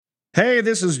Hey,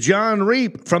 this is John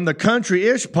Reap from the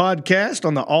Country-ish podcast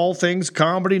on the All Things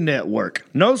Comedy Network.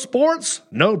 No sports?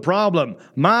 No problem.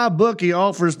 MyBookie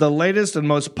offers the latest and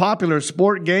most popular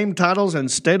sport game titles and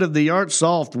state-of-the-art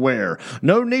software.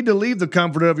 No need to leave the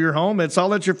comfort of your home. It's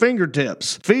all at your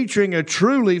fingertips. Featuring a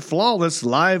truly flawless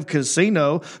live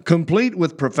casino, complete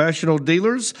with professional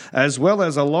dealers, as well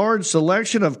as a large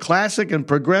selection of classic and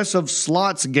progressive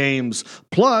slots games,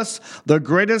 plus the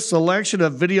greatest selection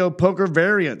of video poker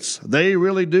variants. They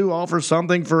really do offer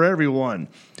something for everyone.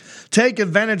 Take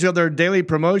advantage of their daily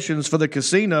promotions for the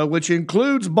casino, which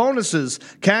includes bonuses,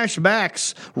 cash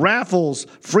backs, raffles,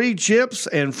 free chips,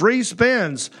 and free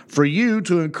spins for you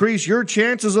to increase your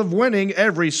chances of winning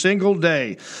every single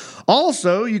day.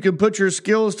 Also, you can put your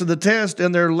skills to the test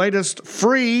in their latest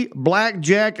free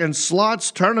blackjack and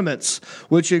slots tournaments,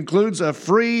 which includes a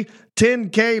free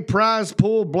 $10K prize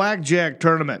pool blackjack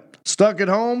tournament. Stuck at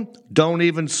home? Don't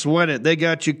even sweat it. They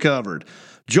got you covered.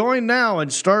 Join now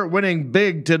and start winning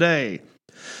big today.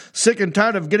 Sick and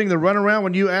tired of getting the runaround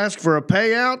when you ask for a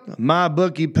payout?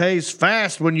 MyBookie pays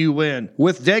fast when you win.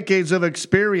 With decades of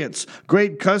experience,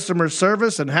 great customer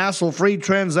service, and hassle-free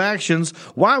transactions,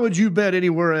 why would you bet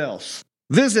anywhere else?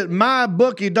 Visit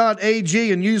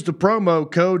mybookie.ag and use the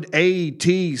promo code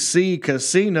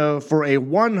ATCCasino for a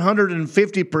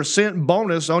 150%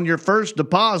 bonus on your first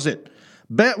deposit.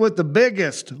 Bet with the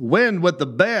biggest, win with the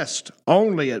best,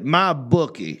 only at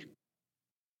MyBookie.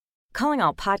 Calling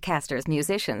all podcasters,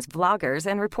 musicians, vloggers,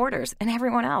 and reporters, and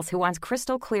everyone else who wants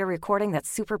crystal clear recording that's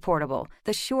super portable.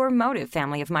 The Shure Motive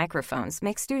family of microphones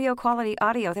makes studio-quality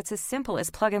audio that's as simple as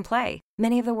plug and play.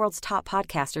 Many of the world's top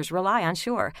podcasters rely on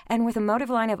Shure, and with a Motive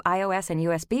line of iOS and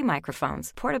USB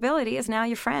microphones, portability is now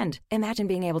your friend. Imagine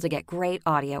being able to get great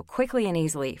audio quickly and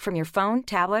easily from your phone,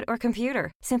 tablet, or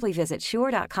computer. Simply visit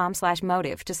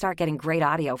shure.com/motive to start getting great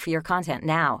audio for your content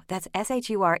now. That's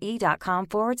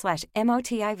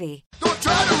SHURE.com/MOTIV. Don't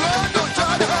try to run, don't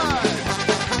try to hide.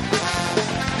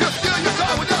 You're still your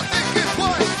car without thinking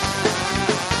twice.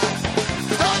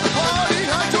 Stop the party,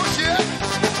 hide your shit.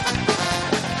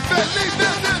 Believe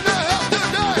this in the house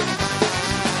tonight.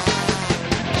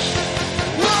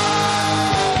 Whoa!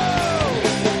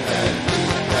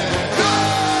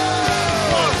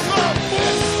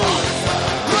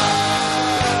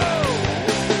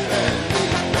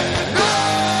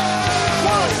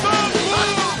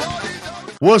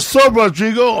 What's up,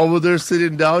 Rodrigo? Over there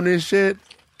sitting down and shit.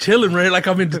 Chilling, right? Like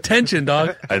I'm in detention,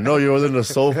 dog. I know you're over there on the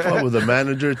sofa with the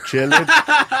manager chilling.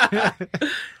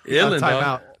 Chilling,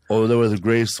 dog. Over there with the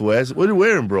gray sweats. What are you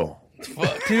wearing, bro?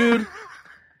 Fuck, dude.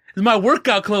 It's my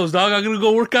workout clothes, dog. I'm gonna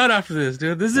go work out after this,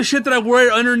 dude. This is the shit that I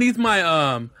wear underneath my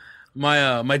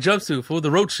my jumpsuit, fool. The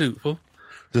road suit, fool.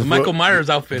 The Michael Myers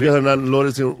outfit. You guys are not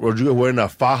noticing Rodrigo wearing a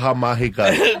faja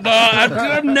mágica. No,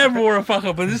 I've never wore a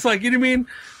faja, but it's like, you know what I mean?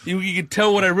 You can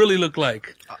tell what I really look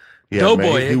like. Yeah,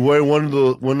 Doughboy. You wear one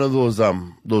of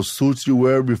those suits you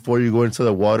wear before you go into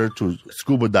the water to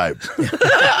scuba dive.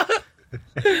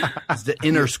 It's the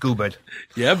inner scuba.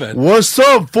 Yeah, man. What's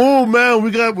up, fool, man?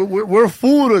 We're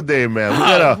full today, man. We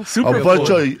got a bunch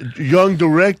of young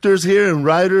directors here and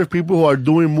writers, people who are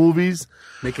doing movies.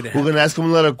 We're going to ask them a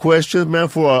lot of questions, man,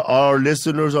 for our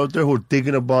listeners out there who are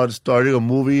thinking about starting a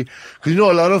movie. Because, you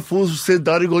know, a lot of fools sit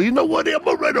down and go, you know what, I'm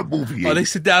going to write a movie. Oh, they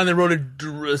sit down and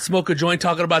they smoke a joint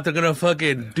talking about they're going to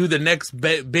fucking do the next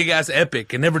big-ass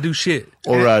epic and never do shit.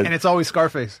 All right. And it's always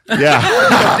Scarface.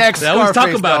 Yeah. Next They always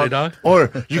Scarface, talk about it, dog.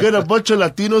 Or you got a bunch of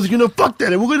Latinos, you know, fuck that.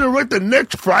 We're going to write the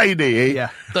next Friday, eh? Yeah.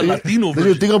 The Latino Then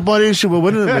you version. think about it, shit, but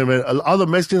wait a minute, man. All the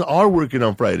Mexicans are working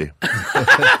on Friday.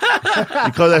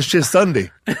 Because that shit Sunday.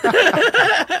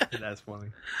 That's funny.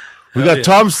 We got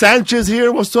Tom Sanchez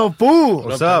here. What's up, fool?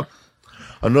 What's up?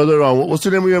 Another, what's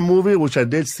the name of your movie? Which I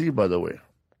did see, by the way.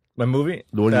 My movie?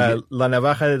 The one you did? La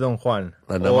Navaja de Don Juan.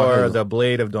 La Navaja Or de- The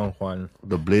Blade of Don Juan.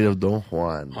 The Blade of Don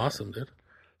Juan. Awesome, dude.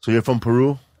 So you're from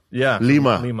Peru? Yeah.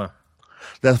 Lima. Lima.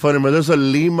 That's funny, man. There's a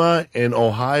Lima in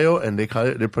Ohio, and they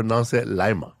pronounce it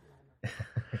Lima.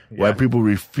 White people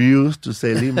refuse to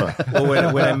say Lima. Well,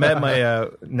 when I met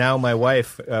my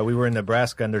wife, we were in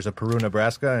Nebraska, and there's a Peru,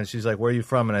 Nebraska, and she's like, "Where are you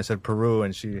from?" And I said, "Peru,"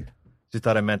 and she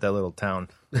thought I meant that little town.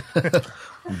 Damn.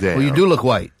 Well, you do look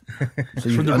white. So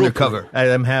you're undercover.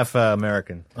 I'm half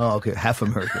American. Oh, okay. Half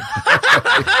American.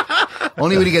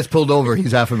 Only when he gets pulled over,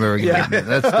 he's half American. Yeah.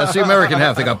 That's the American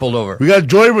half that got pulled over. We got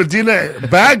Joey Medina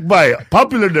back by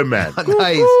popular demand.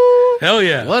 Nice. Hell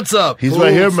yeah. What's up? He's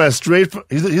right here, man.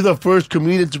 He's the first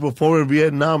comedian to perform in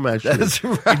Vietnam, actually. That's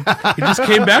right. He just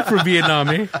came back from Vietnam,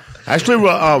 eh? Actually,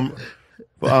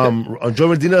 Joe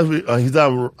Medina, he's I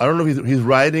don't know if he's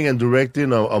writing and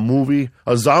directing a movie,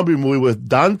 a zombie movie with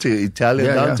Dante,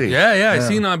 Italian Dante. Yeah.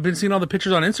 I've been seeing all the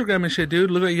pictures on Instagram and shit,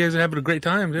 dude. Look like you guys are having a great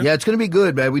time, dude. Yeah, it's going to be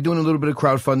good, man. We're doing a little bit of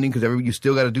crowdfunding because you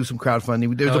still got to do some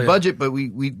crowdfunding. There's a budget, but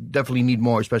we definitely need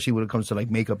more, especially when it comes to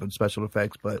like makeup and special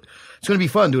effects. But it's going to be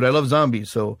fun, dude. I love zombies,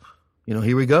 so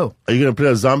here we go. Are you going to play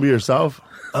a zombie yourself?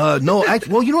 No.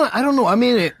 Well, you know what? I don't know. I'm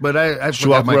in it, but I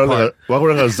forgot my part. Walk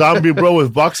around a zombie, bro,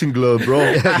 with boxing gloves, bro.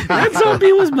 That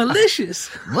zombie was malicious.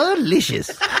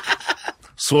 Malicious.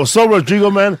 So Rodrigo,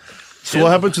 man. So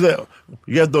what happened to that?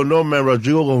 You guys don't know, man.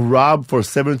 Rodrigo got robbed for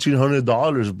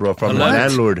 $1,700, bro, from the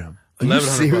landlord. Are you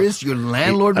serious? Your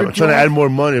landlord? I'm trying to add more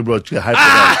money, bro. To get hyped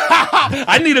up.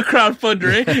 I need a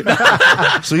crowdfunder,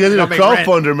 eh? So you need a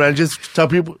crowdfunder, man. Just tell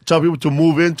people to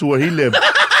move into where he lived.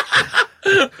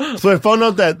 So I found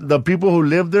out that the people who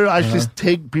live there actually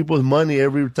take people's money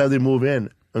every time they move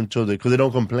in because they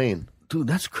don't complain. Dude,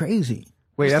 that's crazy.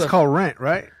 Wait, that's called rent,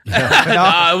 right?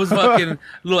 Nah, it was fucking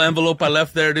little envelope I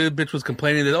left there, dude. Bitch was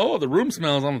complaining that, the room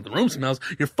smells. I'm like, the room smells.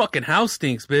 Your fucking house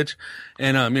stinks, bitch.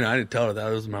 And, I didn't tell her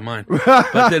that. It was in my mind.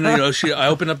 But then, I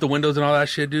opened up the windows and all that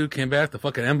shit, dude. Came back. The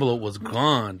fucking envelope was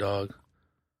gone, dog.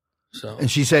 So. And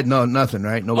she said, no, nothing,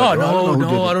 right? Nobody,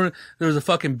 I don't. There was a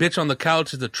fucking bitch on the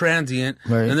couch. It's a transient.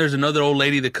 Right. And there's another old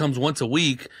lady that comes once a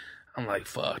week. I'm like,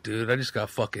 fuck, dude. I just got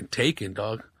fucking taken,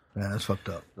 dog. Yeah, that's fucked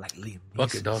up. Like Liam.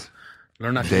 Fuck it, dog.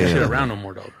 Learn not to do shit around no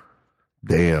more, dog.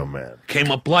 Damn, man.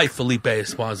 Came up light, Felipe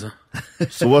Esparza.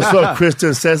 So what's up,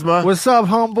 Kristen Sesma? What's up,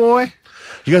 homeboy?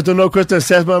 You guys don't know Kristen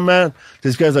Sesma, man?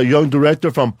 This guy's a young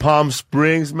director from Palm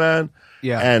Springs, man.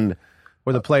 Yeah. And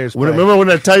where the players play. Remember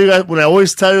when I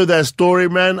always tell you that story,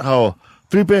 man, how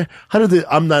Felipe, how did the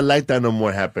I'm Not Like That No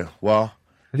More happen? Well,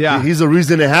 yeah, he's the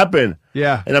reason it happened.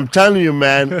 Yeah. And I'm telling you,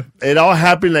 man, it all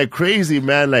happened like crazy,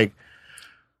 man. Like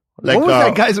what was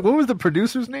that guy's? What was the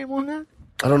producer's name on that?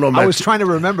 I don't know, man. I was trying to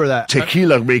remember that.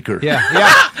 Tequila Maker. Yeah.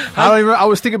 I don't even. I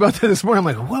was thinking about that this morning.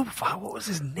 I'm like, what was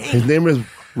his name? His name is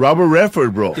Robert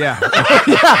Redford, bro. Yeah.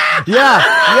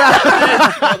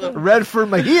 Redford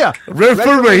Mejia.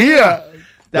 Redford Mejia.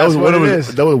 That was what it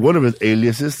is. That was one of his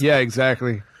aliases. Yeah,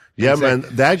 exactly. Yeah, man,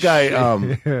 that guy.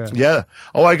 Yeah.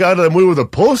 Oh, I got a movie with a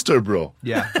poster, bro.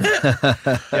 Yeah.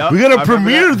 We got a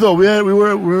premiere though. We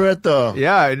were at the.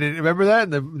 Yeah, and remember that?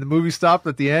 And the movie stopped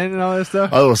at the end and all that stuff.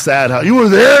 Oh, it was sad. Huh? You were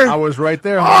there. I was right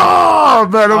there. Oh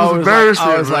man, I was embarrassed.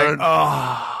 I was man.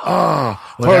 Like,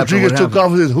 Rodriguez took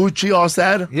off with his hoochie all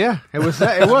sad. Yeah, it was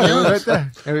that. It was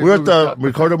right there. We were at the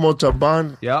Ricardo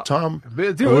Montalban. Yeah, Tom.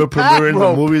 Dude, we were premiering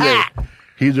the movie that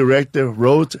he directed,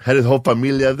 wrote, had his whole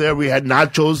familia there. We had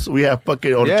nachos. We had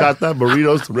fucking horchata,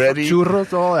 burritos ready.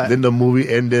 Churros, all that. Then the movie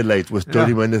ended like with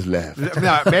 30 minutes left.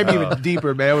 No, maybe even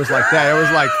deeper, man. It was like that. It was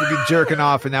like freaking jerking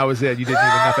off, and that was it. You didn't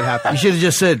even nothing happened. You should have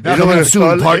just said, coming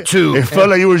soon, part 2. It felt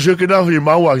like you were jerking off and your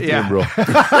mom walked in, bro.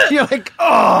 You're like,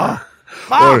 oh.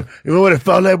 Or you know what it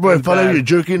felt like, bro? It felt like you're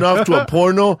jerking off to a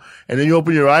porno, and then you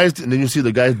open your eyes, and then you see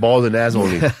the guy's balls and ass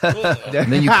only.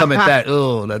 And then you come at that.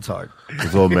 Oh, that's hard.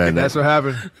 Oh man, that's what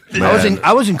happened.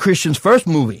 I was in Christian's first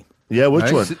movie. Yeah, which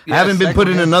one? I haven't been put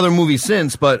in another movie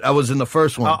since, but I was in the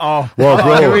first one. Oh, well,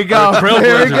 bro, here we go.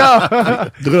 Here we go.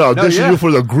 They're gonna audition you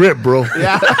for the Grip, bro.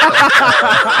 Yeah.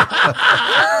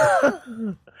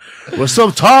 What's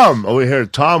up, Tom? Over here,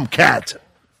 Tom Cat.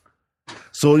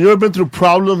 So you ever been through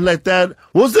problems like that?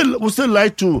 What's it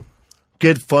like to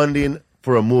get funding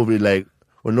for a movie, like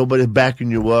when nobody's backing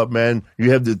you up, man?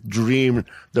 You have the dream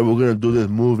that we're gonna do this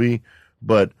movie,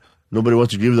 but nobody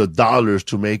wants to give you the dollars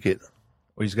to make it.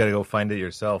 Well, you just gotta go find it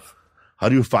yourself. How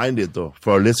do you find it though?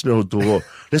 For our listeners who go,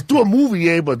 let's do a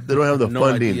movie, but they don't have the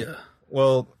funding. Idea.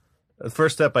 Well, the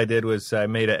first step I did was I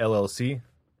made a LLC,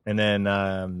 and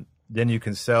then you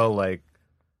can sell like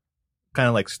kind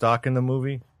of like stock in the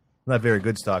movie. Not very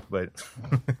good stock, but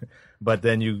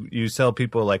then you sell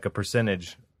people like a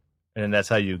percentage, and that's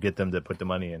how you get them to put the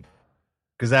money in.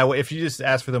 Because that way, if you just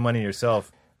ask for the money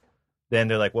yourself, then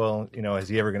they're like, well, is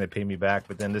he ever going to pay me back?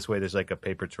 But then this way, there's like a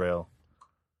paper trail.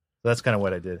 So that's kind of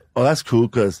what I did. Oh, that's cool,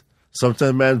 because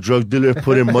sometimes, man, drug dealers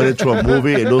put in money to a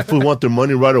movie, and those fools want their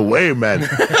money right away, man.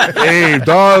 Hey,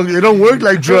 dog, it don't work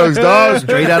like drugs, dog.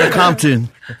 Straight out of Compton.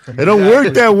 It don't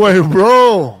work that way,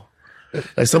 bro.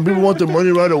 Like some people want their money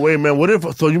right away, man. What if?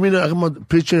 So you mean I'm gonna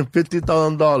pitch in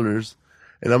 $50,000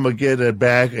 and I'm gonna get it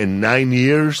back in 9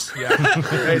 years? Yeah.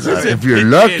 If you're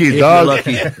lucky, dog.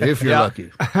 If you're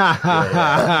lucky.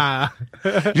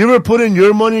 You ever put in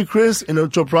your money, Chris,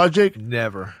 into a project?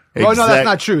 Never. Oh no, that's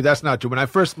not true. That's not true. When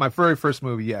my very first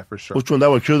movie, yeah, for sure. Which one? That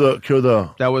was Kill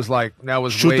the. That was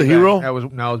Shoot way the back. Hero? That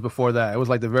was before that. It was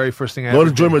like the very first thing I No,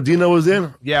 ever Joy did. Medina was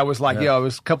in. Yeah, it was like, yo, it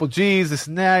was a couple G's, this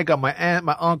and that. I got my aunt,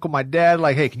 my uncle, my dad.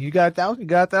 Like, hey, can you got 1,000? You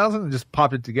got 1,000? And just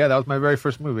popped it together. That was my very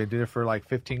first movie. I did it for like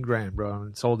 $15,000, bro,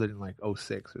 and sold it in like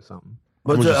 06 or something.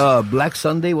 What's it, Black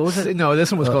Sunday? What was it? No, this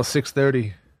one was called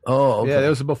 630. Oh, okay. Yeah, that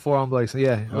was before on Blake. So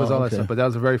yeah, it was all that okay. stuff. But that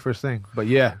was the very first thing. But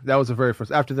yeah, that was the very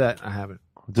first. After that, I haven't.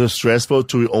 Is it stressful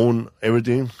to own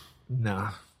everything? Nah.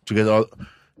 To get all.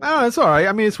 No, it's all right.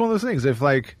 I mean, it's one of those things. If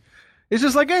like, it's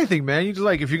just like anything, man. You just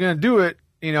like, if you're gonna do it,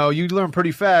 you know, you learn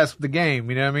pretty fast the game.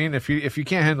 You know what I mean? If you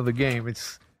can't handle the game,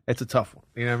 it's a tough one.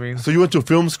 You know what I mean? So you went to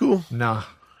film school? Nah.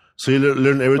 So you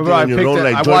learned everything Bro, I on your picked own, it.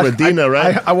 like I Joy watched- Medina,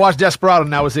 right? I watched Desperado,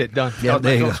 and that was it. Done. Yeah, That was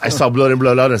there you my go. film I school. saw Blood in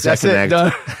Blood Out in That's second it. act.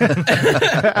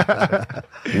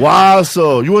 Done. Wow,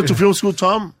 so you went to film school,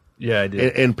 Tom? Yeah, I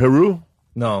did. In Peru?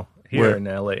 No, here Where? in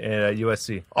LA, at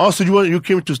USC. Also, you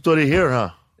came to study here, huh?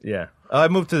 Yeah. I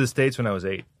moved to the States when I was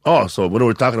 8. Oh, so what are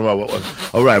we talking about?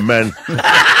 All right, man.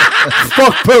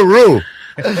 Fuck Peru.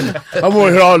 I'm over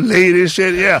here all late and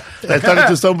shit. Yeah, like talking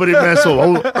to somebody, man. So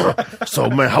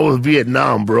man, how was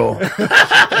Vietnam, bro?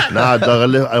 Nah,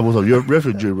 dog. I was a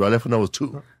refugee, bro. I left when I was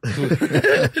 2.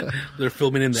 They're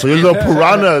filming in the So you're the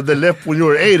piranha that left when you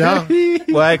were 8, huh?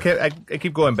 Well, I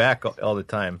keep going back all the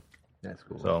time. That's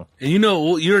cool. So And you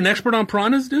know, you're an expert on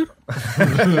piranhas, dude?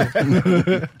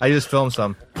 I just filmed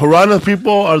some. Piranha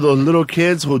people are those little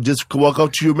kids who just walk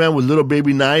up to you, man, with little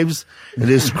baby knives and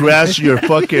they scratch your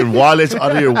fucking wallets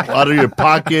out of your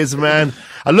pockets, man.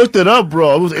 I looked it up,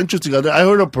 bro. It was interesting. I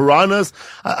heard of piranhas.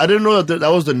 I didn't know that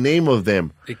was the name of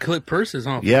them. They clip purses,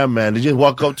 huh? Yeah, man. They just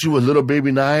walk up to you with little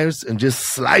baby knives and just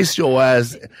slice your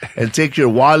ass and take your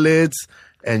wallets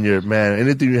and your, man,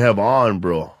 anything you have on,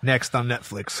 bro. Next on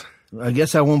Netflix. I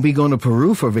guess I won't be going to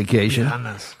Peru for vacation.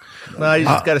 No, you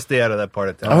just got to stay out of that part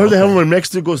of town. I heard they have them in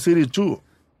Mexico City, too.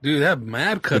 Dude, that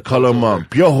mad They cut. call them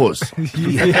piojos.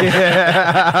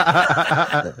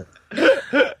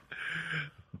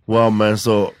 Well, man,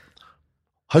 so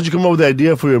how'd you come up with the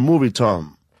idea for your movie,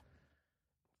 Tom?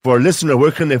 For a listener,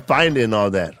 where can they find it and all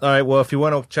that? All right, well, if you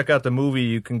want to check out the movie,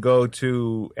 you can go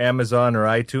to Amazon or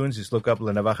iTunes. Just look up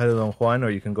La Navaja de Don Juan, or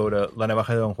you can go to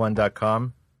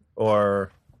lanavajadedonjuan.com,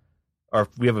 or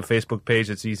we have a Facebook page.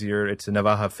 It's easier. It's a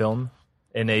Navaja Film,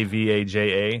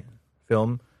 Navaja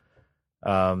Film.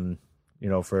 You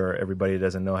know, for everybody that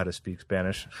doesn't know how to speak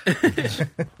Spanish.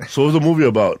 So what's the movie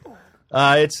about?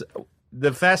 It's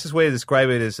the fastest way to describe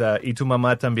it is Y tu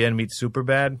mamá también meets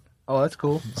Superbad. Oh, that's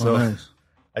cool. So nice.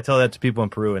 I tell that to people in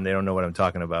Peru, and they don't know what I'm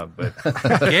talking about. But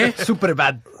 ¿Qué? Super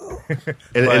bad.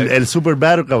 El super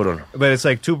bad, cabrón. but it's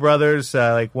like two brothers,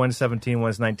 like one's 17,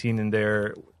 one's 19, and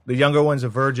the younger one's a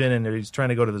virgin, and he's trying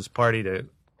to go to this party to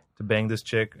bang this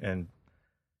chick, and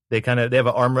they have an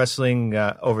arm wrestling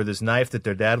over this knife that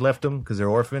their dad left them because they're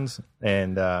orphans,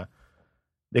 and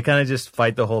they kind of just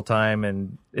fight the whole time,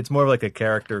 and it's more of like a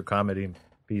character comedy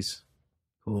piece.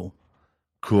 Cool.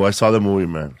 Cool. I saw the movie,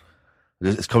 man.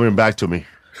 It's coming back to me.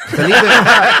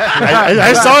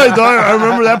 I saw it, though. I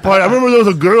remember that part. I remember there was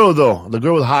a girl, though. The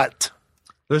girl was hot.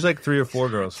 There's like 3 or 4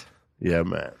 girls Yeah,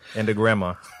 man. and a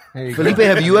grandma. Felipe,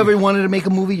 have you ever wanted to make a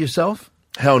movie yourself?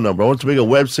 Hell no, bro. I wanted to make a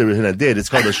web series, and I did. It's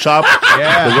called The Shop.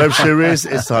 The web series.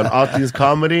 It's on All Things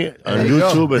Comedy on you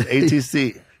go. YouTube and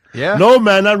ATC. Yeah? No,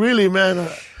 man, not really, man.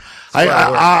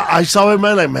 I saw it,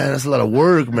 man. Like, man, that's a lot of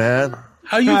work, man.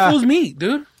 How you fools meet,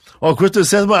 dude? Oh, Kristen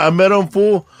says, man, I met him,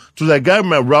 fool, to that guy,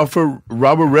 man, Robert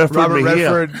Redford. Robert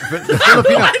Mejia. Redford.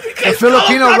 The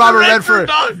Filipino Robert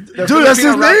Redford. Dude, that's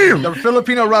his name. The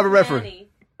Filipino Robert Redford. Manny.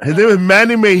 His name is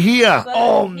Manny Mejia. But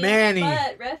Oh, he- Manny.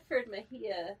 But Redford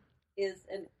Mejia is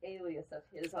an alias of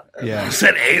his. Yeah.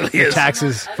 Said alias.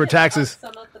 Taxes. For taxes.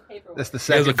 Some of the paperwork. That's the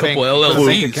He has second a couple thing. LLCs.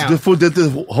 Second This count. fool did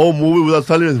this whole movie without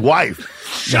telling his wife.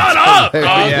 Shut up, dog.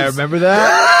 Yeah, remember that?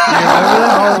 You remember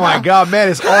that? Oh my God, man,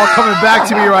 it's all coming back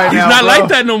to me right He's now. not bro. like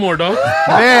that no more, dog.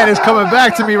 Man, it's coming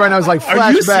back to me right now. It's like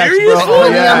Are you flashbacks, serious? bro. Oh, I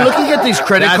mean, I'm looking at these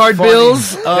credit That's card funny.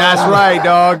 bills. That's right,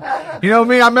 dog. You know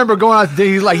me? I remember going out to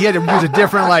dinner. He's like, he had to use a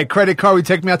different like credit card. We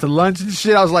take me out to lunch and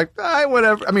shit. I was like,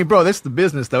 whatever. I mean, bro, this is the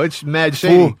business though. It's mad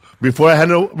shady. Fool, before I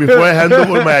hand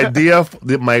over my idea,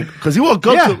 because he woke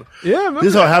up Yeah. to. Yeah, remember This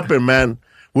is how it happened, man.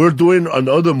 We're doing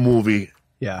another movie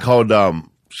Yeah. called The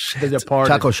Departed.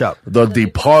 Taco shop. The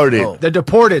Departed. The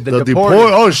Deported. The Deported.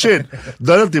 Oh shit!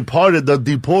 The Departed. The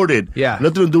Deported. Yeah.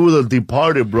 Nothing to do with The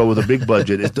Departed, bro. With a big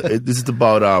budget. This is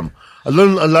about I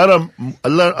learned a lot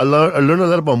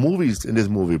about movies in this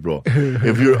movie, bro.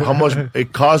 How much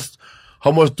it costs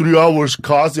how much 3 hours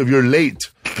cost if you're late.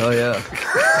 Oh yeah.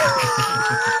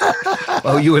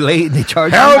 Oh, you were late and they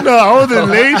charged you? Hell no, I wasn't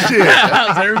late shit.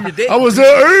 I was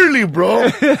there early, bro.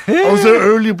 I was there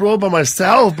early, bro, by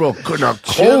myself, bro. Not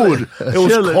cold. It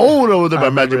was cold over there by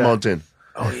Magic Mountain.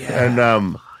 Oh yeah.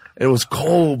 And it was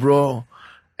cold, bro.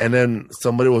 And then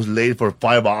somebody was late for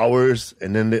 5 hours,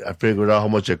 and then I figured out how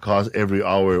much it cost every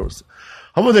hour.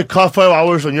 How much it cost 5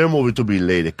 hours on your movie to be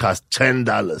late? It cost $10.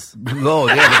 No,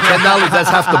 yeah, but $10, that's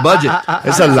half the budget.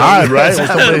 It's a lot, right? When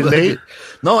somebody's late.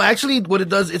 No, actually, what it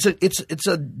does, it's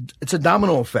a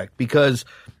domino effect, because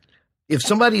if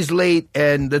somebody's late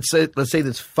and let's say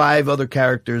there's 5 other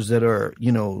characters that are,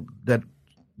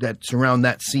 that surround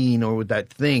that scene or with that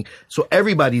thing, so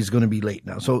everybody's going to be late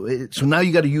now. So now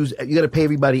you got to pay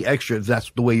everybody extra if that's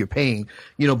the way you're paying,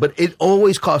 But it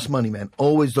always costs money, man.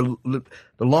 Always the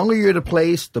longer you're at a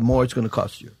place, the more it's going to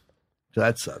cost you. So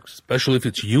that sucks. Especially if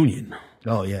it's union.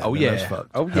 Oh yeah. Oh man, yeah. that's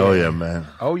fucked. Oh yeah. Hell yeah, man.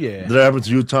 Oh yeah. Did that happen to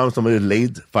you, Tom? Somebody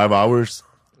late 5 hours?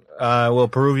 Well,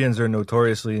 Peruvians are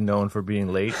notoriously known for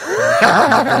being late.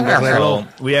 So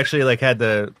we actually had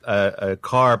a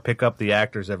car pick up the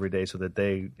actors every day so that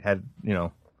they had,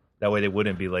 that way they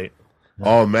wouldn't be late.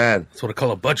 Oh man, That's what I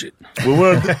call a budget.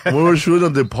 when we were shooting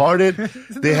on Departed,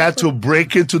 they had to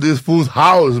break into this fool's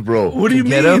house, bro. What do you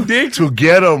mean, Dick? To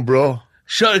get him, bro.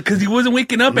 Shut, because he wasn't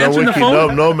waking up, Not answering the waking phone.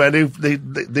 up. No, man.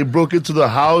 They broke into the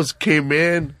house, came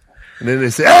in, and then they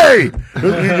said, "Hey,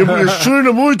 you're shooting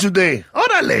a movie today."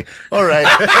 Orale. All right.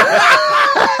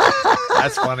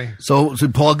 That's funny. So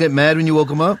did Paul get mad when you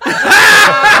woke him up?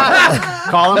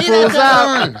 Calling fools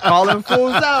out. Calling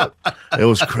fools out. It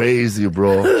was crazy,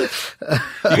 bro. You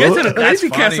guys did a crazy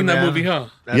funny, cast in that man. movie, huh?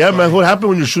 Yeah, man. What happened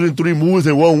when you're shooting 3 movies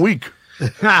in 1 week?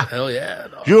 Hell yeah.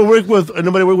 Dog. You ever work with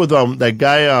anybody? Work with that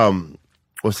guy?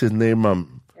 What's his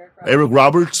name? Eric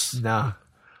Roberts. Nah.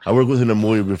 I worked with him in a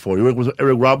movie before. You work with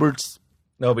Eric Roberts?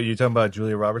 No, but you're talking about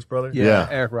Julia Roberts' brother? Yeah.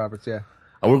 Eric Roberts, yeah.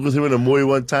 I worked with him in a movie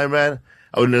one time, man.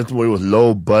 I went into a movie with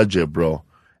low budget, bro.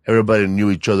 Everybody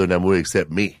knew each other in that movie except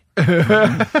me.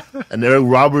 And Eric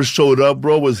Roberts showed up,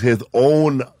 bro, with his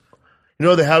own.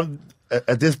 They have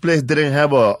at this place. They didn't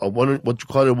have a one. What you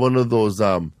call it? One of those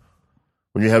when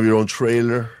you have your own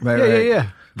trailer. Right, Yeah.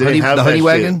 They didn't have the that honey shit.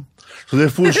 wagon? So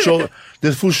this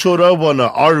fool showed up on an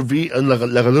RV and like a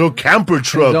little camper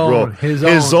truck, bro. His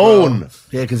own,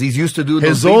 Yeah, because he's used to doing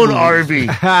His those B own movies.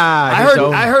 RV.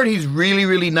 I heard he's really,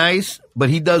 really nice, but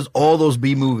he does all those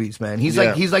B movies, man. He's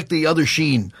Yeah. like the other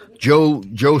Sheen, Joe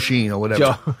Sheen or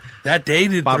whatever. Joe. That day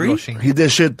did Pablo 3? Sheen. He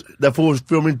did shit. That fool was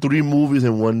filming 3 movies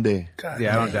in one day.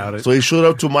 Yeah, I don't doubt it. So he showed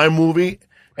up to my movie,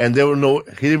 and there were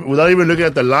without even looking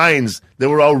at the lines, they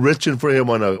were all reaching for him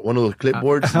on one of those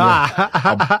clipboards.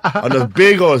 on the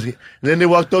big ones. And then they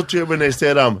walked up to him and they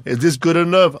said, "Is this good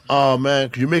enough? Oh man,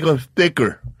 could you make them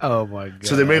thicker?" Oh my god.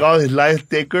 So they make all his lines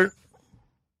thicker,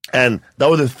 and that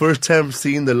was his first time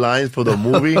seeing the lines for the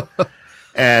movie.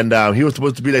 And he was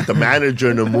supposed to be like the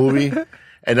manager in the movie.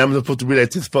 And I'm supposed to be like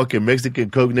this fucking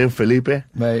Mexican cook named Felipe,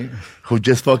 Right. who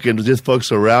just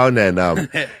fucks around. And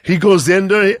he goes in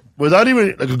there without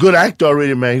even, like a good actor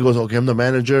already, man. He goes, "Okay, I'm the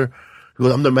manager." He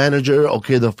goes, "I'm the manager.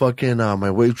 Okay, the fucking, my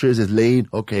waitress is late.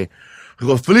 Okay." He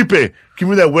goes, "Felipe, give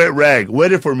me that wet rag.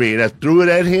 Wet it for me." And I threw it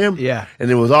at him. Yeah. And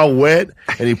it was all wet.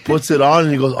 And he puts it on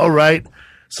and he goes, "All right."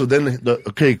 So then,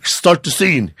 start the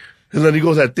scene. And then he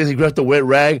goes like this. He grabs the wet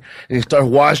rag and he starts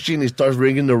washing. He starts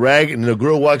wringing the rag. And the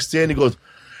girl walks in. He goes,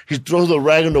 he throws the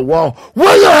rag on the wall.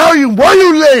 "Why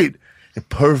you late?" And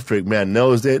perfect, man.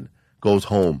 Nails it. Goes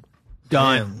home.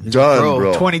 Done. Done,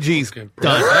 bro. 20 G's.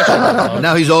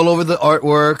 Now he's all over the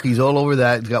artwork. He's all over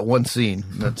that. He's got one scene.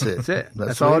 That's it. That's it.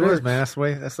 That's the all way it is, works.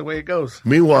 man. That's the way it goes.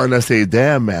 Meanwhile, I say,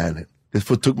 "Damn, man. This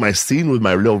fool took my scene with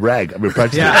my little rag." I mean,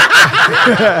 practically.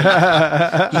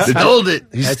 He stole it.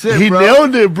 He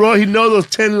nailed it, bro. He nailed those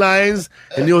 10 lines,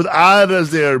 and he was out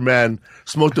of there, man.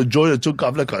 Smoked a joint and took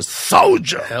off like a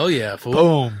soldier. Hell yeah, fool.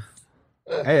 Boom.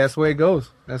 Hey, that's the way it goes.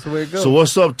 That's the way it goes. So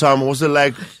what's up, Tom? What's it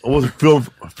like? What's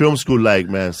film school like,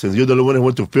 man? Since you're the only one who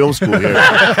went to film school here.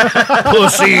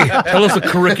 Pussy. Tell us the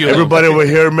curriculum. Everybody over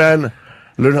here, man.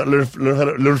 Learn how to learn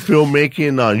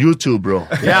filmmaking on YouTube, bro.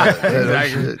 yeah,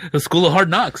 exactly. The School of Hard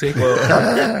Knocks, eh?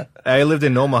 I lived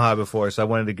in Omaha before, so I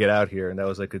wanted to get out here, and that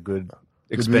was like a good,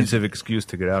 expensive excuse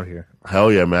to get out here.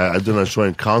 Hell yeah, man. I did a show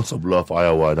in Council Bluff,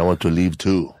 Iowa, and I want to leave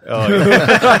too. Oh,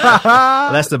 yeah.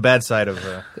 That's the bad side of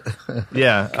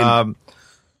yeah.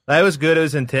 That was good. It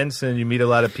was intense, and you meet a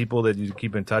lot of people that you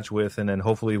keep in touch with, and then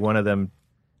hopefully one of them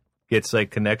gets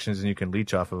like connections and you can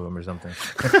leech off of them or something.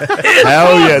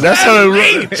 Hell yeah,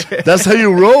 that's how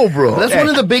you roll, bro. That's one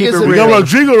of the biggest. We got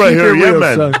Rodrigo right here, yeah,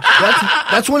 man.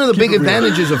 That's one of the big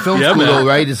advantages of film school, though,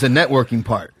 right? Is the networking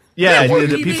part. Yeah,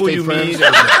 the people you meet.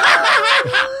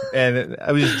 And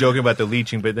I was just joking about the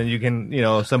leeching, but then you can,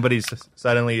 somebody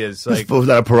suddenly is like, This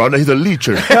not a piranha, he's a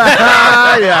leecher.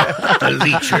 Yeah, a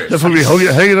leecher. That's what we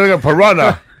hanging like a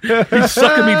piranha. He's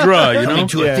sucking me dry, coming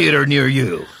to a theater near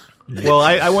you. Well,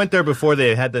 I went there before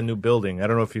they had the new building. I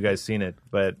don't know if you guys seen it,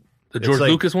 but the George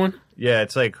Lucas one. Yeah,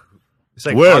 it's like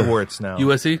Where? Hogwarts now.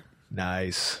 USC.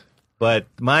 Nice. But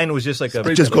mine was just like a.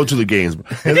 Just go to the games.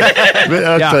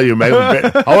 I'll tell you, man.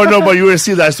 I want to know about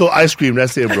USC that I sold ice cream.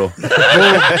 That's it, bro.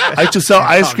 I used to sell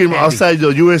ice cream outside the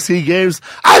USC games.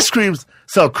 Ice creams.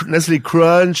 Sell Nestle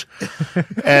Crunch.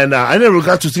 And I never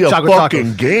got to see a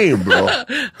fucking game, bro.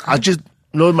 I just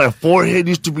know my forehead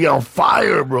used to be on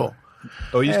fire, bro.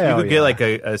 Oh, you could get like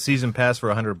a season pass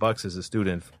for $100 as a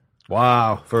student.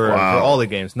 Wow. For all the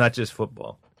games, not just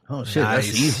football. Oh shit, Nice.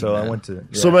 that's easy. So man. I went to. Yeah.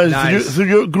 So, man, Nice. so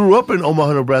you grew up in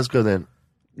Omaha, Nebraska then?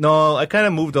 No, I kind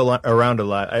of moved around a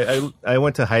lot. I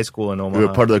went to high school in Omaha. You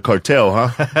were part of the cartel,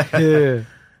 huh? Yeah.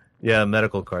 Yeah,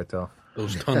 medical cartel.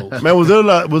 Those tunnels. Man, was there a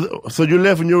lot? So you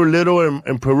left when you were little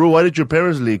in Peru. Why did your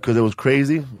parents leave? Because it was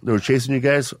crazy? They were chasing you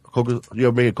guys? You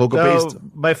were making coca paste?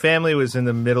 My family was in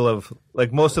the middle of,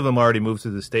 like, most of them already moved to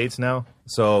the States now.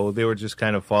 So they were just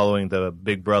kind of following the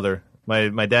big brother.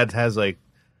 My dad has, like,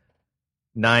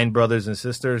 9 brothers and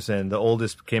sisters, and the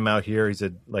oldest came out here. He's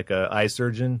a eye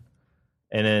surgeon.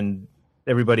 And then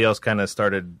everybody else kind of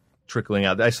started trickling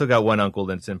out. I still got one uncle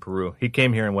that's in Peru. He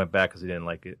came here and went back because he didn't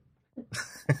like it.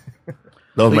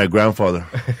 That was my grandfather.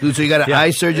 Dude, so you got an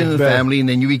eye surgeon in the family, and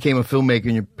then you became a filmmaker,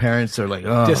 and your parents are like,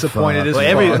 oh, Disappointed as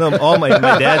fuck. fuck. All my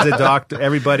dad's a doctor.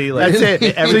 Everybody, like, That's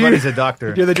it. everybody's a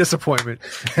doctor. You're the disappointment.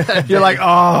 You're like,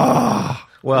 oh.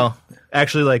 Well,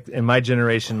 actually, like, in my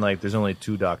generation, like, there's only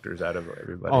 2 doctors out of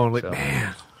everybody. Only, so.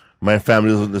 man. My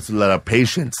family, there's a lot of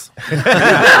patience. Go to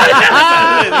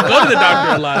the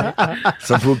doctor a lot.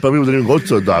 Some people didn't go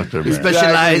to a doctor, man.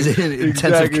 Specialize in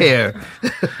intensive care.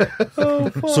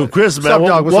 So, Chris, man,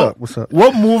 up, dog? What's up?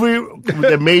 What movie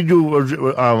that made you,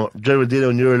 Jeremy did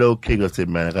when you were a little kid, I said,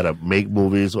 man, I gotta make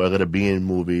movies, or I gotta be in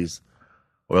movies,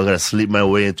 or I gotta sleep my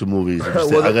way into movies. I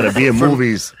gotta be in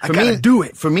movies. For me, do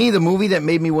it. For me, the movie that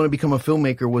made me want to become a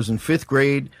filmmaker was in 5th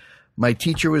grade. My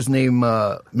teacher was named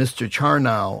Mr.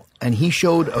 Charnow, and he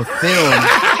showed a film.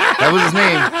 That was his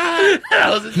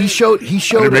name. He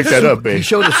showed make that up, babe. He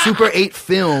showed a Super 8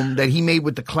 film that he made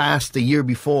with the class the year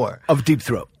before. Of Deep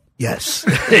Throat. Yes.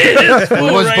 I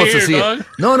wasn't right supposed to here, see dog. it.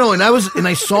 No, and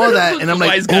I saw that, and I'm like,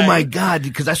 Wise oh guy. my god,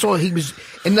 because I saw he was,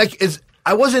 and like,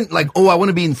 I wasn't like, oh, I want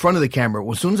to be in front of the camera.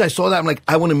 Well, as soon as I saw that, I'm like,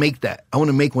 I want to make that. I want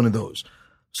to make one of those.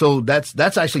 So that's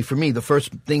actually for me the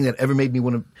first thing that ever made me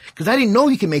want to, because I didn't know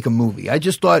you can make a movie. I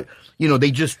just thought,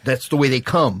 that's the way they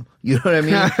come. You know what I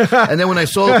mean? And then when I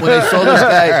saw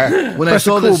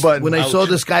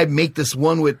this guy make this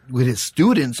one with his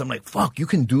students, I'm like, fuck, you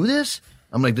can do this?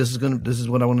 I'm like, this is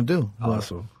what I want to do.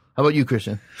 Awesome. How about you,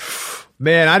 Christian?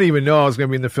 Man, I didn't even know I was going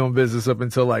to be in the film business up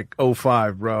until like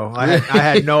 2005, bro. I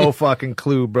had no fucking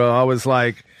clue, bro. I was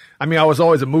like, I was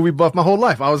always a movie buff my whole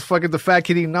life. I was fucking the fat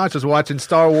kid eating nachos watching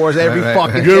Star Wars every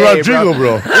fucking You're day, Rodrigo,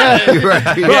 bro. Yeah, you're right.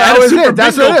 Bro, that was it.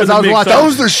 That's what it is. I was watching. That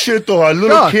was the shit, though. A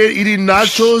little kid eating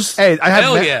nachos. Hey, I have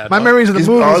Hell yeah, my dog. memories of the He's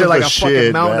movies all are like the a fucking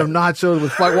shit, mountain man. of nachos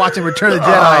with watching Return of the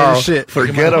Jedi and shit.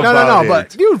 Forget No, about it. but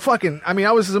dude, fucking,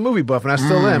 I was a movie buff and I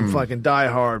still am. Fucking Die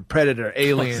Hard, Predator,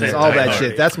 Aliens, Fuck all Die that Hard.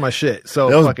 shit. That's my shit.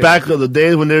 So That was fucking, back of the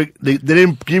days when they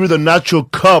didn't give you the nacho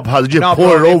cup. How did you no,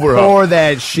 pour bro, it over? Pour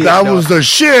that shit. That dog. was the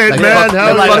shit, Like man. fuck-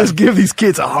 How like- Let's give these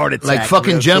kids a heart attack. Like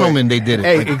fucking real gentlemen, quick. they did it.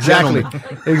 Hey, Like exactly,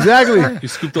 gentlemen. exactly. You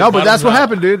scooped those No, but that's bottoms what out.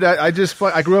 happened, dude.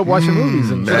 I grew up watching movies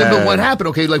and So then, but what happened?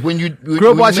 Okay, like when you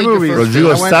Grew up watching movies.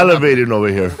 Rodrigo's I went- salivating over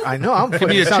here. I know I'm me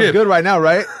fucking. a It sounds chip. good right now,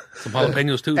 right? Some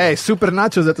jalapenos too. Hey, super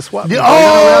nachos at the swap. meet. Yeah, You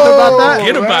know oh, about that?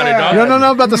 Forget about it, dog. You don't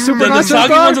know about the super The nachos, soggy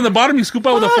dog? ones on the bottom you scoop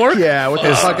out with a fork? Yeah, with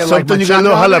the fucking like Something you got a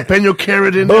little machado on it. jalapeno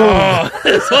carrot in there. Oh,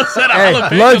 this one said a Hey,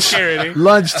 jalapeno carrot.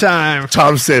 lunchtime.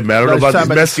 Tom said, man, I don't know about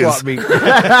Lunchtime these at the swap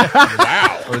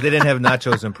Mexicans. meet. Or they didn't have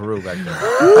nachos in Peru back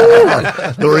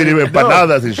then. They were eating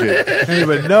empanadas and shit. You didn't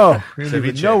even know. You didn't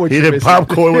even know what He you're did missing.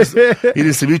 popcorn. He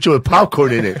did ceviche with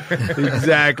popcorn in it.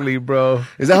 Exactly, bro.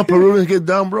 Is that how Peruvians get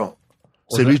down, bro?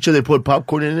 Ceviche, they put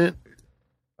popcorn in it?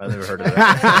 I never heard of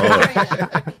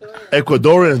that.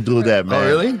 Ecuadorians do that, man. Oh,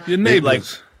 really? Your They, neighbors. like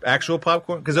actual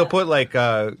popcorn? Because they'll put like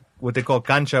what they call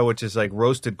cancha, which is like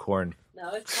roasted corn. No,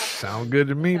 it's popcorn. Sound good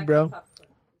to me, bro. Popcorn.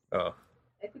 Oh.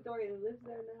 Ecuadorian who lives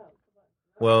there now.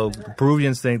 Well,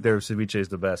 Peruvians think their ceviche is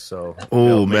the best, so.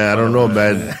 Oh man, I don't know,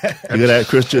 man. You got that,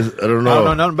 Christian? I don't I don't know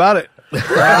know. nothing about it.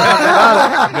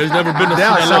 There's never been a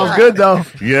Down, Sinaloa. sounds good though.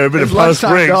 You ever been It's to Palm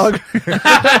lunchtime, Springs? dog.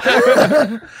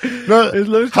 No, It's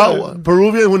lunchtime. how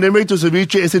Peruvian, when they make the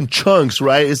ceviche, it's in chunks,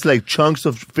 right? It's like chunks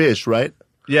of fish, right?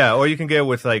 Yeah, or you can get it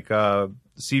with like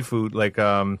seafood, like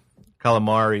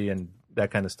calamari and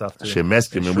that kind of stuff too. Shit,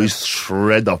 Mexican, man, we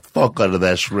shred the fuck out of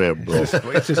that shrimp, bro. It's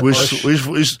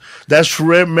just That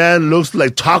shrimp, man, looks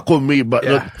like taco meat, but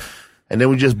look, and then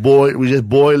we just boil it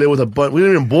with a bunch. We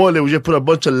didn't even boil it. We just put a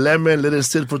bunch of lemon, let it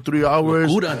sit for 3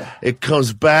 hours. Locura. It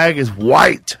comes back, it's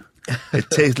white. It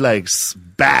tastes like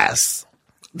bass.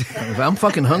 If I'm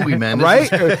fucking hungry, man.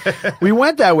 This right? We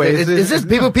went that way. Is this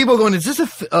people going? Is this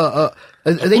a?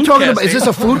 Are they Food talking cast, about? Is eh? this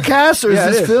a food cast or Yeah,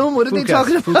 is it this film? What are they Food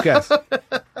talking cast, about? Food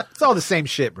cast. It's all the same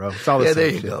shit, bro. It's all the Yeah, same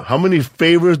there you shit. go. How many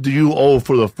favors do you owe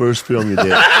for the first film you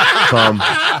did, Tom?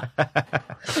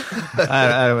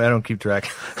 I don't keep track.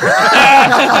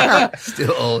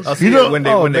 Still old. I'll see You know- it when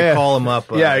oh, they man. call them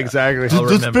up. Yeah, exactly. I'll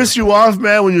Does remember. piss you off,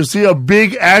 man, when you see a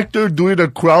big actor doing a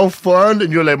crowdfund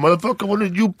and you're like, motherfucker, what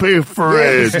did you pay for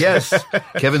Yes, it? yes.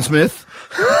 Kevin Smith.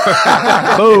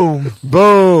 Boom.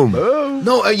 Boom.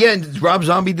 No, yeah, and Rob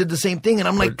Zombie did the same thing, and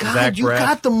I'm like, God, Zach you Braff.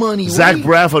 got the money. Zach What do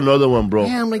Braff, another one, bro.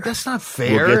 you- Yeah, I'm like, that's not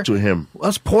fair. We'll get to him.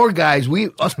 Us poor guys,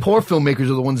 us poor filmmakers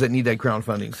are the ones that need that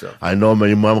crowdfunding stuff. I know, man.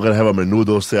 Your mom gonna have a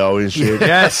menudo sale and shit.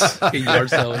 Yes. Yard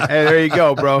selling. Hey, there you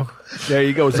go, bro. There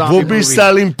you go. Zombie We'll be movie.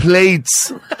 selling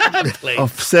plates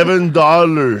of $7.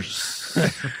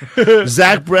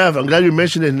 Zach Braff, I'm glad you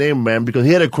mentioned his name, man, because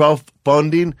he had a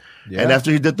crowdfunding, and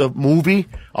after he did the movie,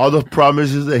 all the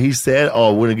promises that he said,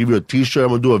 "Oh, we're gonna give you a T-shirt, I'm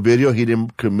gonna do a video," he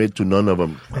didn't commit to none of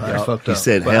them. That's fucked He up.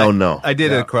 said, But "Hell no." I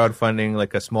did a crowdfunding,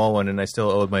 like a small one, and I still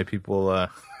owed my people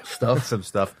Stuff. some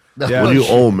stuff. Yeah. What do you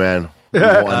owe, man? You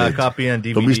want it. Copy on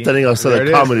DVD. Don't be standing outside There a it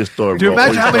is. comedy store, Dude, bro.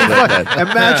 imagine how many Like that. fucking,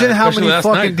 imagine how Especially many last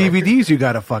fucking night, bro. DVDs you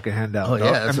got to fucking hand out. Oh, dog.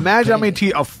 yeah, that's a Imagine how pain. many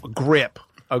grip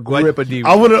of DVDs.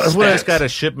 I would I have. just got a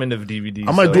shipment of DVDs.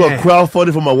 I might so- do a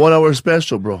crowdfunding for my 1 hour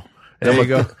special, bro. There you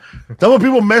go. That's when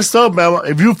people mess up, man.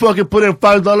 If you fucking put in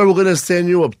 $5, we're gonna send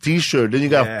you a T-shirt. Then you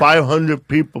got Yeah. 500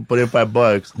 people put in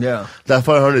 $5. Yeah. That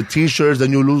 500 T-shirts,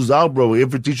 then you lose out, bro.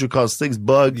 Every T-shirt costs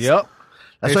 $6. Yep.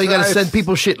 That's why you got to It's- send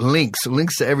people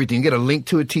links to everything. You get a link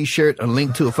to a T-shirt, a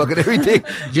link to a fucking everything.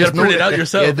 Just print know- it out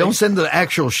yourself. Yeah, don't send the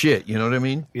actual shit. You know what I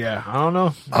mean? Yeah, I don't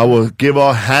know. I will give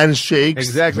out handshakes.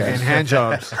 Exactly. And hand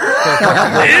jobs.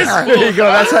 There you go.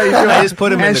 That's how you do it. I just put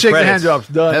 'em in the Handshake and hand credits. jobs.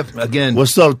 Done. Again,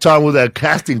 What's up, Tom, with that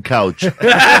casting couch? You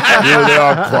know, they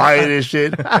are quiet and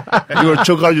shit. You gonna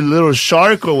choke out your little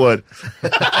shark or what?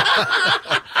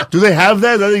 Do they have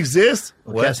that? Does that exist?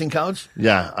 casting couch.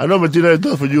 Yeah, I know Medina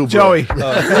does for you, bro. Joey.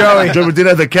 Joey. Joey Medina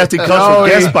has the casting couch Joey.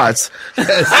 for guest spots.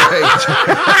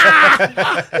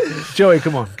 Joey,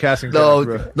 come on. Casting couch,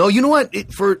 bro. No, you know what?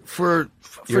 For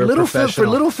You're a little for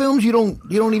professional. little films, you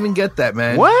don't even get that,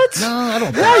 man. What? No, I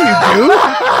don't.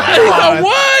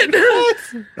 What?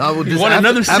 I will just want have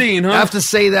another to, scene, huh? I have to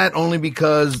say that only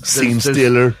because Scene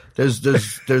stealer.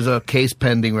 There's a case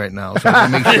pending right now. So I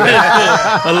have to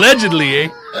make sure. Allegedly, eh?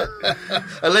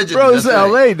 Allegedly, Bro, it's that's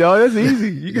right. LA, dog. That's easy.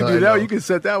 You can No, do I that. know. You can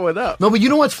set that one up. No, but you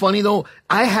know what's funny though?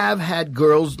 I have had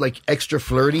girls like extra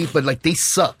flirty, but like they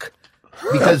suck.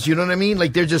 Because you know what I mean?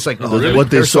 Like they're just like, oh, What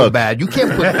they they're so suck? bad. You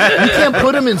can't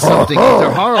put them in something.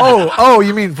 They're horrible. Oh,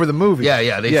 you mean for the movie?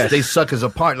 Yeah, they Yes. they suck as a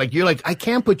part. Like you're like, I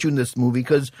can't put you in this movie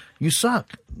because you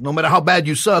suck. No matter how bad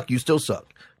you suck, you still suck.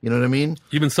 You know what I mean?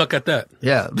 You even suck at that.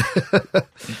 Yeah.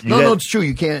 No, it's true.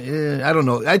 You can't. I don't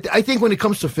know. I think when it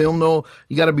comes to film, though,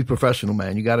 you got to be professional,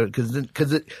 man. You got to because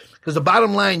the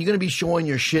bottom line, you're gonna be showing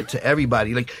your shit to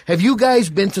everybody. Like, have you guys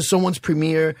been to someone's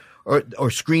premiere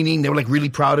or screening? They were like really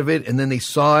proud of it, and then they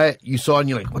saw it. You saw it, and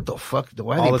you're like, what the fuck?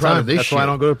 Why are All they the proud time. of this That's shit? why I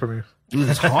don't go to premiere. Dude,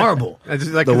 it's horrible. I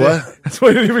just like The what? That's why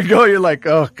you don't even go. You're like,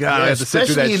 oh god, I have to sit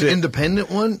through that especially an shit. independent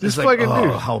one. Just It's like, fucking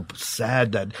oh, do. how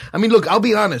sad that. I mean, look, I'll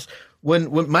be honest.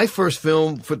 When my first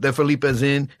film that Felipe's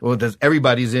in, or that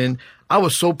everybody's in, I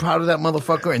was so proud of that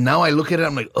motherfucker, and now I look at it,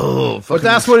 I'm like, oh. But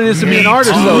that's what it is to be an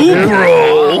artist, though, dude.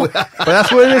 bro. But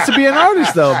that's what it is to be an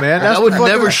artist, though, man. That's I would the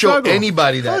fucking never show struggle.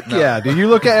 anybody that. Fuck yeah, dude. You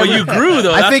look at. But you grew,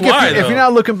 though. I That's think why, if though. you're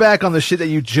not looking back on the shit that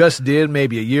you just did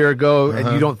maybe a year ago, Uh-huh.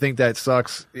 and you don't think that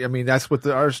sucks, I mean, that's what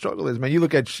the artist struggle is, man. You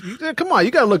look at. Come on, you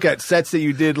got to look at sets that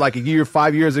you did like a year,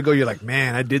 5 years ago. You're like,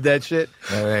 man, I did that shit.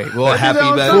 All right, well, I did happy that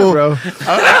all the about time, it.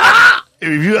 bro.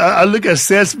 If I look at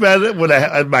sets, man, when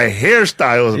at my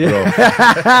hairstyles, bro.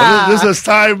 This is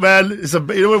time, man.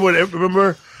 You know,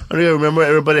 remember I don't even remember.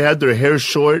 Everybody had their hair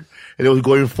short, and it was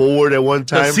going forward at one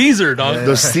time. The Caesar, dog.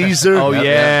 The Caesar. Oh,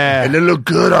 yeah. And it looked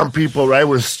good on people, right?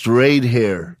 With straight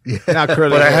hair. Not curly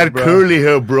But I hair, had bro. curly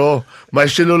hair, bro. My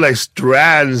shit looked like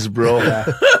strands, bro.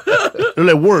 Looked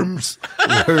like worms.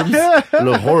 It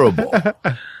looked horrible.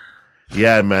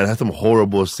 Yeah, man. I had some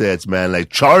horrible sets, man. Like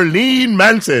Charlene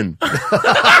Manson.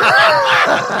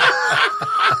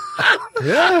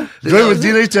 Yeah. During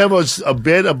Dina used to have a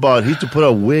bit about he used to put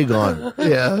a wig on.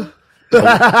 Yeah. In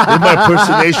my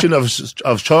impersonation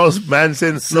of Charles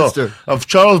Manson's Sister. of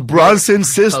Charles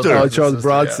Bronson's sister. Oh, Charles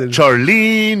Bronson.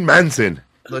 Charlene Manson.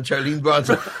 The Charlene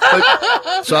Bronson.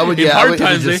 But, so I would, yeah, hard it was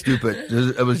times, just stupid.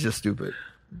 It was just stupid.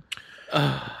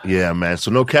 Yeah, man. So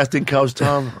no casting couch,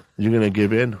 Tom. You're gonna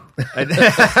give in.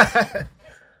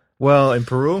 Well, in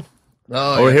Peru,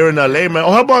 Oh, Or yeah. here in LA, man.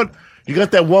 Oh, how about you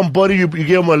got that one buddy? You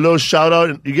give him a little shout out.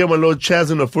 You give him a little chance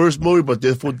in the first movie, but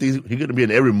this fool, he's gonna be in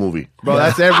every movie. Bro,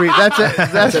 that's every friend.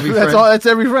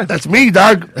 That's me,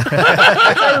 dog.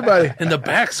 Everybody. In the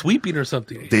back, sweeping or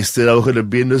something. They said I was gonna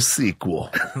be in the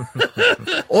sequel.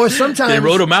 Or sometimes They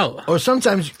wrote him out. Or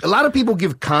sometimes a lot of people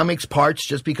give comics parts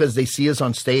just because they see us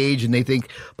on stage and they think.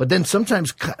 But then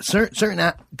sometimes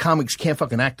certain comics can't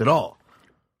fucking act at all.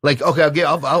 Like, okay,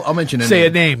 I'll mention it. Say a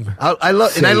name. I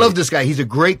love this guy. He's a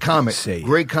great comic.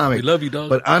 Great comic. We love you, dog.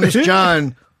 But Honest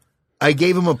John, I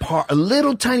gave him a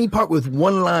little tiny part with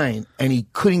one line, and he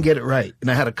couldn't get it right, and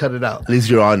I had to cut it out. At least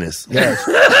you're honest. Yes.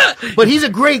 But he's a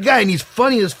great guy, and he's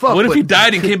funny as fuck. What if but he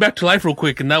died and came back to life real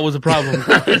quick and that was a problem?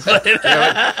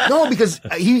 No, because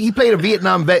he played a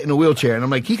Vietnam vet in a wheelchair, and I'm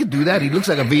like, he could do that. He looks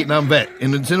like a Vietnam vet,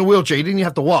 and it's in a wheelchair. He didn't even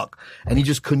have to walk, and he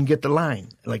just couldn't get the line.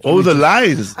 Like, Oh, the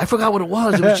lines. I forgot what it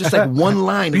was. It was just like one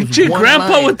line. It was Shit, one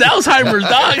grandpa line. with Alzheimer's,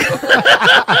 dog.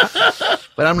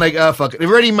 But I'm like, fuck it.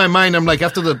 Already in my mind, I'm like,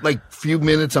 after the few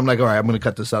minutes, I'm like, all right, I'm gonna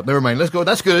cut this out. Never mind. Let's go.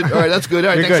 That's good. All right, that's good. All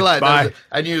right, You're thanks good. a lot. Bye.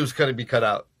 I knew it was gonna be cut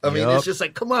out. I mean, Yup. it's just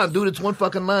like, come on, dude. It's one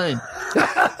fucking line.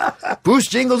 Bruce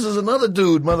Jingles is another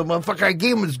dude, motherfucker. I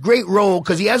gave him this great role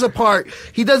because he has a part.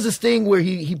 He does this thing where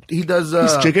he does.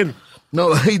 He's chicken.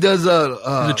 No, he does.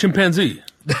 The chimpanzee.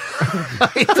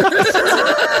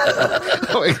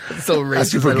 Oh, it's so racist.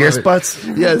 Ask you for I guest love it. spots.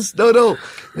 Yes. No.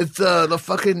 It's the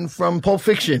fucking from Pulp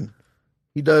Fiction.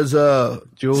 He does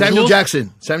Samuel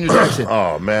Jackson. Samuel Jackson.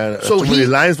 Oh man, So too many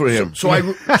lines for him. So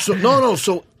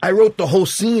I wrote the whole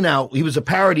scene out. He was a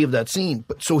parody of that scene,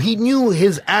 but so he knew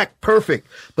his act perfect.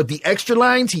 But the extra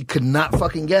lines, he could not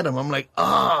fucking get them. I'm like,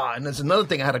 and that's another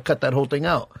thing. I had to cut that whole thing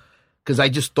out because I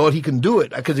just thought he can do it.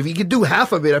 Because if he could do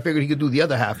half of it, I figured he could do the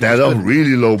other half. That's a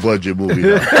really low budget movie.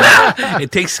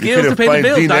 It takes You skills to couldn't pay the find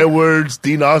bills, Dean dog. Edwards,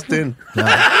 Dean Austin. Dean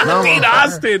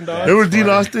Austin, dog. Remember Dean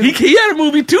Austin? He had a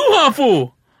movie too, huh,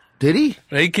 fool? Did he?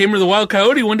 He came to the Wild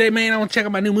Coyote one day, man. I want to check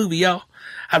out my new movie, y'all.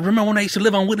 I remember when I used to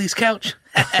live on Willie's couch.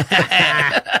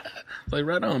 Like,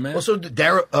 right on, man. Also,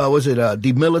 was it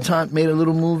D Militant made a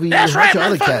little movie? That's There's a right,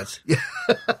 bunch of other motherfucker.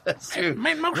 cats. Yeah.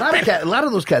 Man, A lot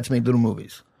of those cats made little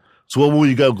movies. So what movie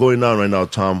you got going on right now,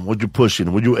 Tom? What you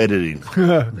pushing? What you editing?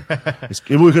 Your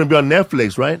movie's gonna be on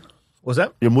Netflix, right? what's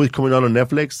that? Your movie's coming out on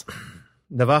Netflix?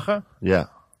 Navaja? Yeah.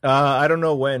 I don't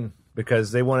know when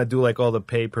because they want to do like all the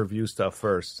pay-per-view stuff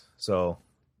first. So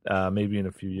maybe in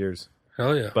a few years.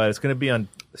 Hell yeah. But it's going to be on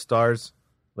Stars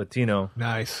Latino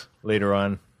Nice. later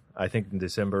on, I think in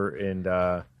December. And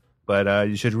but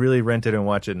you should really rent it and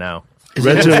watch it now.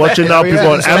 Rent it, watch it now, people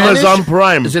on Spanish? Amazon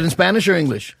Prime. Is it in Spanish or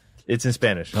English? It's in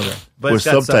Spanish. Okay. But With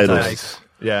it's got subtitles.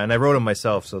 Yeah, and I wrote them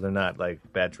myself, so they're not like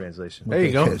bad translation. There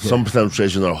you go. Some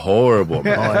translations are horrible. Oh,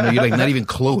 Man. I know you're like not even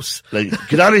close. Like,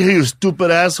 get out of here, you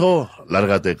stupid asshole.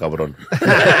 Lárgate, cabrón.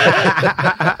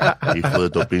 Hijo de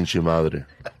tu pinche madre.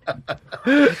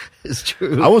 It's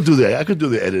true. I would do that. I could do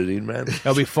the editing, man.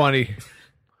 That'll be funny.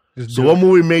 So what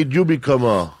movie made you become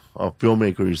a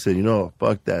filmmaker? You said,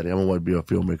 fuck that. I don't want to be a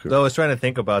filmmaker. So I was trying to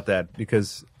think about that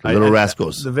because Little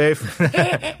Rascals. The very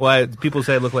well, people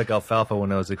say I look like alfalfa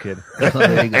when I was a kid,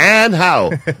 And how?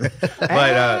 but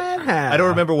I don't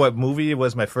remember what movie it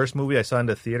was. My first movie I saw in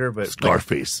the theater, but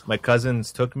Scarface. my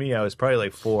cousins took me. I was probably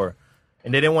like 4,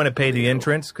 and they didn't want to pay the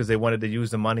entrance because they wanted to use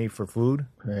the money for food.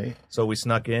 Right. So we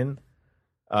snuck in.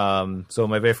 So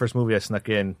my very first movie, I snuck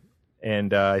in,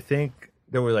 and I think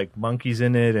there were like monkeys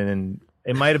in it, and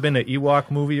it might have been an Ewok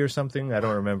movie or something. I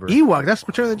don't remember. Ewok, that's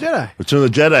Return of the Jedi. Return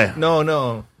of the Jedi.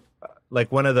 No, like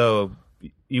one of the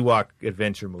Ewok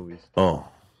adventure movies. Oh.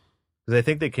 Because I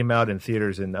think they came out in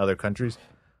theaters in other countries.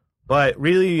 But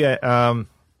really, I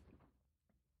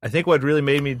think what really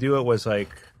made me do it was like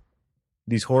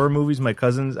these horror movies. My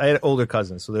cousins, I had older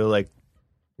cousins, so they were like,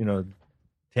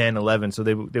 10, 11. So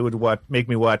they would make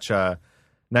me watch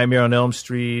Nightmare on Elm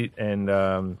Street and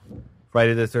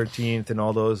Friday the 13th and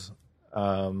all those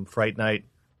Fright Night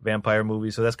vampire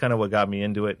movies. So that's kind of what got me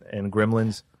into it. And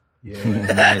Gremlins. Yeah,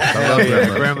 I love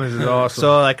Gremlins is awesome.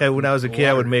 So like when I was a kid,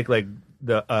 I would make like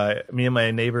me and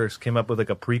my neighbors came up with like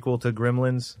a prequel to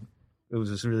Gremlins. It was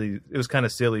just really, it was kind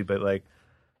of silly, but like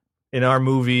in our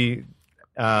movie,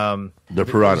 the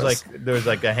piranhas. There was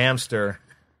like a hamster,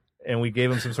 and we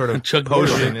gave him some sort of Chuck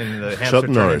potion, Norris. and the hamster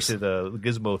turned Norris. into the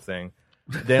gizmo thing.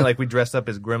 Then like we dressed up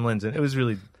as Gremlins, and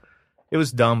it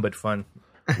was dumb but fun.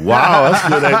 Wow, that's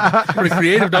good. Pretty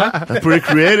creative, dog. That's pretty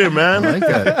creative, man. I like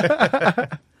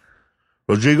that.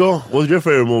 Rodrigo, what's your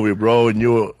favorite movie, bro? And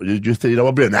you said, you know,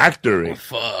 I'll be an actor. Eh?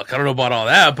 Fuck, I don't know about all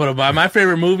that, but about my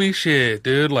favorite movie, shit,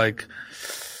 dude, like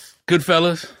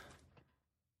Goodfellas.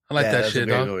 I like that that's a shit,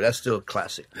 great dog. movie. That's still a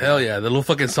classic. Hell yeah, the little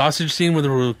fucking sausage scene with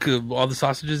all the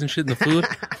sausages and shit in the food.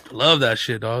 Love that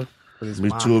shit, dog. Me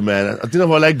too, man. I think I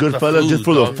like Goodfellas food, just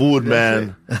for the dog. food,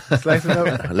 man. Slice it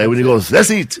up. Like when he goes, let's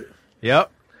eat.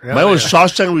 Yep. Mine was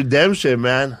Shawshank Redemption,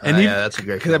 man. And Yeah, that's a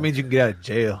great. because that means you can get out of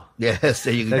jail. yes,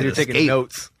 there you That can you're taking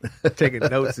notes, taking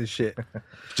notes and shit. I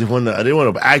didn't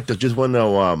want to act. I just want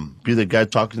to be the guy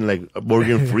talking like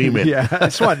Morgan Freeman. Yeah, I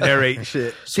just want to narrate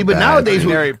shit. See, but nowadays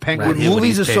narrate when penguins.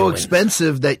 movies are so penguins.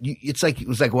 expensive that it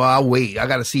was like, well, I'll wait. I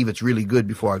got to see if it's really good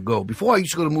before I go. Before I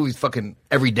used to go to movies fucking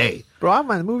every day. Bro,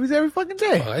 I'm in movies every fucking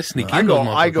day. Oh, I sneak I in go. those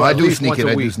I go. Well, I at do least sneak once in.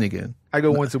 a I do week. sneak in. I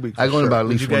go once a week. I go in for about at sure. Did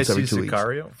least you guys once every see 2 weeks.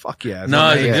 Sicario? Fuck yeah. No,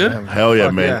 is it Yeah, good? yeah. Hell yeah,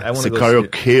 Fuck man. yeah. I wanna go Sicario see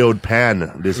it. killed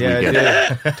Pan this Yeah, weekend.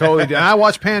 yeah. Totally did. And I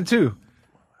watched Pan too.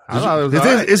 I thought it was all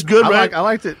right. It's good, right? I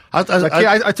liked it. I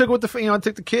took it with the I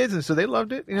took the kids, and so they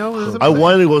loved it. You know, it was I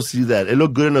wanted to go see that. It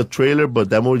looked good in the trailer, but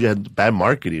that movie had bad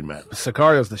marketing, man.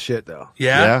 Sicario's the shit though.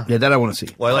 Yeah? Yeah, that I want to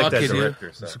see. Well, I like Fuck that it, dude.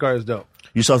 director. So. Sicario's dope.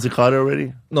 You saw Sicario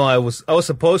already? No, I was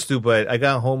supposed to, but I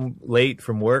got home late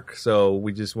from work, so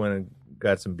we just went and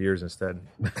got some beers instead.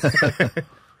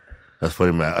 That's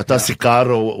funny, man. I thought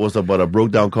Sicario was about a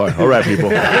broke down car. All right, people.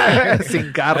 I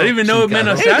didn't even know it meant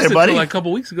Hey, assassin everybody. until like a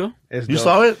couple weeks ago. You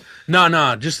saw it?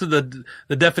 No, just the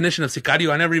definition of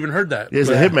sicario. I never even heard that. Yeah, it's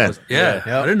a hitman. Yeah,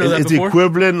 I didn't know that It's the before.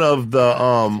 equivalent of the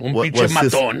pinche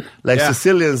matón. like Yeah.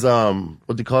 Sicilians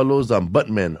what they call those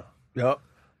buttmen. Yep.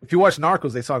 If you watch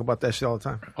Narcos, they talk about that shit all the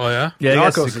time. Oh yeah, Yeah, I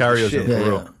guess Narcos is the Sicarios shit. in Yeah,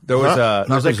 Peru. yeah. There was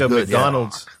Narcos like is a good, yeah.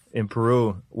 McDonald's in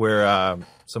Peru where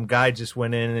some guy just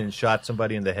went in and shot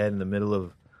somebody in the head in the middle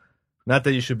of. Not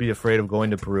that you should be afraid of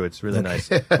going to Peru. It's really nice,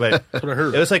 but what I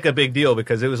heard. it was like a big deal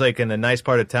because it was like in a nice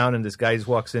part of town, and this guy just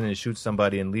walks in and shoots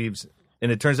somebody and leaves.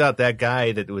 And it turns out that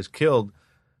guy that was killed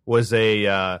was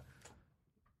people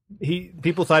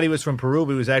thought he was from Peru,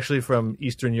 but he was actually from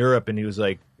Eastern Europe, and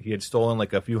he had stolen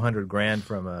like a few $100,000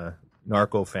 from a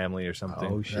narco family or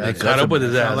something. Oh shit. They caught up with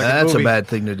his ass. like a That's a movie. bad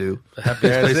thing to do. The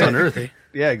happiest place that's on it. earth. Eh?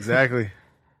 Yeah, exactly.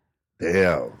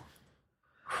 Damn.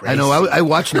 I know. I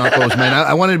watched Narcos, man.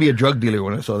 I wanted to be a drug dealer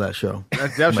when I saw that show.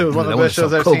 That show was one of I the best wanna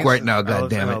shows I've sell seen. coke right now, God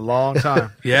goddammit. In a long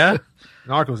time. Yeah,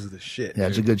 Narcos is the shit. Yeah,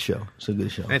 it's a dude. good show. It's a good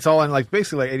show. And it's all in like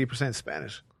basically like 80%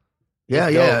 Spanish. Yeah,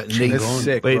 It's yeah. dope. And they- It's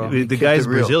sick, Wait, bro. the Kept guy's it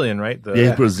real. Brazilian, right? Yeah,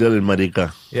 he's Brazilian,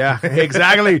 marica. Yeah,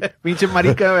 exactly. Pinche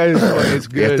marica is Este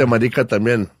good. marica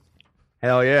también.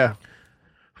 Hell yeah.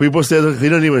 People say that he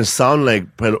don't even sound like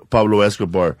Pablo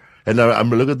Escobar. And I'm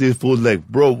looking at these fools like,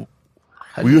 bro,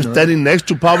 were you standing next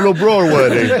to Pablo, bro, or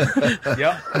what?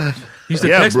 Yeah. he used to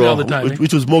Yeah, text me bro. all the time. We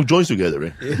used to smoke joints together.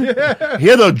 Eh? He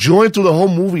had a joint to the whole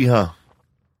movie, huh?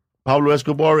 Pablo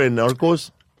Escobar and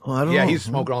Narcos. Oh, I don't Yeah, know. he's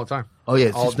smoking all the time. Oh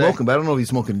yeah, all he's day. smoking, but I don't know if he's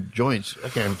smoking joints. I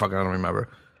don't remember.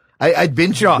 I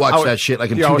binge Yeah, watched that shit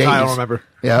like in 2 days. I don't remember.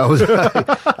 Yeah,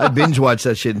 I binge watched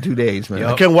that shit in 2 days, man.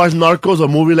 I can't watch Narcos, a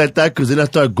movie like that, because then I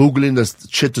start Googling the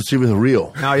shit to see if it's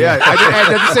real. No, yeah, I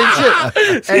did the same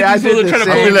shit. Hey, I These fools did are trying the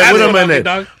to I'll same be like, That's wait a what I mean, minute.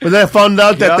 dog. But then I found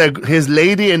out that Yep. his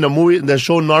lady in the movie, in the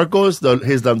show Narcos,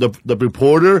 the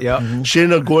reporter, Yep. she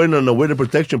ended up going on a witness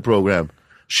protection program.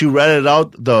 She ratted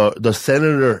out the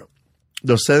senator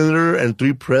and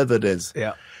 3 presidents.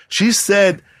 Yeah. She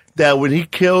said that when he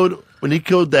killed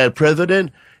that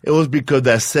president, it was because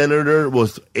that senator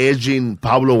was edging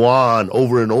Pablo Juan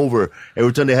over and over.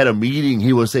 Every time they had a meeting,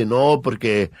 he would say, "No,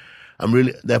 porque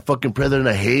that fucking president,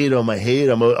 I hate him.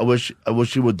 I wish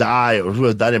he would die, or he would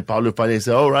have died." And Pablo finally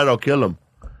said, "All right, I'll kill him."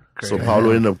 So Pablo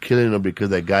ended up killing him because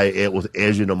that guy was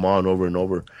edging him on over and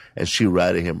over, and she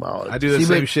ratted him out. I do the See,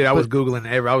 same but- shit. I was Googling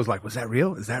I was like, was that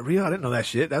real? Is that real? I didn't know that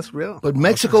shit. That's real. But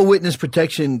Mexico Witness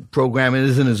Protection Program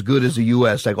isn't as good as the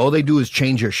U.S. Like all they do is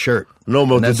change your shirt. No,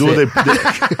 but And to that's do it.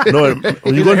 it, no.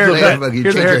 When you go into haircut. the You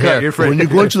Here's a change your haircut. hair. You're free. when you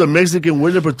go into the Mexican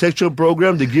Witness Protection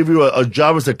Program, they give you a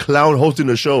job as a clown hosting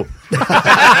the show.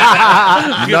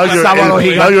 now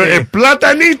you're el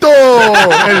platanito,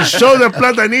 el show de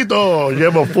platanito. You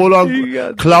have a full put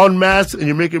on clown masks and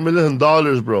you're making millions of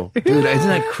dollars, bro. Dude, isn't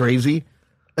that crazy?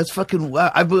 That's fucking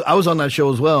wow. I was on that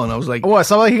show as well, and I was like, What,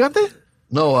 Sábado Gigante?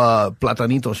 no,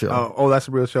 Platanito show. Oh, that's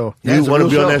a real show. Yeah, You it's a want to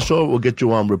real be on show. that show? We'll get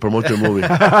you on. We'll promote your movie.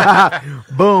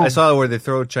 Boom. I saw where they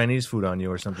throw Chinese food on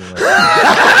you or something like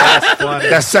that.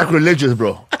 That's sacrilegious,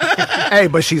 bro. Hey,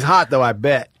 but she's hot though, I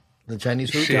bet. The Chinese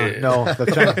food. Shit. No,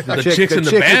 the chicks in the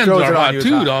chick that bands throws are it on hot you is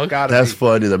too, dog. Gotta That's be.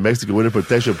 funny. The Mexican Winter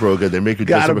Protection Program, they make you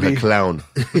dress Gotta up like be. a clown.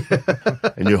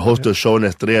 And you host a show on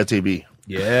Estrella TV.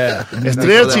 Yeah.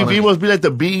 Estrella TV must be like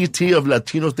the BET of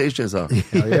Latino stations, huh?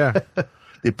 Hell yeah.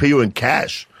 They pay you in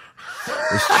cash.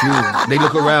 It's true. They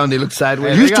look around. They look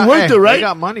sideways. You used to work there, right? They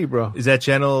got money, bro. Is that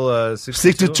channel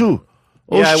 62.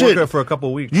 Oh, Yeah, I shit. worked there for a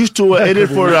couple weeks. You used to edit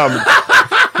for,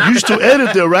 you used to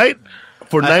edit there, right?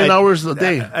 For 9 hours a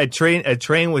day. I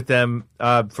trained with them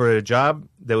for a job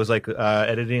that was like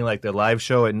editing like the live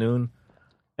show at noon.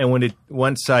 And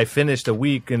once I finished a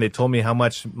week and they told me how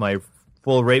much my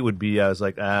full rate would be, I was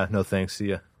like, no thanks, see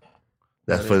ya.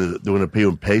 That's for they're going to pay you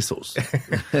in pesos.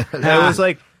 It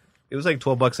was like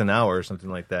 $12 an hour or something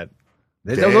like that.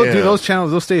 Those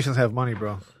channels, those stations have money,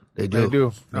 bro. They do. They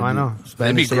do. No, I know.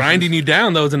 They'd be grinding you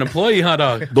down though as an employee, hot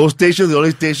dog. Those stations, the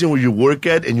only station where you work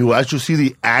at and you actually see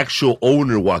the actual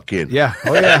owner walk in. Yeah.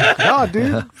 Oh yeah. No,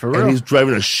 dude. For And real. he's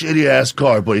driving a shitty ass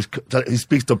car, but he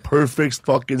speaks the perfect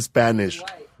fucking Spanish.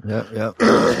 Yep.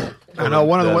 I know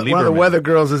one of the Lieberman. weather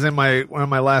girls is in one of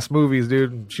my last movies,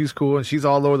 dude. She's cool and she's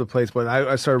all over the place. But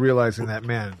I started realizing that,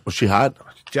 man, Was she hot?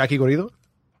 Jackie Garrido.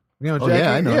 You know Oh Jackie?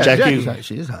 yeah, I know. Jackie-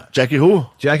 She is hot. Jackie who?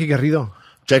 Jackie Garrido.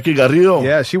 Jackie Garrido?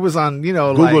 Yeah, she was on,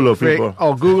 Google like her, straight- people.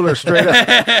 Oh, Google her straight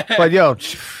up. But yo,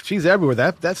 she's everywhere.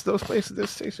 That's those places. This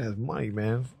station has money,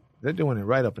 man. They're doing it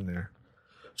right up in there.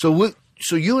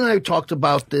 So you and I talked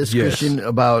about this, Yes. Christian,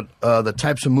 about the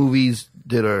types of movies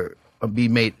that are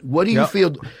being made. What do you Yep.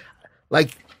 feel?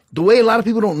 Like the way a lot of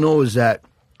people don't know is that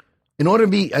in order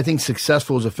to be, I think,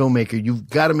 successful as a filmmaker, you've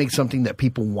got to make something that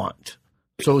people want.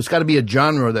 So it's got to be a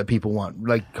genre that people want,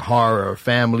 like horror or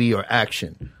family or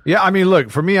action. Yeah, I mean, look,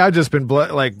 for me, I've just been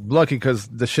lucky because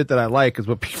the shit that I like is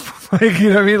what people like. You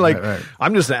know what I mean? Like, Right.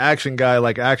 I'm just an action guy,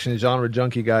 like action genre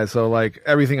junkie guy. So like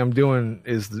everything I'm doing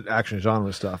is the action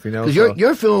genre stuff. You know,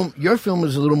 Because So- your film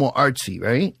is a little more artsy,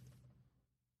 right?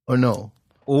 Or no?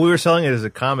 Well, we were selling it as a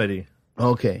comedy,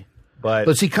 Okay. but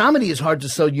But see, comedy is hard to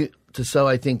sell.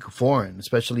 I think foreign,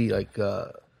 especially like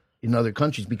in other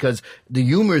countries, because the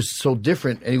humor is so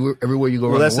different everywhere you go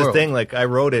well, around that's the the world. thing. Like I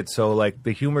wrote it, so like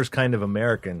the humor's kind of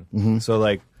American. So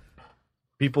like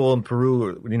people in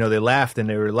Peru, they laughed and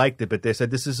they liked it, but they said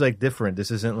this is like different.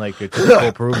 This isn't like a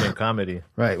typical Peruvian comedy.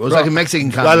 Right. Well, it's like a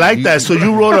Mexican comedy. I like that. So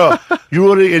you wrote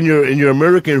it in your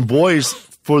American voice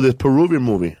for the Peruvian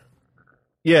movie.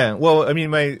 Yeah. Well, I mean,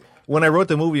 when I wrote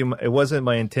the movie, it wasn't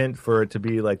my intent for it to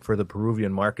be like for the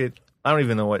Peruvian market. I don't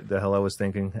even know what the hell I was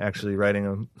thinking, actually writing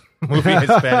a movie in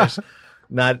Spanish,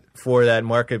 not for that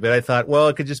market. But I thought, well,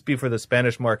 it could just be for the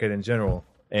Spanish market in general.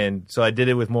 And so I did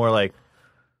it with more like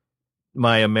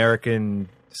my American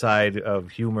side of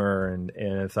humor. And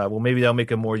I thought, well, maybe that'll make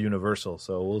it more universal.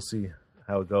 So we'll see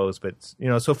how it goes. But,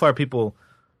 so far people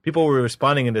were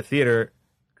responding in the theater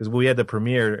because we had the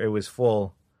premiere. It was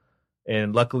full.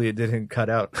 And luckily, it didn't cut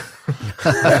out.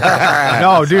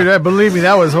 No, dude, believe me,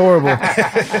 that was horrible.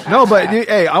 No, but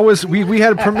hey, we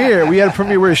had a premiere.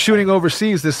 We were shooting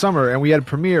overseas this summer, and we had a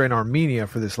premiere in Armenia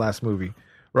for this last movie,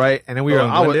 right? And then we were in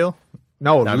Glendale?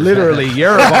 No, literally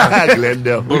Yerevan.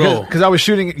 Glendale. Because I was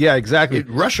shooting. Yeah, exactly.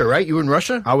 Russia, right? You were in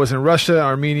Russia? I was in Russia,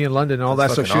 Armenia, London, all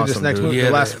That's that stuff. fucking Shooting this awesome, next dude. movie, Yeah,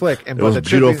 the last that- flick. And It was but the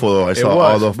trip- beautiful. I it saw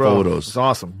all the bro. photos. It's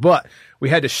awesome. But we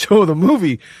had to show the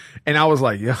movie, and I was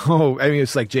like, yo, I mean,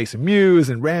 it's like Jason Mewes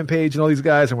and Rampage and all these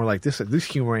guys, and we're like, this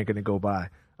humor ain't gonna go by.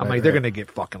 I'm like, they're gonna get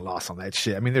fucking lost on that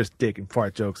shit. I mean, there's dick and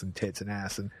fart jokes and tits and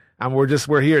ass, and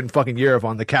we're here in fucking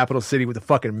Yerevan, the capital city, with the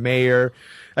fucking mayor.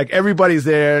 Like everybody's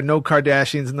there, no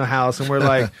Kardashians in the house, and we're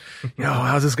like, yo,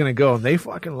 how's this gonna go? And they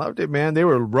fucking loved it, man. They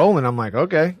were rolling. I'm like,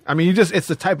 okay. I mean, it's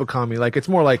the type of comedy. Like it's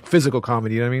more like physical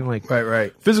comedy. You know what I mean? Like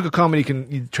Right. physical comedy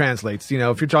translates.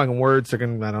 If you're talking words, they're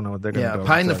gonna. I don't know what they're gonna. Yeah, go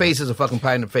pie in the with. face is a fucking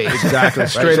pie in the face. Exactly. Right?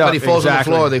 Straight up. Somebody falls on the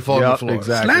exactly. floor, they fall on the Yep, floor.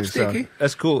 Exactly. Slapsticky.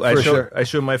 That's cool. For sure. I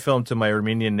showed my film to my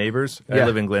Armenian neighbors. I Yeah.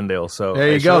 live in Glendale, so There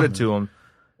you I showed go. it to them.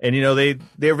 And they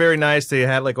were very nice. They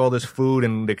had like all this food,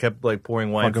 and they kept like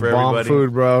pouring wine Fucking for bomb everybody.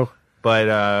 food, bro.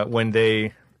 But when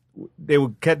they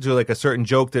would get to like a certain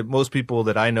joke that most people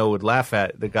that I know would laugh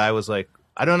at, the guy was like,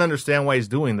 "I don't understand why he's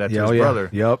doing that to his brother."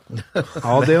 Yep.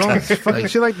 All day long. It's fucking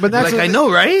shit like, but that's Like, I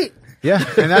know, right? Yeah,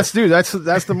 and that's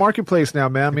the marketplace now,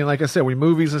 man. I mean, like I said, we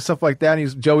movies and stuff like that.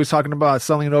 And Joey's talking about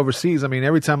selling it overseas. I mean,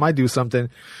 every time I do something,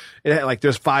 like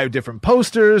there's 5 different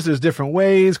posters, there's different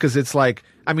ways, because it's like,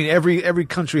 I mean, every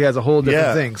country has a whole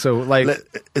different thing. So like,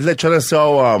 it's like trying to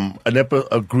sell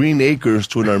a Green Acres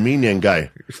to an Armenian guy.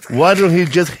 Why don't he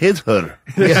just hit her?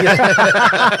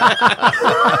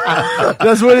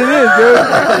 That's what it is,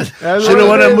 dude. She don't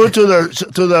want to move to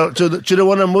the she don't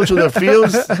want to move to the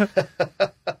fields.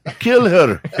 Kill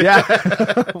her. Yeah.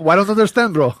 Why don't you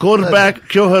understand, bro? Go back,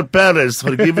 kill her parents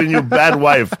for giving you bad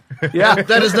wife. Yeah,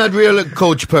 that is not real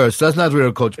Coach Purse. That's not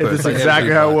real Coach Purse. That's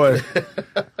exactly how it was.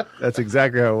 That's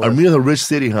exactly how it was. Armenia's a rich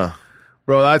city, huh?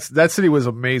 Bro, that city was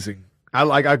amazing.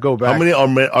 I go back. How many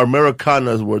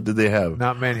Americanas did they have?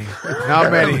 Not many.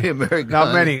 Not many.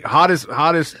 Not many. Hottest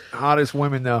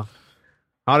women though.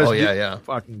 Hottest. Oh yeah.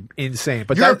 Fucking insane.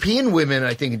 But European women,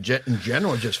 I think in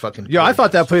general, just fucking. Yeah, I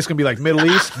thought that place gonna be like Middle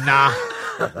East. Nah,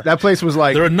 that place was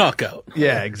like They're a knockout.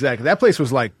 Yeah, exactly. That place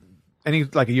was like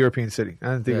a European city. I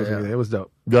didn't think it was gonna be. It was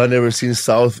dope. Y'all never seen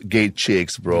Southgate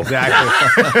chicks, bro.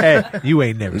 Exactly. Hey, you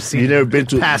ain't never seen. You never been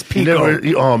to past Pico.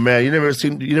 Oh man, you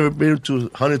never been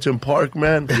to Huntington Park,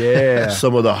 man. Yeah.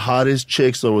 Some of the hottest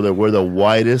chicks over there wear the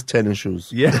whitest tennis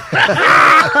shoes. Yeah.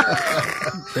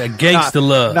 That gangsta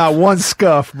love. Not one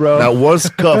scuff, bro. Not one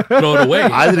scuff. Throw it away.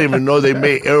 I didn't even know they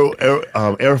made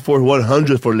Air Force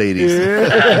 100 for ladies.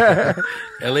 Yeah.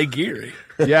 L.A. Geary.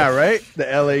 Yeah, right? The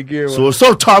LA gear. So what's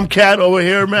up, Tomcat over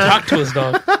here, man? Talk to us,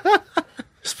 dog.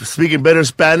 Speaking better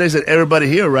Spanish than everybody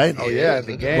here, right? Oh, yeah,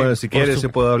 the game. Bueno, si quieres, se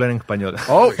puedo hablar en español.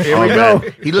 Oh, here we go.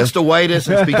 He looks the whitest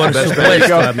and speaks the best There you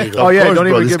Spanish. go. Oh, yeah, Of course, don't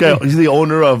bro. even This give guy, me... he's the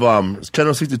owner of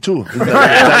Channel 62.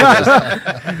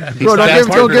 Bro,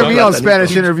 don't get me on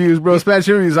Spanish interviews, bro. Spanish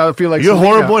interviews, I feel like... You're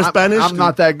Selena. horrible in Spanish? I'm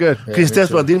not that good.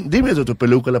 Cristiano, dime de tu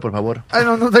película, por favor. Ay,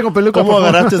 no tengo peluca. ¿Cómo por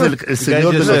favor. agarraste el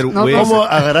señor de just said, los... "Wait." ¿Cómo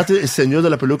agarraste el señor de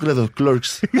la película de los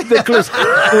Clerks?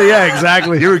 Yeah,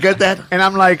 exactly. You ever get that? And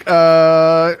I'm like,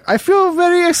 I feel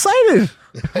very excited.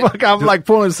 Like I'm like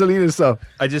pulling Selena stuff.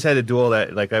 I just had to do all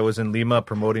that. Like I was in Lima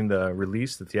promoting the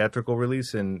release, the theatrical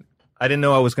release, and I didn't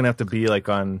know I was gonna have to be like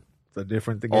on It's a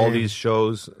different thing. all these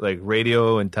shows, like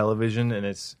radio and television, and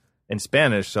it's in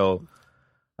Spanish. So,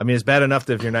 I mean, it's bad enough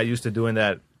that if you're not used to doing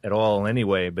that at all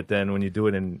anyway, but then when you do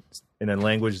it in a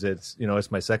language that's, you know,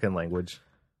 it's my second language,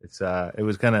 it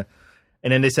was kind of.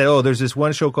 And then they said, oh, there's this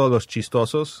one show called Los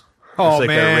Chistosos. Oh, it's like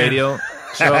man. a radio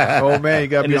show. Oh man, you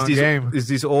gotta be And on game. it's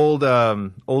these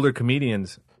older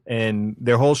comedians, and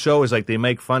their whole show is like they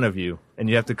make fun of you, and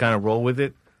you have to kind of roll with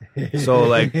it. So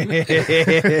like,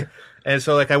 and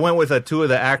so like I went with two of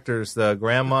the actors, the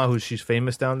grandma she's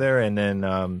famous down there, and then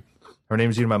her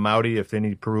name's Irma Mauri. If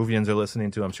any Peruvians are listening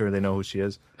to, I'm sure they know who she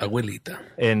is. Abuelita.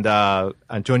 And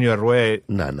Antonio Arrué.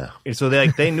 No. And so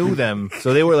they knew them,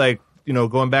 so they were like, you know,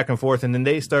 going back and forth, and then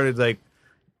they started like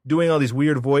doing all these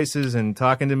weird voices and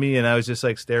talking to me, and I was just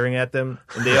like staring at them.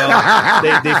 And they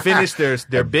all they finished their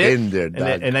bit, been there,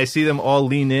 dog. and I see them all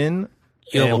lean in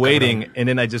Yo, and cabrón. waiting, and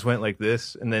then I just went like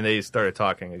this, and then they started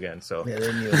talking again. So You're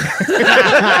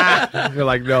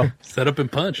like, no. Set up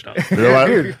and punch, dog. You know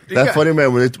what? That's funny,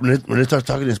 man. When they start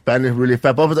talking in Spanish really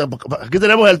fast. Aquí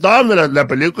tenemos el Tom de la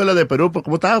película de Perú.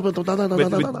 ¿Cómo está? but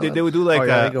they would do like Oh,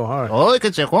 yeah, they go hard. oh,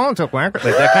 que se cuenta, like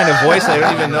that kind of voice. I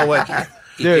don't even know what.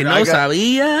 Dude, I got-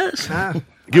 sabías?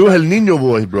 Give us el niño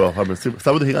voice, bro.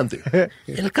 Sábado gigante.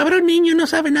 El cabrón niño no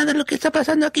sabe nada de lo que está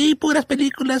pasando aquí. Puras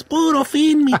películas, puro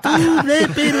film y todo de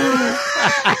Perú.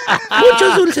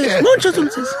 Muchos dulces, muchos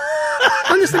dulces.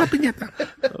 ¿Dónde está la piñata?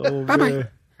 Bye bye.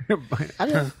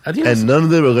 Adiós. And none of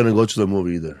them are going to go to the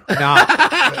movie either.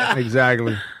 Nah.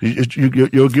 Exactly.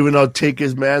 You're giving out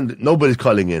tickets, man. Nobody's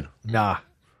calling in. Nah.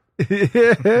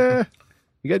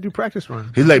 You gotta do practice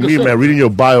run. He's like me, man, reading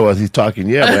your bio as he's talking.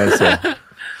 Yeah, man. So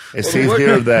it says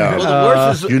here that Well, the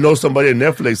worst is you know somebody at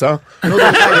Netflix, huh?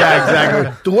 yeah,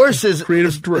 exactly. The worst is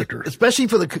Creative director. especially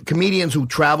for the comedians who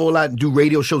travel a lot and do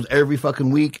radio shows every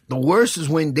fucking week. The worst is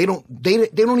when they don't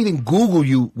even Google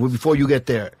you before you get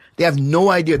there. They have no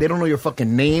idea. They don't know your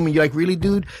fucking name, and you're like, really,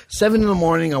 dude? 7 a.m.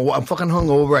 I'm fucking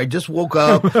hungover. I just woke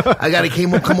up. I gotta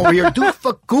come over here. Dude,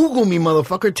 fuck, Google me,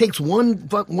 motherfucker. It takes one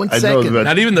I know, second. man.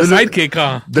 Not even the sidekick,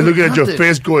 huh? They're looking at your Nothing.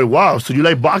 face going, wow, so you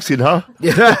like boxing, huh? What do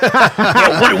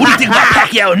you think about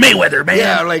Pacquiao and Mayweather, man?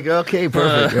 Yeah, like okay,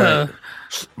 perfect. Right.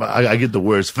 I get the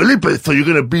words. Felipe, so you're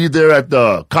going to be there at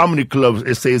the comedy club,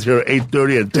 it says here,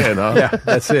 8:30 and 10, huh? Yeah,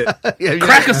 that's it. Yeah,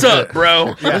 Crack us up,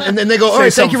 bro. And then they go, all Say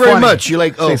right, thank you very something funny. much. You're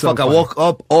like, oh, Say fuck, something I funny. woke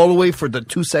up all the way for the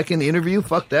 2-second interview?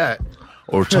 Fuck that.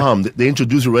 Or Tom, they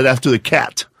introduce you right after the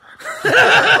cat.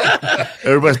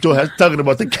 Everybody's still talking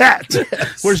about the cat.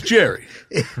 Where's Jerry?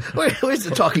 Where's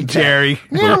the talking cat? Jerry.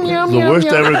 The worst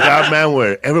I ever got, man,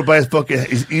 where everybody's fucking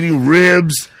is eating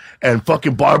ribs and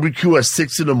fucking barbecue at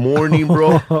 6 in the morning,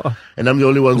 bro. And I'm the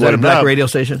only one Is that a going black up. radio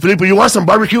station? Felipe, you want some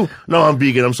barbecue? No, I'm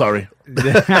vegan. I'm sorry.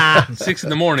 6 in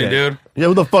the morning, dude. Yeah,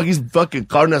 who the fuck is fucking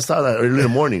carne asada early in the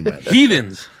morning, man?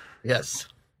 Heathens. Yes.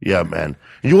 Yeah, man.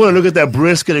 You want to look at that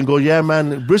brisket and go, yeah,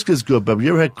 man, brisket's good, but you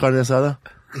ever had carne asada?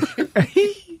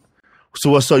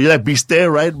 So you like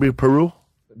bistec, right? Peru?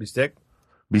 Bistec?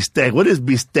 Bistec. What is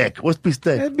bistec? What's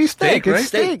bistec? It'd be steak. Steak, It's right?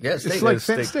 steak. Yeah, steak. It's like It's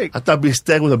thin steak. steak. I thought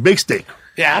bistec was a big steak.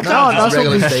 Yeah, No, that's what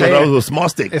regular we steak. So say. that was a small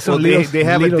steak. It's Well, a little, they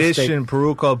have a little dish steak. in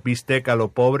Peru called bistec a lo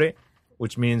pobre,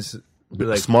 which means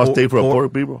like small steak for a poor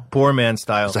people. poor man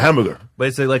style. It's a hamburger. But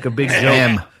it's like a big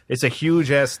Ham. jump. It's a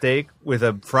huge ass steak with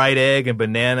a fried egg and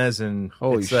bananas and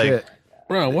Holy it's shit. like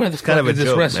Bro, what the kind fuck of a is this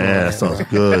joke. restaurant? Man, that sounds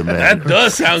good, man. That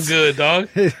does sound good, dog.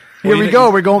 Here we go.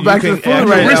 We're going back to the food add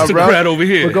right now, aristocrat bro. over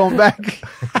here. We're going back.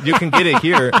 you can get it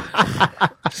here.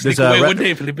 Sneak There's a away re- one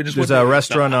day, Felipe. Just There's one a day.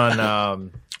 restaurant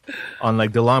on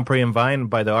like the Long Prairie and Vine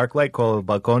by the Arclight called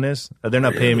Balcones. They're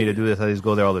not paying me to do this. I just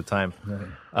go there all the time.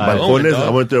 Balcones, dog. I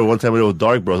went there one time when it was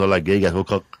dark, bro. I was like, gay guys, go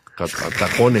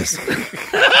tacones.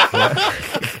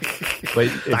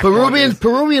 But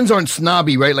Peruvians aren't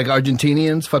snobby, right? Like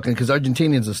Argentinians, fucking, because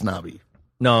Argentinians are snobby.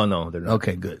 no, they're not.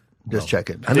 Okay, good. Just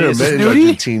checking. I never met any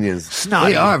snooty? Argentinians.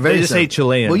 Snotty. They are very. They just hate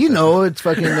Chileans. Well, you know, it's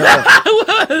fucking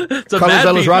It's a Carlos bad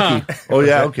Velas beat, Rocky. huh? Oh,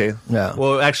 yeah, okay. Yeah.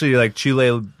 Well, actually, like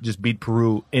Chile just beat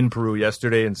Peru in Peru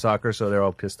yesterday in soccer, so they're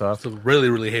all pissed off. So really,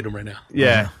 really hate him right now.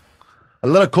 Yeah. A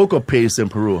lot of cocoa paste in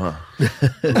Peru, huh?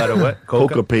 A lot of what?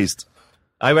 Cocoa paste.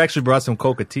 I've actually brought some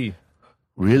coca tea.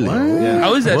 Really?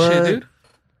 How is that What? shit, dude?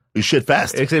 You shit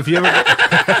fast. Except if you ever,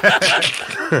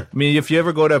 I mean, if you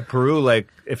ever go to Peru, like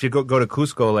if you go to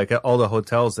Cusco, like at all the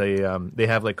hotels, they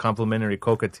have like complimentary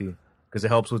coca tea because it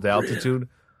helps with the altitude.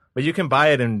 But you can buy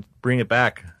it and bring it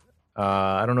back.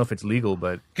 I don't know if it's legal,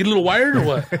 but Get a little wired or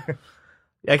what?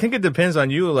 I think it depends on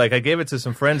you. Like I gave it to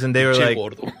some friends and they were Che like,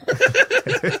 gordo.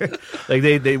 like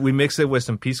we mixed it with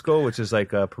some pisco, which is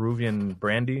like a Peruvian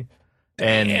brandy.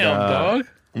 And Damn, dog.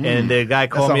 And the guy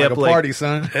That called sounds me like up a like party,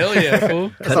 son. Hell yeah,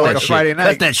 fool. That sounds like a Friday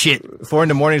night. Cut that shit. 4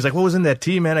 a.m. He's like, "What was in that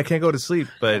tea, man? I can't go to sleep."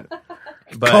 But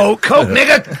Coke,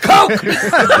 nigga, Coke.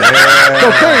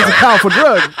 Cocaine's a powerful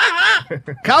drug.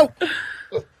 Coke.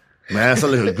 Man, that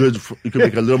sounds like a good. You can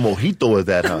make a little mojito with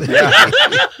that,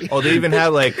 huh? oh, they even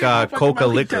have like coca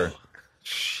liquor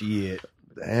Shit.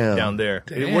 Damn. down there.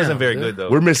 It wasn't very good though.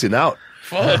 We're missing out.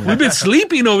 Fuck. We've been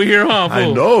sleeping over here, huh, fool?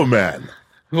 I know, man.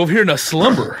 We're over here in a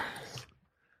slumber.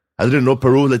 I didn't know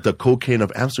Peru was like the cocaine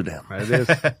of Amsterdam. That is.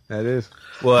 That is.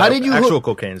 Well, How did you actual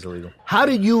cocaine is illegal. How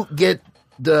did you get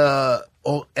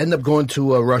end up going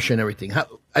to Russia and everything? How,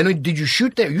 I know. Did you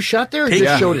shoot there? You shot there, or you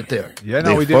Yeah. showed it there? Yeah,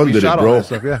 no, They we did. We funded shot it, all bro. that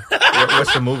stuff. Yeah.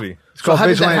 What's the movie? It's called How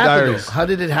did that Vigilante happen? Diaries. Though? How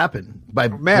did it happen? By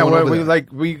Man, going over we there?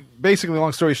 we basically,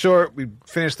 long story short, we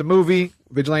finished the movie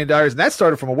Vigilante Diaries, and that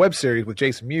started from a web series with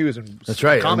Jason Mewes and That's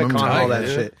right, I Comic Con remember and all that, that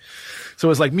yeah. shit. So it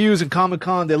was like Mewes and Comic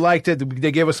Con. They liked it.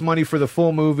 They gave us money for the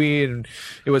full movie, and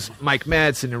it was Mike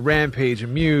Madsen and Rampage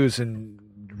and Mewes and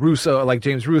Russo, like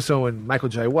James Russo and Michael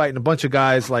J. White and a bunch of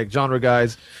guys, like genre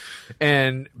guys.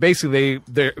 And basically,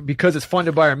 they because it's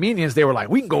funded by Armenians, they were like,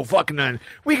 "We can go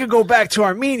we can go back to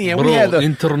Armenia." And we had Bro, the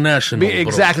international. bro.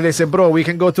 exactly. They said, "Bro, we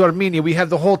can go to Armenia. We have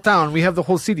the whole town. We have the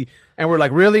whole city." And we're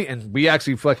like, "Really?" And we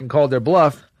actually fucking called their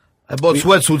bluff. I bought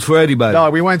sweatsuits for everybody. No,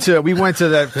 we went to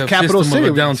the The capital System of a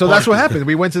city. Down So that's what party. happened.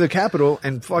 We went to the capital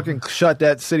and fucking shut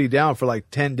that city down for like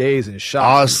 10 days and shot.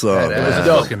 Awesome. It was man.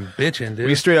 dope. Fucking bitching, dude.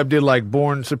 We straight up did like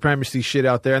born supremacy shit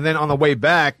out there. And then on the way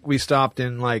back, we stopped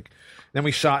in like, then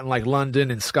we shot in like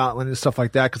London and Scotland and stuff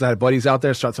like that because I had buddies out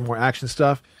there, shot some more action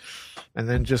stuff. And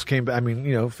then just came back. I mean,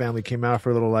 you know, family came out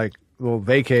for a little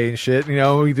vacay and shit. You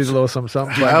know, we did a little something.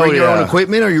 Did you Hell bring your own yeah.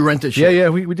 equipment, or you rented shit? Yeah,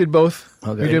 we did both.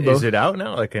 Okay. We did Is both. it out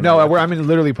now? Like, No, I'm in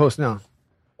literally post now.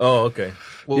 Oh, okay.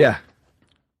 Well, Yeah.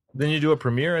 Then you do a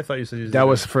premiere? I thought you said you That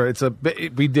was for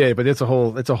we did, but it's a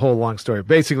whole long story.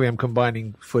 Basically, I'm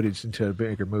combining footage into a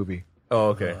bigger movie. Oh,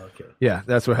 okay. Yeah,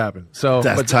 that's what happened. So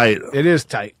That's but tight. It is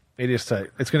tight. It is tight.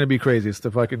 It's going to be crazy. It's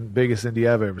the fucking biggest indie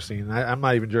I've ever seen. I'm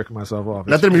not even jerking myself off.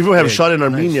 Not that many people have big. shot in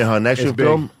Armenia, huh? An action It's big.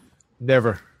 film.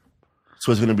 Never.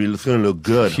 So it's gonna look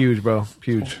good. Huge, bro.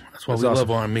 Huge. That's why It's we awesome.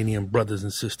 love our Armenian brothers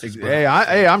and sisters. Bro. Hey,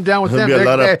 I'm down with There's them.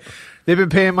 gonna be a lot They've been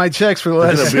paying my checks for the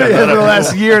There's last gonna be a lot of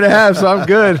last people. year and a half, so I'm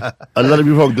good, A lot of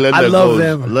people from Glendale. I love goes,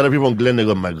 them. A lot of people from Glendale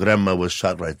go, my grandma was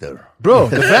shot right there. bro.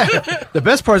 The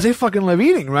best part is they fucking love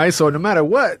eating, right? So no matter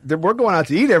what, we're going out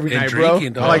to eat every And night, bro.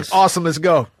 drinking, I'm like, dogs. awesome, let's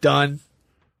go. Done.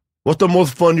 What's the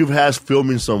most fun you've had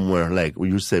filming somewhere? Like where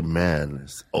you say, man,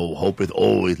 hope it's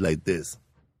always like this.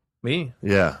 Me?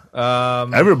 Yeah.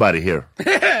 Everybody here.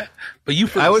 But you,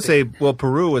 I would say, well,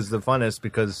 Peru was the funnest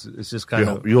because it's just kind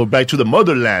of. You're back to the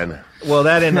motherland. Well,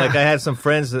 that and like I had some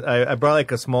friends. That I brought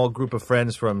like a small group of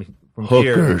friends from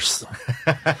Hookers.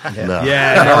 here. No.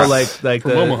 Yeah, no, like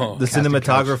Omaha. the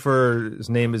cinematographer. His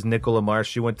name is Nicola Marsh.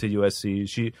 She went to USC.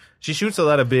 She shoots a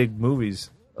lot of big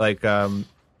movies. Like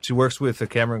she works with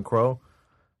Cameron Crowe.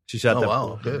 She shot that.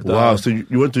 Wow, good. Wow, so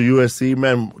you went to USC,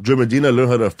 man. Joe Medina learned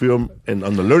how to film on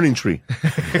the learning tree.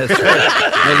 That's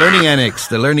right. The learning annex.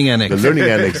 The learning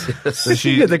annex. So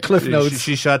she The Cliff Notes.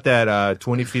 She shot that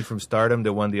 20 Feet from Stardom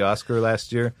that won the Oscar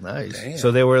last year. Nice.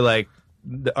 So they were like,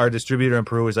 our distributor in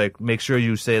Peru was like, make sure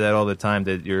you say that all the time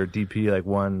that your DP like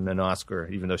won an Oscar,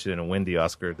 even though she didn't win the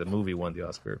Oscar. The movie won the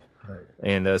Oscar. Right.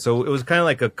 And so it was kind of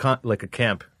like a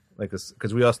camp,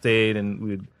 because we all stayed and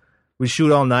we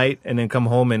shoot all night and then come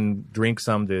home and drink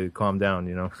some to calm down,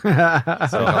 you know. So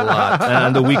a lot. And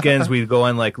on the weekends, we'd go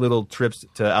on like little trips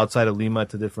to outside of Lima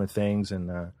to different things and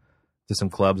to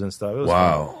some clubs and stuff. It was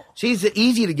fun. See, it's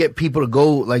easy to get people to go,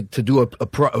 like, to do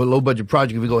a low budget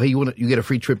project. If you go, hey, you get a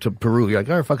free trip to Peru? You're like,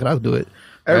 all right, fuck it, I'll do it.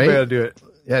 Everybody Right? will do it.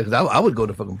 Yeah, because I would go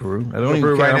to fucking Peru. I don't even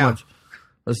Peru care right how now. much.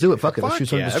 Let's do it. Fuck it. Let's Fuck shoot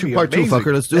some. yeah, Let's that'd shoot be part amazing. 2,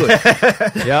 fucker. Let's do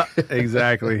it. Yeah,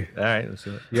 exactly. All right, let's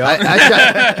do it. Yeah.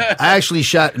 I actually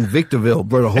shot in Victorville.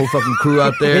 Brought a whole fucking crew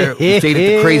out there. We stayed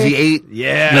at the Crazy 8.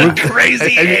 Yeah.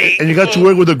 And you got to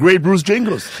work with the great Bruce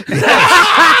Jingles.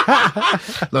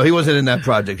 No, he wasn't in that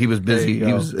project. He was busy.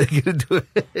 He was gonna do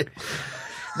it.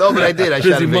 No, but I did. I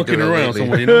shot busy in monkeying Victorville around lately.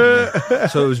 somewhere, you know.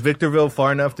 So is Victorville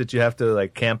far enough that you have to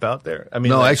like camp out there? I mean,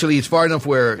 No, like, actually, it's far enough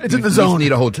where It's in the we zone.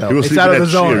 need a hotel. He was It's out of sleeping the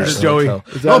at zone, Cheers. Joey. No,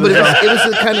 It's out but of the zone. it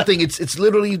was the kind of thing. It's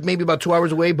literally maybe about 2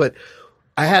 hours away, but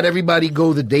I had everybody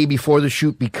go the day before the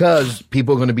shoot because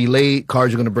people are going to be late,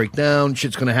 cars are going to break down,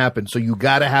 shit's going to happen. So you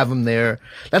got to have them there.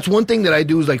 That's one thing that I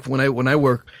do is like when I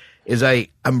work is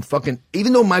I'm fucking,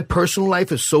 even though my personal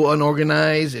life is so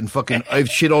unorganized and fucking I have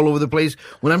shit all over the place,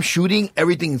 when I'm shooting,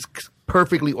 everything's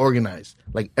perfectly organized.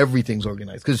 Like everything's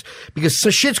organized because so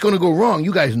shit's going to go wrong.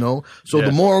 You guys know. So Yeah.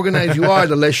 the more organized you are,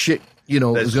 the less shit, that is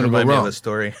going to just go reminded me of wrong. a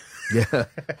story. Yeah.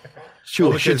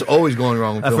 Sure. Shit's always going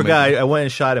wrong with I filmmaking. forgot. I went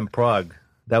and shot in Prague.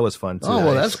 That was fun too. Oh,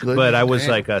 well, that's good. But I was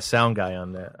like a sound guy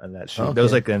on that shoot. That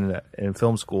was like in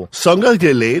film school. Some guys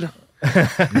get laid.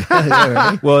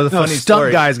 Well, the No, funny stunt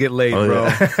story. guys get laid, Oh, bro.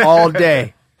 yeah. All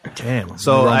day. Damn.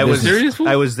 So Wrong I was business.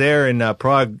 Serious? I was there in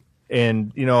Prague,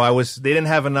 and you know they didn't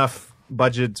have enough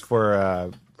budgets for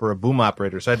a boom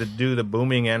operator, so I had to do the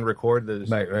booming and record the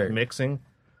Right. mixing.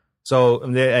 So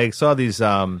I saw these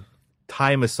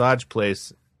Thai massage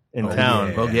place in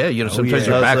town. Oh yeah, you know sometimes So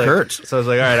your I was back like- hurts. So I was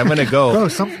like, all right, I'm gonna go.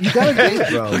 Bro, you gotta do it,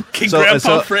 bro. King So- Grandpa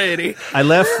so- Freddy. I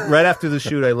left right after the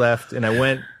shoot. I left and I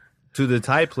went to the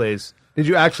Thai place. Did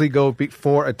you actually go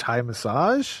for a Thai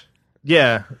massage?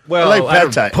 Yeah, I well, like I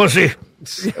don't- pad thai. Pussy.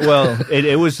 Well,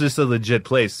 it was just a legit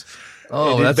place.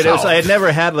 Oh, that's But it was, I had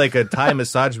never had like a Thai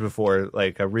massage before,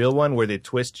 like a real one where they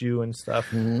twist you and stuff.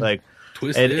 Like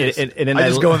Twist and, this. and then I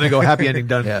just go in there and go, happy ending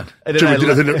done. Yeah. and then I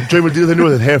Joey Medina knew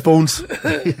with headphones.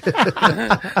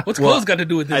 What's clothes got to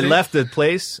do with this? I left the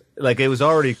place like it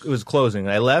was closing.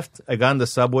 I left. I got on the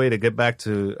subway to get back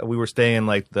to. We were staying in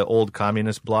like the old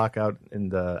communist block out in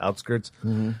the outskirts,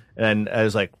 and I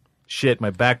was like, "Shit,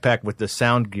 my backpack with the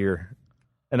sound gear."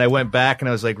 And I went back and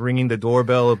I was like ringing the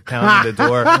doorbell, pounding the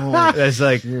door. I was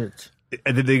like, and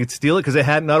did they steal it? Because it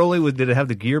had not only did it have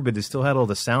the gear, but it still had all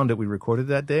the sound that we recorded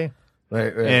that day.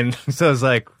 Right. And so I was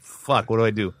like, "Fuck, what do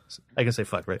I do?" I can say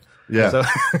 "fuck," right? Yeah. So,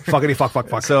 Fuckity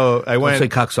fuck. so I Don't went. say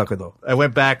cocksucker though. I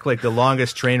went back like the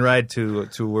longest train ride to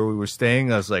where we were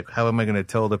staying. I was like, how am I going to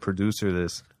tell the producer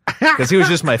this? Because he was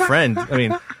just my friend. I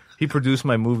mean, he produced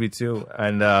my movie too,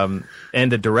 and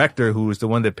the director who was the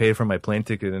one that paid for my plane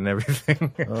ticket and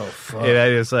everything. Oh fuck. And I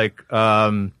was like,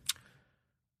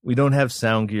 we don't have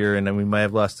sound gear, and then we might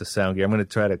have lost the sound gear. I'm going to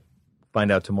try to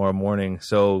find out tomorrow morning.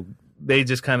 So they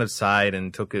just kind of sighed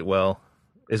and took it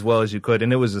as well as you could.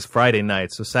 And it was this Friday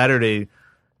night. So Saturday,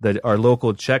 our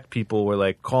local Czech people were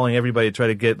like calling everybody to try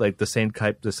to get like the same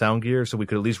type the sound gear so we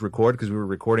could at least record because we were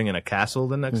recording in a castle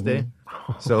the next day.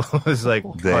 So it was like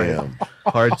Damn.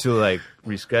 hard to like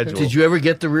reschedule. Did you ever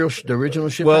get the original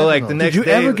shit? Well, back? like the No. next Did you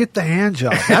day, ever get the hand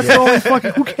job? That's the only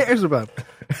fucking. Who cares about?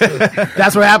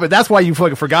 That's what happened. That's why you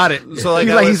fucking forgot it. So, like,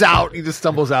 he's out. He just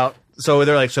stumbles out. So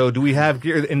they're like, so do we have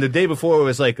gear? And the day before it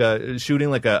was like shooting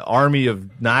like an army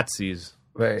of Nazis.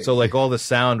 Right. So like all the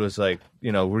sound was like,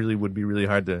 really would be really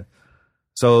hard to.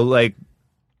 So like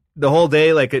the whole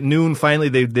day, like at noon, finally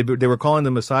they were calling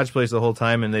the massage place the whole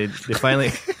time, and they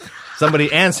finally.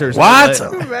 somebody answers. What?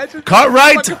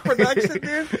 Cartwright? Production,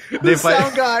 dude. They The fight-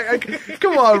 sound guy.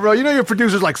 Come on, bro. You know your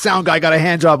producer's like, sound guy got a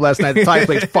hand job last night. The Thai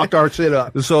place fucked our shit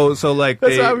up. So like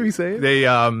That's how we say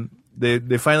it.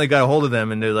 They finally got a hold of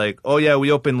them and they're like, oh yeah,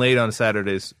 we open late on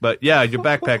Saturdays, but yeah, your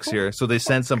backpack's here. So they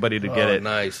sent somebody to get it.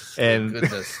 Nice. And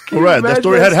Goodness. All right, that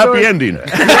story had a happy ending.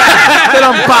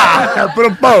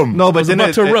 Boom. no, but It's then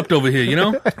about to erupt over here, you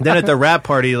know? then at the rap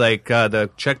party, like the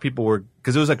Czech people were,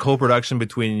 because it was a co-production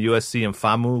between USC and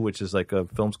FAMU, which is like a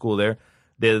film school there.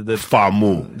 The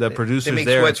Famu. the producers They make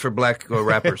there, sweats for black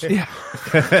rappers. they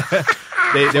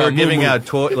were giving out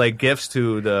like gifts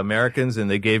to the Americans, and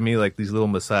they gave me like these little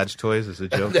massage toys as a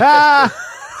joke.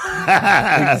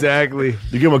 Exactly.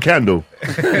 You give him a candle.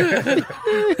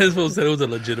 This fool said it was a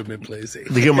legitimate place. They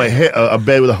give him a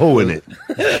bed with a hole in it.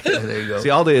 There you go. See,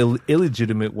 all the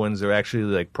illegitimate ones are actually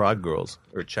like Prague girls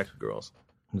or Czech girls.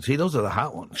 See, those are the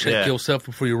hot ones. Check Yeah. yourself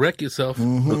before you wreck yourself.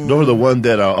 Those are the ones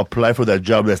that apply for that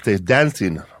job that stays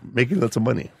dancing, making lots of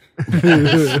money. Would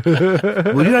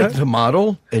you like to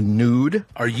model and nude?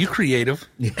 Are you creative?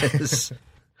 Yes.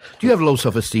 Do you have low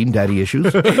self-esteem, daddy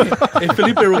issues? Hey,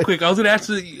 Felipe, real quick, I was gonna ask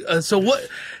you.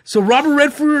 So Robert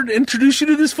Redford introduced you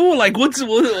to this fool? Like, like?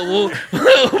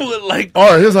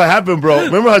 Oh, here's what happened, bro.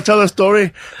 Remember I tell the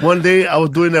story? One day I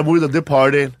was doing that movie, The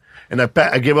Departed, and I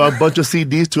gave out a bunch of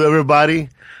CDs to everybody.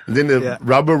 And then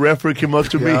Robert Redford came up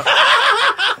to me.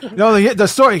 No, the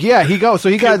story. Yeah, he got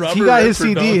his Redford,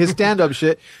 CD, dog. his stand up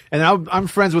shit, and I'm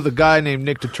friends with a guy named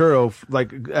Nick Turturro.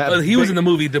 Like he was in the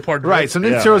movie Departed. right. So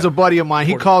Nick Yeah. Turturro's a buddy of mine.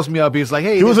 He calls me up. He's like,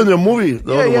 "Hey, He was in the movie.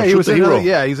 The other one, he Shoot was the in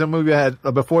Hero. he's in a movie I had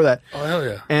before that." Oh hell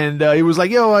yeah! And he was like,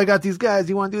 "Yo, I got these guys.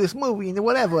 You want to do this movie and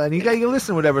whatever?" And he got you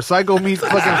listen, whatever. So I go meet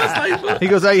fucking. He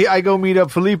goes, I go meet up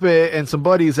Felipe and some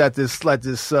buddies at this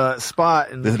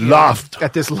spot and This loft.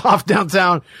 at this loft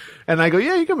downtown. And I go,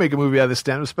 "Yeah, you can make a movie out of this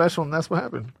stand-up special." And that's what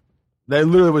happened. That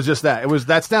literally was just that. It was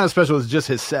that stand-up special was just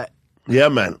his set. Yeah,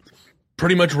 man.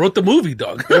 Pretty much wrote the movie,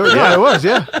 dog. Yeah, it was.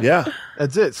 Yeah, Yeah.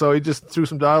 that's it. So he just threw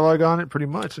some dialogue on it, pretty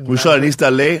much. And We shot in East LA.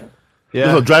 There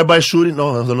Yeah, was a drive-by shooting.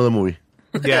 No, that was another movie.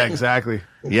 yeah, exactly.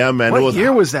 Yeah, man. It What was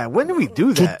year was that? When did we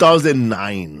do that?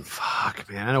 2009. Fuck,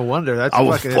 man. No wonder. That's I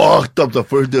was fucking. fucked up the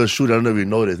first day of shooting. I don't know if you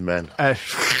noticed, man. I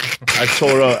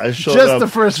showed up. Just the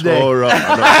first day. Showed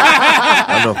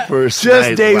up on the first Just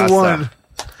night, day Raza. one.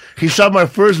 He shot my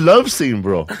first love scene,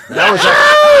 bro.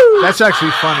 That's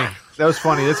actually funny. That was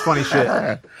funny. That's funny shit.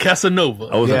 Casanova.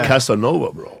 I was Yeah. a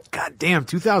Casanova, bro. God damn,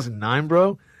 2009,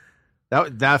 bro.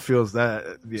 That feels that.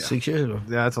 Yeah, 6 years ago.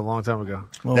 yeah, that's a long time ago.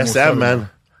 That's sad, man.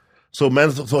 So,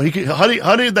 man, so he how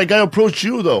did that guy approach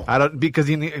you, though? I don't because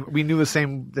we knew the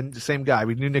same guy.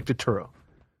 We knew Nick Turturro.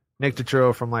 Nick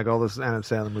Turturro from like all those Adam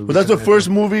Sandler movies. But that's the first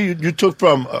movie you took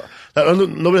from.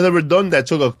 Nobody's ever done that.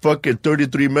 Took a fucking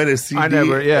 33-minute CD I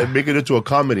never, yeah. and make it into a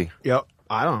comedy. Yep.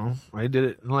 I don't know. I did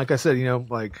it. And like I said,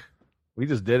 like we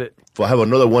just did it. So I have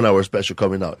another 1 hour special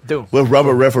coming out. Dude. Where's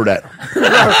Robert Redford at?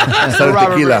 Instead of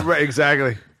tequila. Right,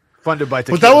 exactly. Funded by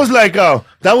tequila. But that was like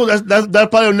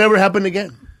that probably will never happen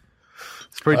again.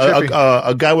 It's pretty trippy.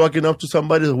 A guy walking up to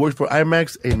somebody that works for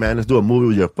IMAX. Hey man, let's do a movie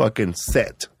with your fucking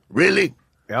set. Really?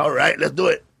 Yeah. All right, let's do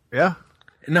it. Yeah.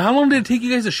 Now, how long did it take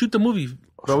you guys to shoot the movie?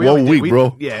 Bro, 1 week,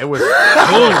 bro. Yeah, it was.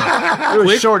 It was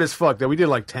Quick? short as fuck. That we did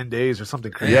like 10 days or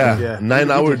something crazy. Yeah,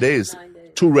 9-hour days.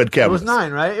 2 red It cameras. was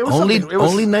 9, right? It was Only something- it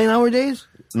was, 9-hour days?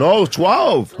 No,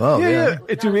 12. Oh, Yeah, yeah.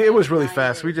 yeah. It was really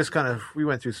fast. We just we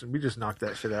went through we just knocked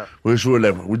that shit out. We were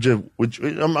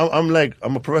like,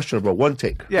 I'm a professional, bro. One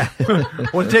take. Yeah.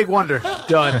 One take wonder.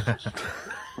 Done.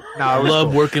 No, I it was love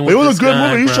cool. working with It was this a good guy,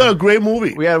 movie. You bro. shot a great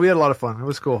movie. We had a lot of fun. It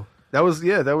was cool. That was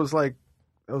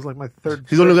like my third.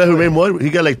 He's the only guy who made more. He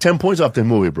got like 10 points off the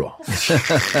movie, bro.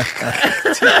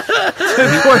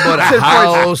 Bought a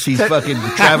house. He's fucking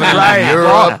traveling Right. to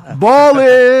Europe.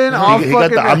 Balling. Off He got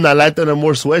fucking the I'm Not Like That No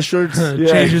More sweatshirts. Yeah,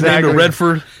 Change his name to exactly.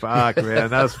 Redford. Fuck, man.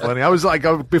 That was funny. I was like,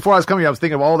 before I was coming, I was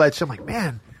thinking of all that shit. I'm like,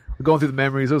 man, we're going through the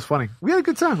memories. It was funny. We had a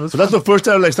good time. It was So that's the first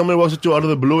time like somebody walks up to you out of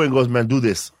the blue and goes, man, do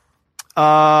this.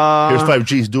 fun. Here's 5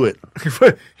 G's, do it.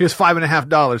 Here's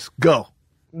 $5.50. Go.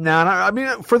 No, I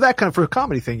mean for that kind of for a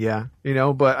comedy thing, yeah,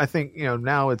 But I think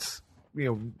now it's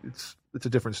it's a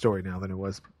different story now than it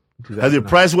was. in Has your 2009.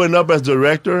 price went up as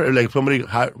director? Or like somebody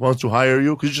wants to hire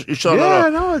you? Because you shot a Yeah, lot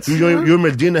of, no, it's- you and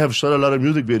Medina have shot a lot of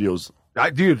music videos.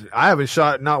 Dude, I haven't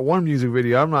shot not one music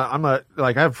video. I'm not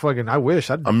like I wish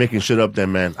I'm making shit up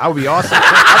then, man. I would be awesome.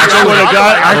 I swear to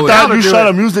God, I I'm down thought to you do shot it.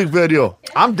 a music video.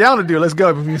 I'm down to do it. Let's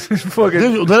go. Fucking,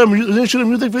 Didn't you shoot a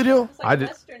music video? It's like I a did-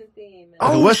 Western theme.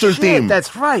 Like a Western shit, theme.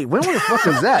 That's right. When the fuck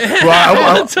was that? Bro,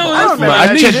 I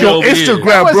I checked your That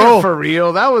Instagram, wasn't bro. for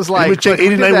real. That was like me check we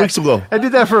did 89 that- weeks ago. I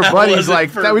did that for buddies. wasn't Like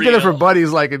for that, we did it for real.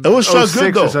 buddies. Like it was shot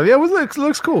good, though. Yeah, it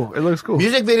looks cool. It looks cool.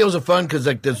 Music videos are fun because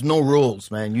like there's no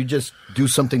rules, man. You just do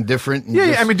something different. And Yeah,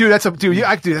 just, I mean, dude, that's a dude.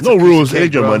 That's No a piece rules, of cake,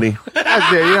 ain't your bro. money.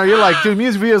 That's it. You know, you're like, dude,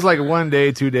 music videos like 1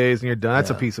 day, 2 days, and you're done. That's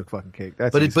a piece of fucking cake.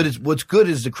 That's But easy. it's what's good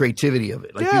is the creativity of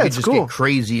it. Like Yeah, you can it's just cool. get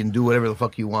crazy and do whatever the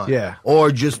fuck you want. Yeah.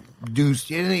 Or just do.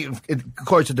 Of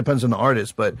course, it depends on the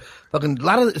artist, but fucking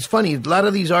it's funny. A lot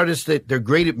of these artists that they're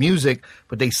great at music,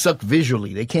 but they suck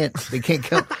visually. They can't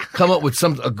come up with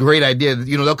a great idea.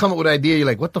 You know, they'll come up with an idea. You're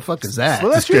like, what the fuck is that?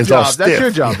 well, that's This your guy's all job. That's stiff.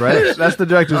 your job, right? That's the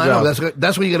director's I job. know,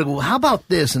 that's when you gotta go. How about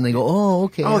this? And they go, oh,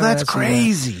 okay. oh, that's I see that.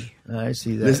 crazy. I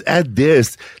see that. Let's add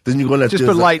this. Then you're gonna Just let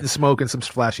put this- light and smoke and some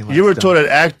flashing lights. You ever done. told an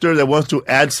actor that wants to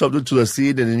add something to the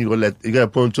scene, and then you gotta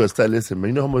put him to a side. Listen, man,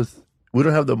 you know how much we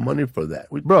don't have the money for that,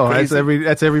 Bro, that's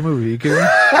every movie. You kidding me?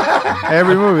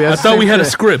 Every movie. I That's thought the we same had a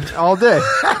shit. script. all day.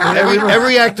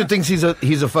 Every actor thinks he's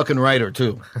a fucking writer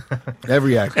too.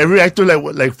 Every actor. Every actor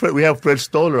like Fred, we have Fred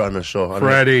Stoller on the show.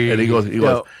 Freddie. And he goes,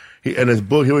 Yo. in his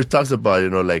book, he always talks about,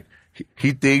 like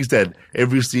he thinks that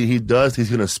every scene he does, he's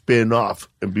gonna spin off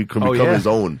and become yeah. his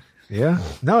own. Yeah.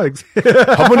 No.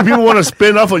 How many people want to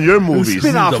spin off on your movies?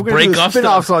 Spin-off. The We're gonna do break-off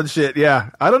spin-offs stuff. on shit. Yeah.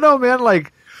 I don't know, man.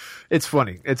 Like, it's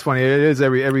funny. It's funny. It is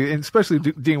and especially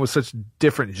dealing with such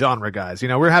different genre guys. You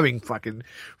know, we're having fucking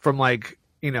from like,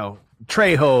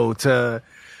 Trejo to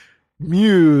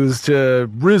Muse to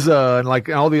RZA and like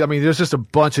all the. I mean, there's just a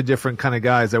bunch of different kind of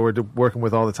guys that we're working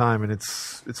with all the time, and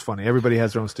it's funny. Everybody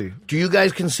has their own style. Do you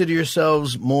guys consider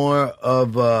yourselves more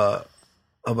of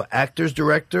an actor's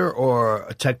director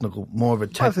or more of a I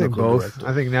think technical both. director?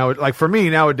 I think now, like for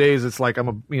me nowadays, it's like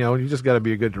you just got to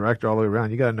be a good director all the way around.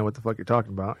 You got to know what the fuck you're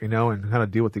talking about, and how to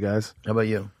deal with the guys. How about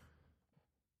you?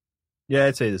 Yeah,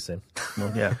 I'd say the same.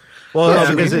 Well, yeah. Well, Yeah, no, I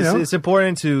mean, because you know. it's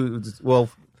important to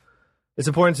it's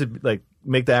important to like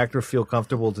make the actor feel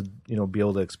comfortable to be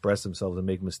able to express themselves and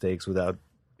make mistakes without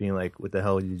being like, "What the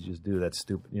hell did you just do? That's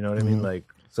stupid." You know what I mean? Like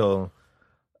so,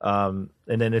 and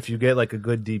then if you get like a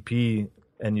good DP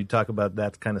and you talk about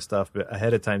that kind of stuff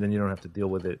ahead of time, then you don't have to deal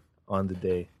with it on the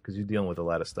day because you're dealing with a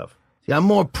lot of stuff. See, I'm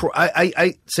more pro.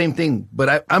 I same thing,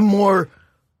 but I'm more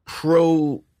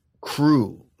pro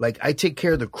crew. Like I take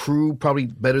care of the crew probably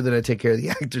better than I take care of the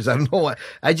actors. I don't know why.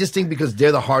 I just think because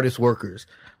they're the hardest workers.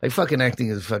 Like fucking acting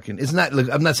is fucking. It's not. Look,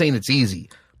 I'm not saying it's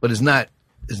easy, but it's not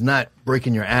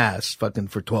breaking your ass fucking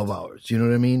for 12 hours. You know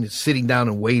what I mean? It's sitting down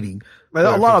and waiting. But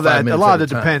a for lot of 5 that, a minutes lot at of it a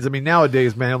time. depends. I mean,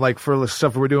 nowadays, man, like for the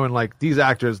stuff we're doing, like these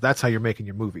actors, that's how you're making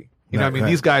your movie. You know what I mean? Right.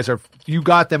 These guys you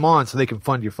got them on so they can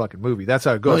fund your fucking movie. That's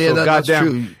how it goes. Oh, yeah, so that's goddamn,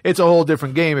 true. it's a whole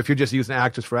different game if you're just using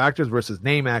actors for actors versus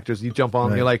name actors. You jump on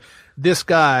and you're like, this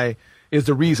guy is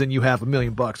the reason you have $1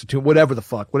 million or $2 million, whatever the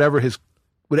fuck, whatever he's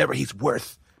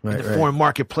worth in the foreign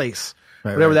marketplace.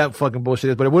 Whatever that fucking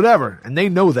bullshit is, but whatever. And they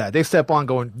know that. They step on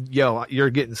going, yo, you're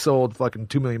getting sold fucking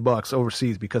 $2 million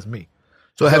overseas because of me.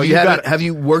 So have you got- have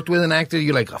you worked with an actor?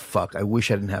 You're like, oh fuck, I wish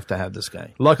I didn't have to have this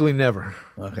guy. Luckily, never.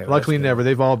 Okay, well, Luckily, that's good. never.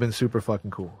 They've all been super fucking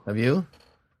cool. Have you?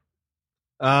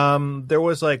 There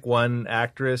was like one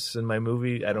actress in my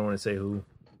movie. I don't want to say who.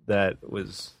 That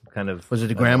was kind of. Was it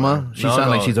the grandma? She sounds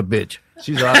like she's a bitch.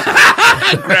 She's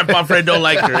awesome. Grandpa Fred don't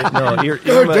like her. No,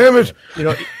 Irma, damn it!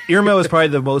 Irma was probably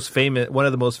one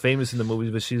of the most famous in the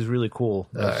movies, but she's really cool.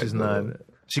 She's not.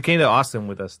 She came to Austin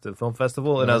with us to the film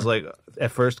festival, and I was like,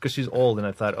 at first, because she's old, and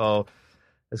I thought, oh,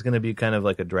 it's gonna be kind of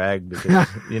like a drag because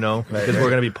because we're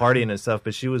gonna be partying and stuff.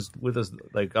 But she was with us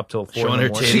like up till 4 in the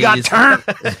morning. She got turned.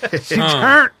 She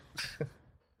turned.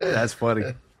 That's funny.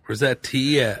 Where's that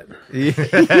tea at?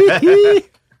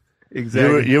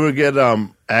 Exactly. You ever get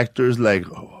actors like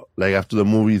after the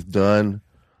movie's done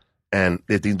and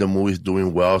they think the movie's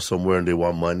doing well somewhere and they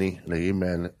want money? Like, hey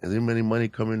man, is there any money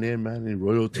coming in, man? Any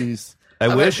royalties?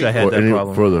 I wish I had Or that any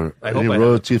problem. further? I hope Any I have.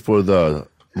 royalties for the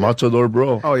Matador,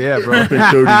 bro? Oh yeah, bro. It's been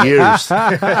 30 years.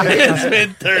 It's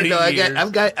been 30 No, years.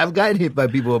 I've gotten hit by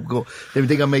people who go, they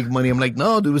think I'm making money. I'm like,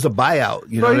 no, dude, it was a buyout.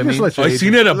 You know Bro, what I you just mean? let your I agents-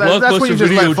 seen it at That's when you Blockbuster just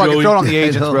Video, let fucking Joey. throw it on the I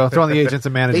agents, know. bro. Throw on the agents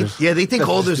and managers. They think That's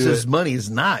all just this do is it. money. It's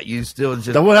not. You still just.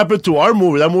 That's what happened to our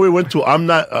movie. That movie went to I'm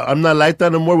not like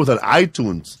that anymore with an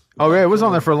iTunes Oh yeah, it was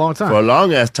on there for a long time. for a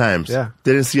long ass times. Yeah.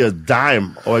 Didn't see a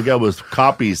dime. All I got was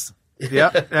copies.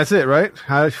 Yeah, that's it, right?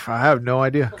 I have no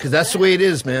idea. Because that's the way it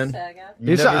is, man.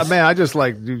 You It's, never- man, I just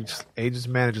like dude, just agents,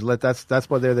 managers. That's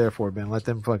what they're there for, man. Let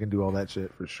them fucking do all that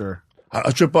shit for sure.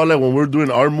 I trip out like when we're doing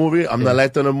our movie. I'm not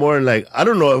like that anymore. And like I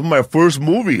don't know, it's my first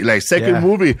movie, like second Yeah.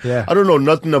 movie. Yeah. I don't know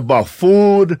nothing about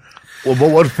food, or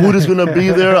what food is gonna be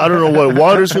there. I don't know what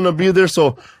water's gonna be there.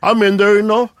 So I'm in there,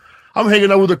 I'm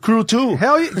hanging out with the crew too.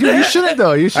 Hell, dude, you shouldn't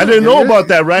though. You I shouldn't. didn't know about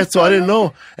that, right? So I didn't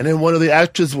know. And then one of the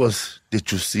actors was,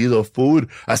 "Did you see the food?"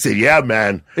 I said, "Yeah,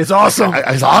 man. It's awesome.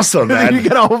 It's awesome, man." You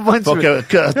get a whole bunch of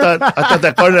it. I thought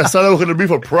that carne asada was going to be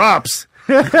for props.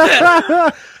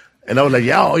 And I was like,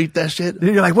 "Yeah, I'll eat that shit."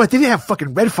 And you're like, what? They didn't have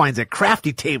fucking red finds at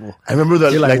Crafty Table. I remember the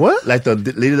You're like, what? like the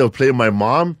lady that was playing my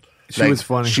mom. She was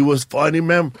funny. She was funny,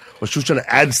 man. But she was trying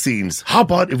to add scenes. How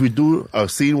about if we do a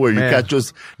scene where you Man. catch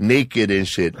us naked and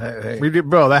shit? We did,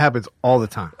 bro. That happens all the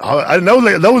time. I know,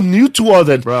 like, that was new to all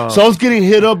that. Bro. So I was getting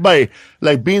hit up by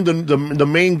like being the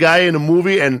main guy in the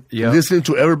movie and Yep. listening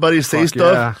to everybody say Fuck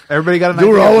stuff. yeah. Everybody got an They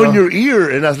idea. were all bro. in your ear,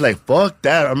 and I was like, "Fuck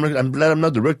that! I'm glad I'm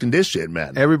not directing this shit,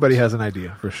 man." Everybody has an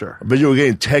idea for sure. But you were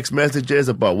getting text messages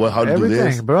about how to do this.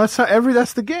 Everything, bro.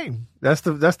 That's the game. That's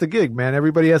the gig, man.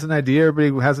 Everybody has an idea.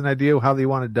 Everybody has an idea of how they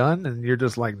want it done, and you're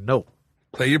just like, no.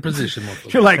 Play your position,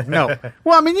 motherfucker. You're like, no.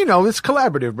 Well, I mean, it's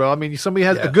collaborative, bro. I mean, somebody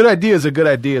has a good idea is a good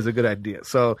idea is a good idea.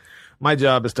 So my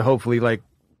job is to hopefully like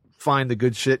find the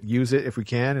good shit, use it if we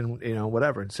can, and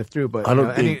whatever, and sift through. But I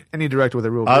don't think- any director with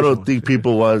a real I vision don't think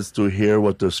people wants to hear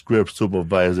what the script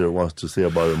supervisor wants to say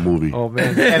about a movie. Oh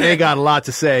man, and they got a lot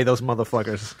to say. Those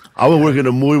motherfuckers. I was working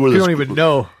a movie where You don't even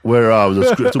know. where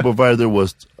the script supervisor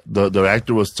was the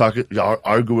actor was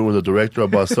arguing with the director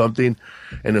about something,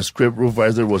 and the script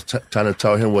supervisor was trying to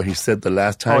tell him what he said the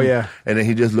last time. Oh, yeah. And then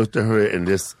he just looked at her and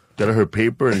just got her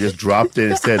paper and just dropped it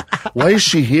and said, "Why is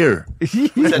she here?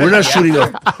 We're not shooting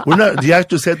we're not." The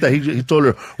actor said that he told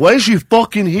her, "Why is she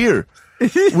fucking here?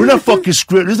 We're not fucking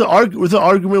script. This is an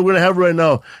argument we're gonna have right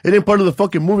now. It ain't part of the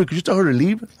fucking movie. Could you tell her to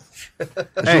leave?" The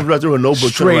supervisor with a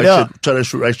notebook straight up. trying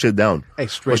to write shit down. Hey,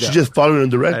 straight but she up. just following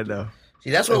the director. I know. See,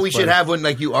 that's what we should have when,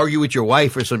 like, you argue with your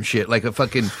wife or some shit, like a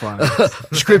fucking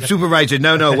script supervisor.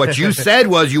 No, what you said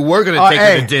was you were going to take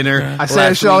her to dinner. I say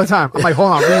that shit all the time. I'm like,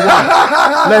 hold on,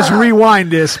 rewind. Let's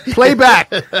rewind this. Play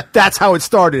back. That's how it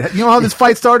started. You know how this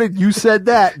fight started? You said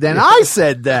that. Then I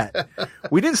said that.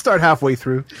 We didn't start halfway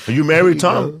through. Are you married,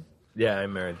 Tom? Yeah,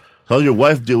 I'm married. How does your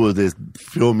wife deal with this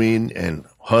filming and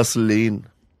hustling?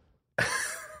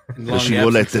 Does she go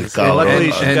like this?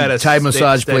 luckily she got a Thai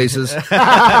massage stay- places.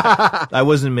 I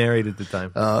wasn't married at the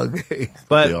time, Okay.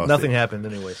 but They all nothing say. happened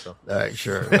anyway. So All right,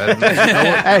 sure.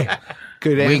 Hey,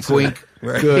 good Wink, answer. wink.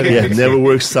 Right. Good Yeah, answer. never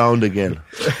works sound again.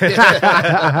 Took me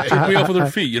off of their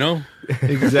feet, you know?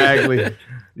 Exactly.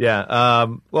 yeah,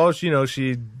 well, she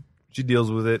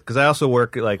deals with it because I also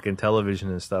work like in television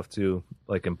and stuff too,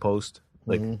 like in post.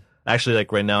 Like actually,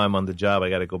 like right now I'm on the job. I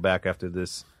got to go back after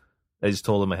this. I just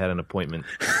told him I had an appointment.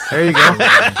 There you go.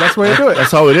 That's the way to do it.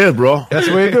 That's how it is, bro. That's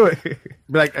the way to do it.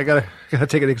 Be like, I gotta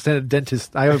take an extended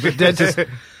dentist. I have a dentist. The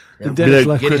Be dentist like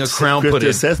left. Getting a crown put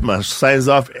Christian in. Sesma signs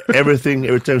off everything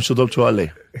every time she shows up to LA.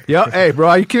 Yeah. Hey, bro,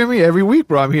 are you kidding me? Every week,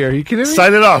 bro, I'm here. Are you kidding me?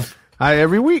 Sign it off.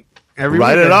 Every week. Every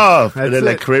Write week. it off. That's And then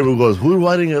like it. Kramer goes, "Who's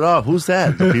writing it off? Who's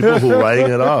that?" The people who are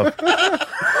writing it off.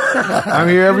 I'm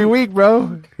here every week,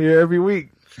 bro. Here every week.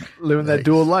 Living that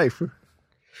dual life.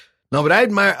 No, but I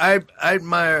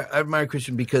admire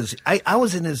Christian because I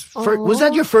was in his first. Was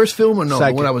that your first film or no?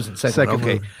 Second. When I was in second. Second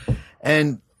Okay. movie.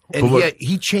 And what-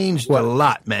 he changed a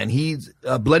lot, man. He's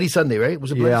Bloody Sunday, right?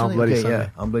 Was it Bloody Yeah, on Sunday? Bloody Okay, Sunday. yeah,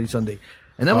 on Bloody Sunday.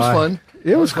 And that was fun.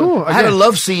 It was cool. I had a Again,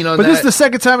 love scene on But that. this is the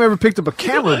second time I ever picked up a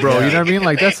camera, bro. You know what I mean?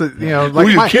 Like that's like Who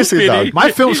you my, kissing, dog?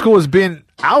 my film school has been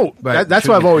out. Right. That's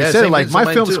why I've always Yeah, said it. same Like as my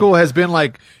mine, film too. school has been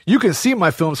like you can see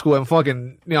my film school and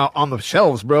fucking on the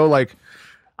shelves, bro. Like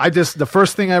the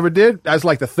first thing I ever did, that was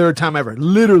like the third time I ever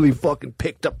literally fucking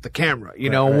picked up the camera,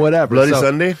 whatever. Bloody So-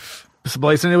 Sunday.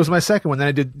 Bloody Sunday was my second one. Then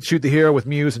I did Shoot the Hero with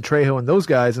Muse and Trejo and those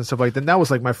guys and stuff like that. Then that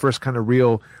was like my first kind of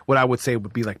real, what I would say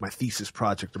would be like my thesis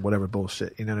project or whatever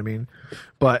bullshit. You know what I mean?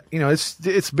 But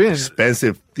it's been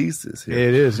Expensive thesis here.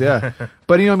 it is, yeah.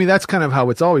 But I mean that's kind of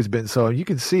how it's always been. So you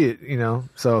can see it,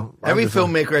 So Every I'm just-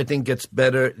 filmmaker, I think, gets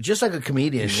better, just like a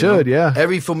comedian. You should, know? yeah.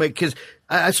 Every filmmaker, because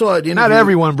I saw it. not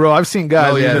everyone, bro. I've seen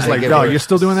guys Oh, who yeah, are just I like, get dog, it. you're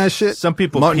still doing that shit Some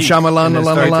people Martin peak Shyamalan, and then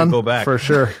la, la, start la, to la. go back for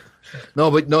sure. No,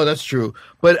 that's true.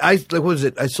 But what was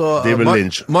it? I saw David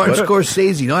Lynch. Martin What?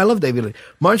 Scorsese. No, I love David Lynch.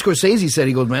 Martin Scorsese said,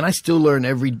 he goes, man, I still learn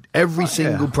every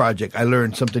single project. I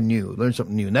learn something new.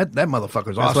 And that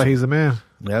motherfucker's That's awesome. why he's the man.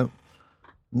 Yeah.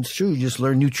 It's true. You just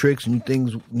learn new tricks, new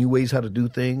things, new ways how to do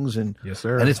things, and Yes,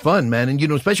 sir. And it's fun, man. And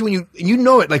especially when you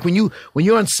know it, like when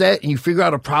you're on set and you figure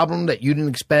out a problem that you didn't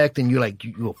expect, and you're like,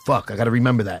 fuck, I got to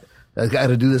remember that. I got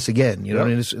to do this again. You know, what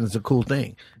I mean? It's a cool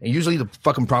thing. And usually the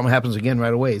fucking problem happens again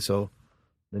right away. So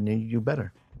then you do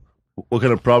better. What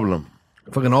kind of problem?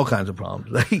 Fucking all kinds of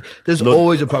problems. Like there's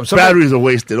always a problem. Sometimes- Batteries are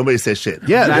wasted. Nobody says shit.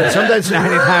 Yeah, sometimes,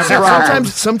 99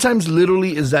 problems. sometimes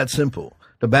literally is that simple.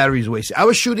 The battery's wasted. I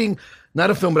was shooting not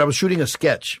a film, but I was shooting a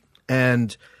sketch,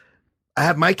 and I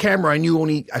had my camera. I knew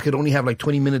I could only have like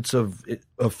 20 minutes of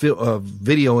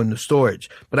video in the storage,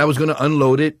 but I was going to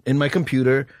unload it in my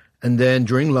computer and then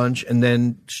during lunch and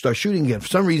then start shooting again. For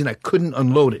some reason, I couldn't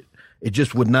unload it. It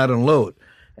just would not unload.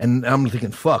 And I'm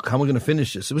thinking, fuck, how am I going to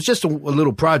finish this? It was just a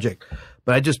little project,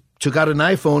 but I just took out an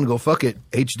iPhone and go, fuck it,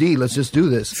 HD, let's just do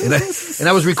this. And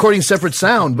I was recording separate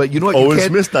sound, but you know what?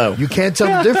 You can't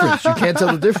tell the difference. You can't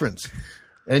tell the difference.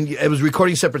 And it was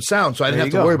recording separate sound, so I didn't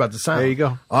have to worry about the sound. There you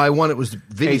go. All I wanted was the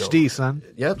video. HD, son.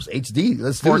 Yep, it's HD.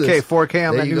 Let's do 4K, this. 4K on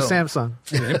There that you new go. Samsung.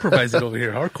 Improvise it over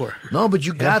here, hardcore. No, but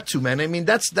you got to, man. I mean,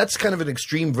 that's kind of an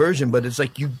extreme version, but it's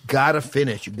like you gotta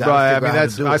finish. You gotta Bro, figure out how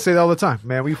to do I it. say that all the time,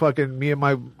 man. We fucking, me and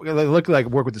my, look like I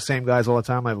work with the same guys all the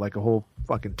time. I have like a whole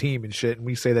fucking team and shit, and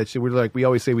we say that shit. We're like, we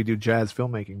always say we do jazz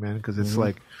filmmaking, man, because it's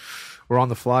like we're on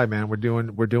the fly, man. We're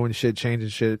doing shit, changing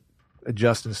shit,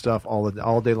 adjusting stuff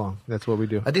all day long. That's what we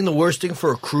do. I think the worst thing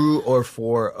for a crew or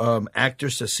for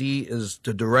actors to see is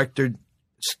the director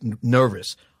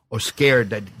nervous or scared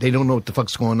that they don't know what the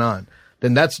fuck's going on.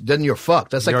 Then you're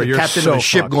fucked. That's like the You're captain so of a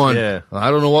ship fucked. going, Yeah.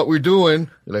 I don't know what we're doing.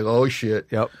 You're like, oh shit.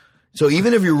 Yep. So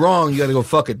even if you're wrong, you got to go,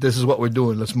 fuck it. This is what we're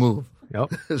doing. Let's move.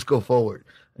 Yep. Let's go forward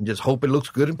and just hope it looks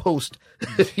good in post.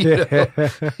 You know?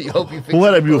 You hope you fix Who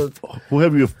it in have post.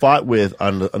 you fought with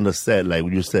on the set? Like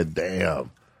when you said, "Damn."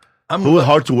 I'm Who was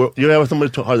hard to work? You ever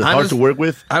somebody hard to work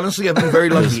with? Honestly, I've been very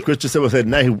lucky. Christian said,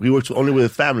 "Nah, he works only with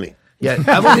his family." Yeah,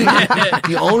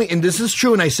 and this is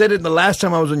true, and I said it the last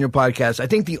time I was on your podcast. I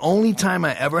think the only time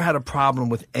I ever had a problem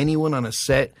with anyone on a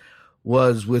set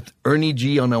was with Ernie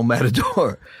G on El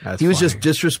Matador. That's he was funny. just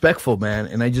disrespectful, man,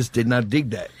 and I just did not dig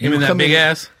that. Him and that big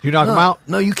ass. You knock him out?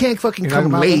 No, you can't fucking knock come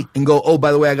him out, late though? and go, oh,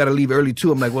 by the way, I got to leave early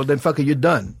too. I'm like, well, then fucking you're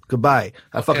done. Goodbye.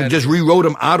 I fucking just rewrote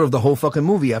him out of the whole fucking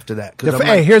movie after that. 'Cause I'm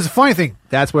Hey, like, here's the funny thing.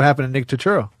 That's what happened to Nick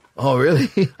Turturro. oh, really?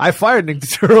 I fired Nick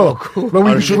Turturro. cool. But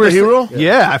On Shoot the Hero?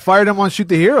 Yeah, I fired him on Shoot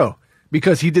the Hero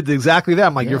because he did exactly that.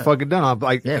 I'm like, you're fucking done. I'm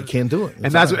like, Yeah, can't do it.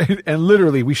 And that's and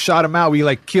literally we shot him out. We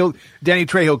like killed Danny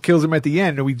Trejo, kills him at the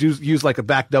end, and we used like a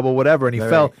back double, whatever, and he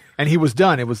fell and he was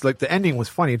done. It was like the ending was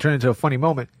funny. It turned into a funny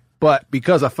moment. But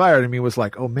because I fired him, he was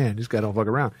like, oh man, this guy don't fuck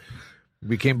around. We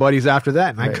became buddies after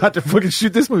that, and I got to fucking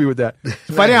shoot this movie with that.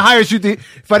 If I didn't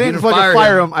if I didn't fucking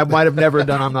fire him, I might have never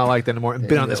done I'm Not Like That Anymore and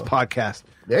been on this podcast.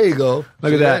 There you go.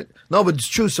 Look at that. No, but it's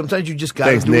true. Sometimes you just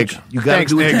gotta Thanks, do Nick. you gotta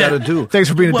do what you gotta do. Thanks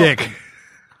for being a dick.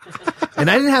 And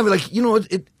I didn't have like, you know,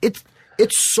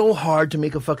 it's so hard to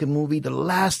make a fucking movie. The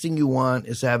last thing you want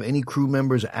is to have any crew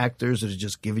members or actors that are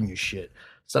just giving you shit.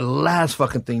 It's the last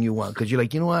fucking thing you want because you're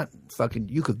like, you know what? Fucking,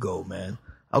 you could go, man.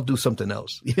 I'll do something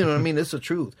else. You know what I mean? It's the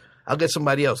truth. I'll get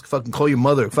somebody else. Fucking call your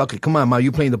mother. Fuck it. Come on, Ma.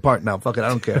 You playing the part now. Fuck it. I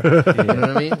don't care. You know what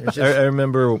I mean? It's just, I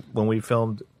remember when we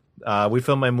filmed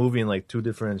my movie in like 2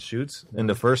 different shoots. In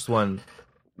the first one,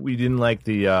 we didn't like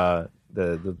the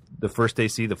first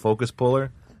AC, the focus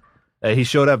puller. He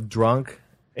showed up drunk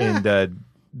and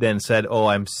then said, "Oh,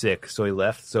 I'm sick," so he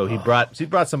left. So he brought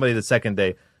somebody the second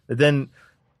day. But then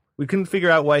we couldn't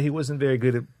figure out why he wasn't very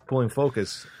good at pulling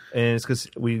focus, and it's because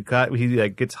he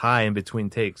like gets high in between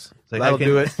takes. It's like, That'll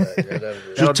do it.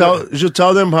 You should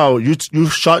tell them how you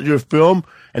shot your film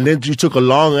and then you took a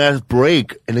long ass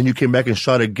break and then you came back and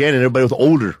shot again and everybody was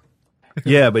older.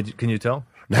 Yeah, but can you tell?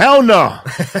 Hell no!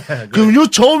 Because when you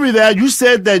told me that, you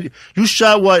said that you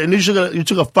shot what, and you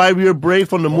took a 5-year break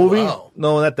from the movie. wow.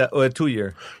 No, not that.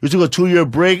 2-year. You took a 2-year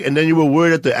break, and then you were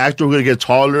worried that the actor was gonna get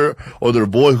taller or their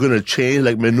voice was gonna change,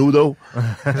 like Menudo.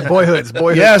 Boyhood's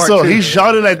Yeah, part so 2. he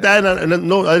shouted like that, and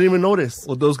no, I didn't even notice.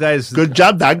 Well, those guys. Good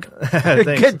job, Doug.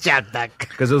 Good job, Doc.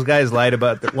 Because those guys lied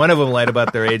about one of them lied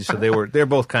about their age, so they're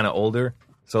both kind of older.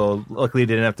 So luckily,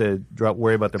 they didn't have to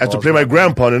worry about their. I have to balls play my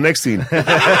grandpa in the next scene. Good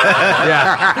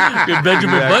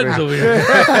Benjamin Buttons over here.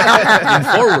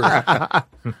 Forward.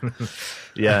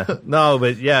 Yeah, no,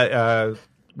 but yeah,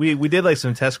 we did like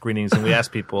some test screenings and we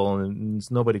asked people and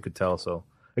nobody could tell. So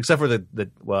except for the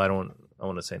well, I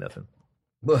want to say nothing.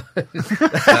 That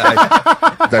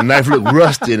knife looked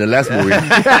rusty in the last movie.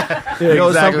 You know,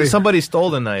 exactly. somebody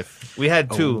stole the knife. We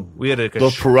had 2. We had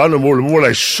Those piranha were more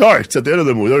like sharks at the end of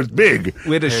the movie. They're big.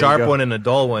 we had a sharp one and a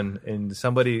dull one, and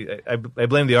somebody I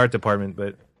blame the art department,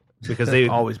 but because they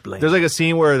Always blame. There's like a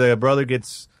scene where the brother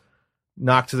gets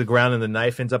knocked to the ground and the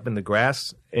knife ends up in the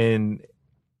grass, and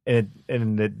at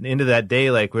the end of that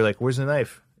day, like we're like, where's the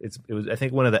knife? It was I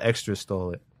think one of the extras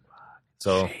stole it.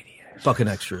 So fucking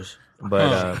extras.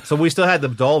 but so we still had the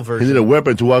dull He version. needed a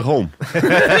weapon to walk home.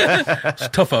 It's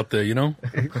tough out there, you know?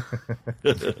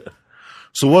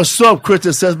 So what's up, Chris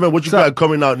Assessment? What you got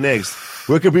coming out next?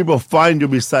 Where can people find you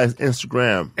besides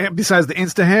Instagram? And besides the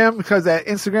Instaham, because that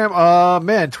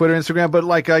Instagram, Twitter, Instagram. But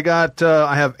like I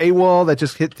have AWOL that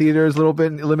just hit theaters a little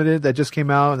bit limited that just came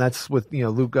out, and that's with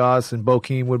Luke Goss and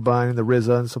Bokeem Woodbine and the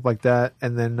RZA and stuff like that.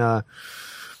 And then the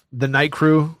Night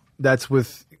Crew that's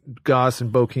with Goss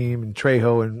and Bokeem and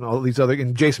Trejo and all these other,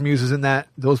 and Jason Mewes is in that.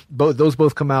 Those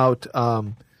both come out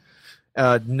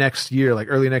next year, like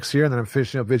early next year, and then I'm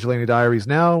finishing up Vigilante Diaries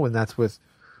now, and that's with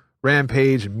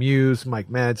Rampage and Muse, Mike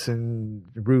Madsen,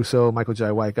 Russo, Michael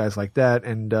J. White, guys like that,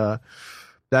 and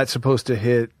that's supposed to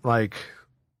hit like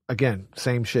again,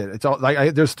 same shit. It's all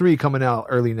like there's 3 coming out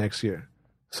early next year,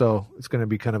 so it's going to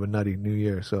be kind of a nutty new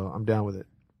year. So I'm down with it.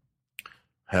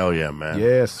 Hell yeah, man.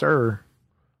 Yes, sir.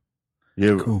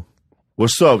 Yeah. Cool.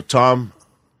 What's up, Tom?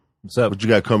 What's up? What you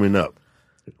got coming up?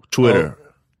 Twitter,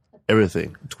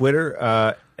 everything.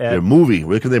 Twitter. Your movie.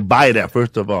 Where can they buy it at?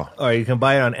 First of all, You can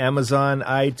buy it on Amazon,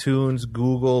 iTunes,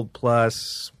 Google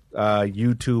Plus,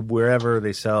 YouTube, wherever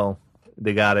they sell.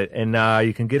 They got it, and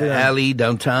you can get it on Alley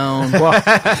downtown.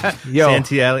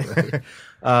 Santee Alley.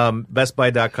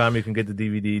 BestBuy.com. You can get the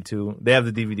DVD too. They have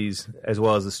the DVDs as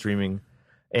well as the streaming,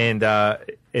 and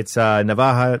it's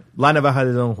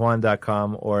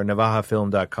LaNavajaDeDonJuan.com or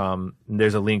NavajaFilm.com. And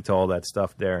there's a link to all that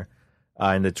stuff there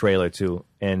in the trailer too,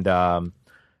 and.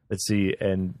 Let's see,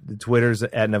 and the Twitter's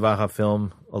at Navaja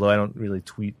Film, although I don't really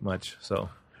tweet much. So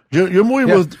your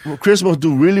movie with Chris must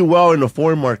do really well in the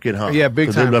foreign market, huh? Yeah,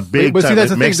 big time. Big but see, time. that's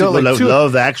the thing, Mexico though, like,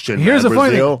 love action. Here's man. the funny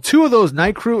Brazil. thing: 2 of those,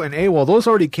 Night Crew and AWOL, those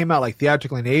already came out like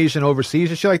theatrically in Asia and overseas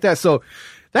and shit like that. So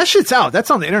that shit's out.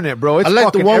 That's on the internet, bro. It's I like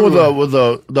the fucking one everywhere. with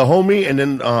the homie and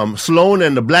then Sloan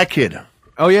and the black kid.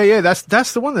 Oh yeah,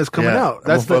 that's the one that's coming Yeah, out.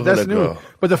 That's I'm that's fucking new. like,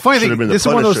 But the funny should've thing, been the this is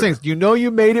one of those Punisher. things. You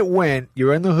made it when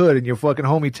you're in the hood and your fucking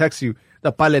homie texts you.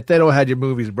 The Paletero had your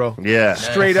movies, bro. Yeah.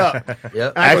 Straight up. Yep. I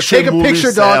go, Action take a movies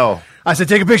picture, sell. dog. I said,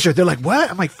 take a picture. They're like,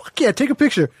 what? I'm like, fuck yeah, take a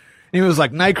picture. And he was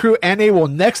like, Night Crew and AWOL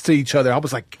next to each other. I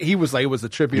was like, it was the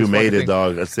trippiest. You made fucking it, thing.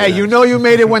 dog. That's Hey, it. you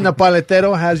made it when the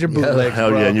Paletero has your bootlegs,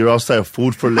 Hell bro. yeah, and you're outside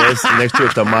food for less next to a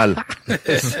tamal.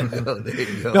 There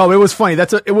you go. No, it was funny.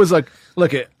 It was like,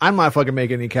 look, I'm not fucking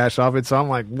making any cash off it. So I'm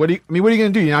like, what are you gonna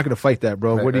do? You're not gonna fight that,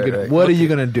 bro. What are you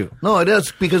gonna do? No, it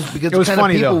is because the was kind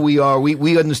funny, of people though. we are,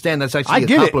 we understand that's actually I a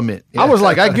get compliment. it. I was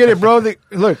like, I get it, bro.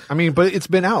 Look, I mean, but it's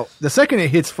been out. The second it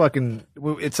hits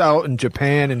it's out in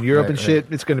Japan and Europe and shit.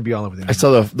 It's gonna be all over the I internet.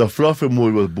 saw the Fluffy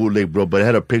movie was bootleg, bro, but it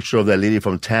had a picture of that lady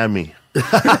from Tammy. With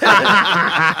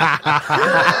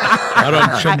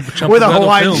a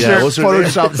Hawaiian Yeah, shirt what's her name?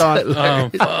 photoshopped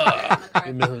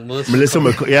on. Melissa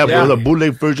yeah, bro, the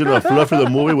bootleg version of Fluffy the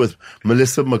movie with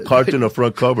Melissa McCarthy on the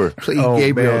front cover. Please, Oh,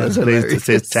 Gabriel. man. That's It hilarious.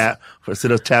 says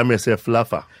instead of Tammy, it said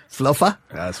Fluffa. Fluffa?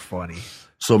 That's funny.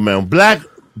 So, man, Black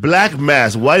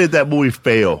Mass, why did that movie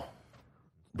fail?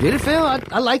 Did it fail?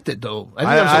 I liked it though. I think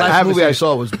I- that was the I last haven't movie seen I it.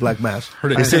 saw was Black Mass.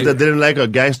 They said that they didn't like a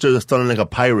gangster that's sounding like a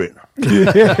pirate. did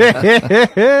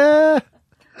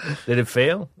it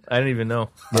fail? I didn't even know.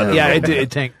 Yeah, it did.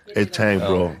 It tanked. It tanked,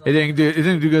 bro. It didn't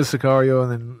do good as Sicario,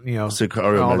 and then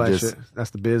Sicario, all man, that just- shit. That's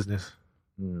the business.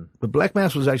 But Black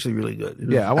Mass was actually really good. It was-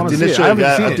 Yeah, I I want to think, see it. I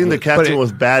haven't seen I it. think the but casting it-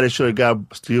 was bad. They should have got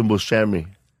Stephen Buscemi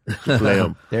to play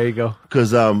him. There you go.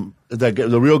 Because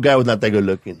the real guy was not that good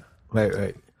looking.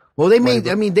 Right. Well, they made.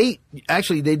 I mean, they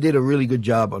did a really good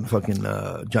job on fucking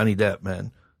Johnny Depp.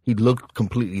 Man, he looked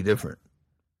completely different.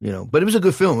 But it was a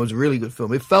good film. It was a really good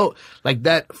film. It felt like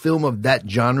that film of that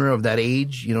genre of that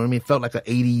age. You know what I mean? It felt like an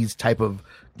 '80s type of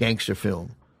gangster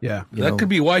film. Yeah. That could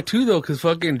be why too, though, because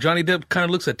fucking Johnny Depp kind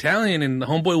of looks Italian, and the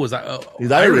homeboy was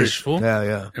He's Irish. Irish. Fool.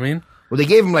 Yeah. I mean, Well, they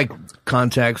gave him like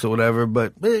contacts or whatever,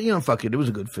 but fuck it. It was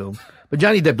a good film. But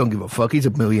Johnny Depp don't give a fuck. He's a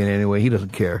millionaire anyway. He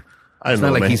doesn't care. I It's know,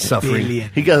 not like man. he's suffering.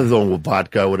 He got his own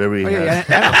vodka, whatever he Oh, has.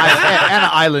 yeah, and an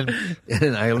island.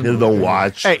 In Ireland. His own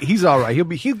watch. Hey, he's all right.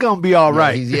 He's gonna be all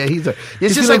right.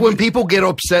 It's just like when people get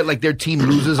upset, like their team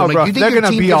loses. I'm Oh, like, bro, you think they're your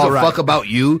gonna team be gives all a right. fuck about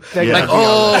you? They're Like,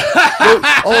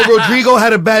 gonna Rodrigo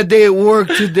had a bad day at work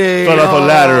today. Fell off a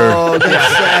ladder. Oh,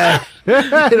 that's sad.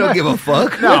 They don't give a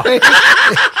fuck. No.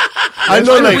 I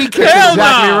know, Why do like, we care? Hell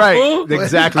Exactly no, right. fool.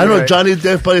 Exactly. I know right. Johnny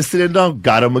Depp probably sitting down,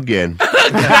 got him again.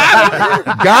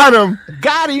 Got him.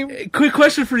 Got him. quick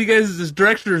question for you guys as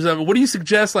directors. What do you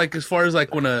suggest, like, as far as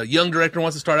like when a young director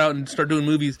wants to start out and start doing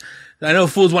movies? I know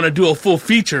fools want to do a full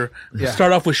feature. Yeah.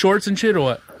 Start off with shorts and shit, or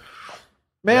what?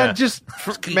 Man,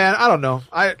 man, I don't know.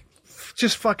 I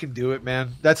just fucking do it,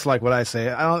 man. That's like what I say.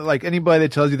 I don't like anybody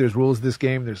that tells you there's rules to this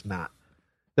game. There's not.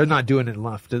 They're not doing it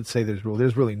enough to say there's rules.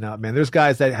 There's really not, man. There's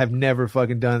guys that have never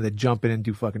fucking done it that jump in and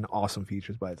do fucking awesome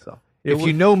features by itself. If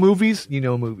you know movies, you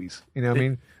know movies. You know what I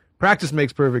mean? Practice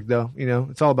makes perfect, though. You know,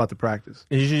 it's all about the practice.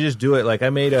 You should just do it. Like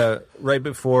I made right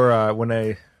before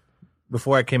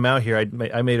before I came out here,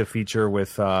 I made a feature with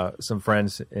some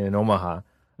friends in Omaha.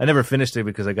 I never finished it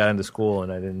because I got into school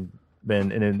and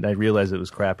and I realized it was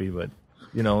crappy. But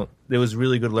you know, it was a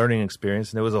really good learning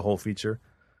experience, and it was a whole feature.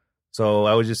 So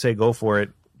I would just say go for it,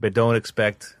 but don't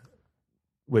expect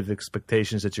with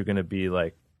expectations that you're going to be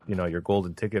like, you know, your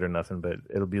golden ticket or nothing. But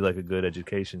it'll be like a good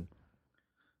education.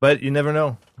 But you never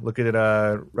know. Look at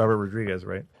Robert Rodriguez,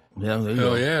 right? Yeah, there you Hell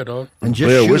go. yeah, dog. And just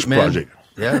Blair shoot, Witch man. Project.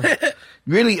 Yeah.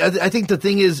 Really, I think the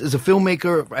thing is, as a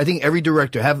filmmaker, I think every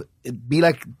director have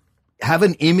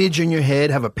an image in your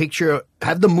head, have a picture,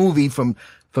 have the movie from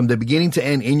the beginning to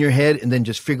end in your head, and then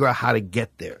just figure out how to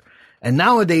get there. And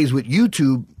nowadays with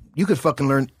YouTube, you could fucking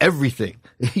learn everything.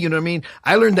 You know what I mean?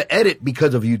 I learned to edit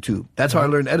because of YouTube. That's how I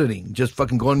learned editing. Just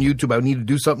fucking go on YouTube. I need to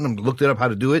do something. I looked it up how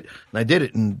to do it, and I did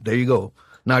it, and there you go.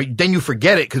 Now, then you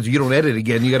forget it because you don't edit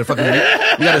again. You got to fucking,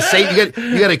 you got to save,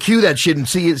 you got to cue that shit and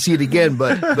see it again.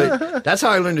 But that's how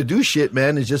I learned to do shit,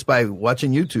 man, is just by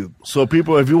watching YouTube. So,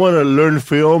 people, if you want to learn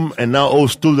film and now owe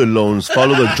student loans,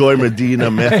 follow the Joy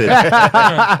Medina method.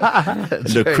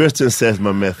 The Christian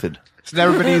Sesma method. It's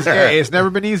never been easy. Hey, it's never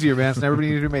been easier, man. It's never been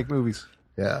easier to make movies.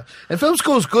 Yeah. And film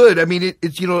school's good. I mean,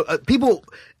 it's, you know, people,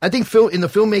 I think in the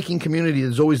filmmaking community,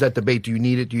 there's always that debate. Do you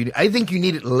need it? I think you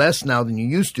need it less now than you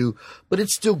used to, but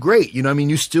it's still great. You know what I mean?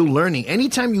 You're still learning.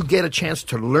 Anytime you get a chance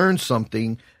to learn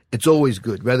something, it's always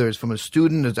good. Whether it's from a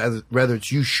student, whether it's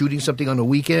you shooting something on the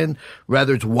weekend,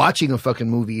 whether it's watching a fucking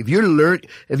movie.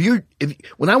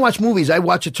 When I watch movies, I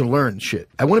watch it to learn shit.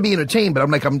 I want to be entertained, but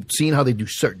I'm seeing how they do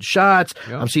certain shots.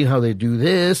 Yeah. I'm seeing how they do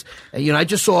this. And, you know, I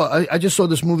just saw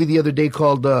this movie the other day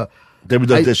called, David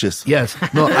the Dishes. Yes.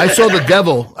 No, I saw The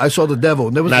Devil. And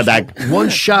there was one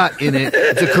shot in it.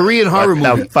 It's a Korean horror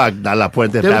movie.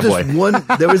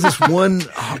 There was this one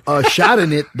shot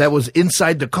in it that was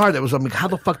inside the car that was, I'm like, how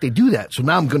the fuck they do that? So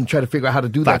now I'm going to try to figure out how to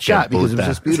do that shot because it was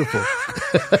just beautiful.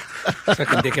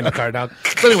 Sucking dick in the car, dog.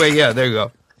 But anyway, yeah, there you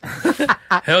go.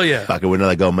 Hell yeah. Fucking we're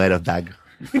not go mad of dog.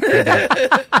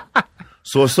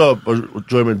 So what's up,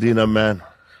 Joy Medina, man?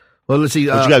 Well, let's see.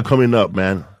 What you got coming up,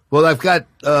 man? Well, I've got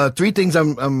 3 things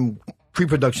I'm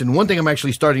pre-production. One thing I'm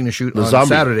actually starting to shoot on zombie.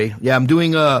 Saturday. Yeah, I'm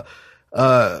doing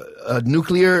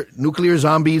nuclear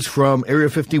zombies from Area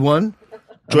 51.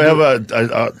 Do I have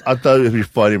I thought it'd be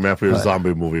funny, man, for your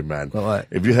zombie movie, man. What?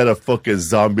 If you had a fucking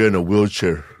zombie in a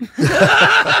wheelchair.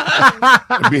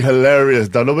 It'd be hilarious,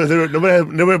 dog.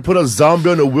 Nobody put a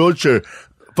zombie in a wheelchair.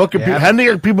 Fucking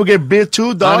people get bit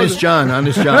too, dog. Honest John.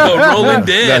 Rolling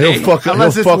dead. Yeah, he'll fuck up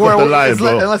the line,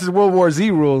 bro. Unless it's World War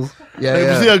Z rules. Yeah,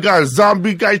 If you see a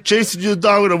zombie guy chasing you,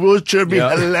 dog, with a wheelchair, it'd be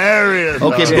hilarious.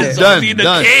 Okay, dog.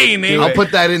 done. I'll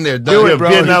put that in there. Do it, bro.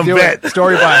 Vietnam vet.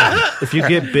 Story by If you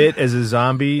get bit as a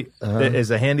zombie,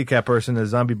 as a handicapped person, a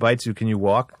zombie bites you, can you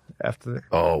walk after that?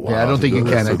 Oh, wow. Yeah, I don't think you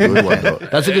can. That's a good one, though.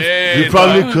 That's a good. You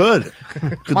probably could.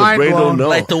 Because the brain don't know.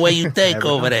 Like the way you think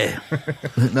over there.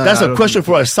 That's a question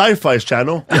for our sci-fi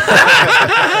channel.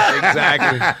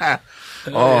 exactly.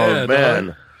 Oh,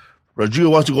 man. Rodrigo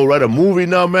wants to go write a movie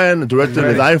now, man, and direct it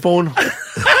with iPhone.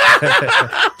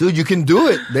 Dude, you can do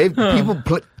it.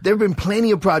 There've been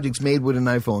plenty of projects made with an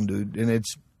iPhone, dude, and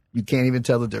you can't even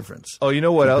tell the difference. Oh, you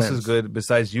know what else is good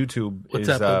besides YouTube? What's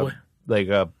is, that, boy? Like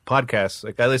podcasts.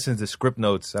 Like I listen to Script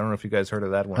Notes. I don't know if you guys heard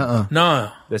of that one.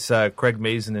 No. That's Craig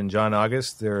Mazin and John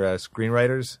August. They're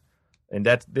screenwriters, and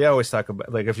they always talk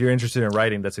about, like, if you're interested in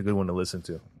writing, that's a good one to listen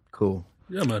to. Cool.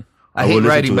 Yeah, man. I hate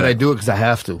writing, but I do it because I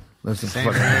have to. That's the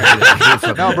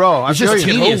fucking. No, bro. It's just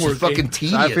tedious. It's fucking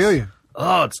tedious. I feel you.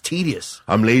 Oh, it's tedious.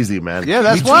 I'm lazy, man. Yeah,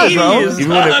 that's why,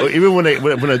 bro. Even when I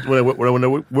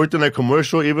worked in a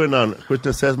commercial, even on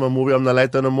Christian Sesma movie, I'm not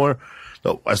like that no more.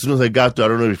 So as soon as I got to, I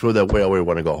don't know if you feel that way. I already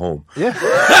want to go home. Yeah.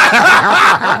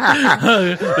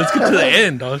 Let's get to the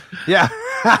end, dog. Yeah.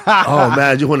 Oh, man,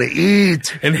 I just want to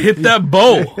eat. And hit that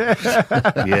bow.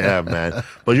 Yeah, man.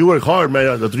 But you work hard,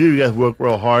 man. The 3 of you guys work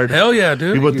real hard. Hell yeah,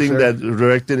 dude. People think that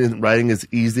directing and writing is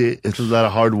easy. It's a lot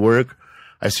of hard work.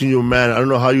 I seen you, man. I don't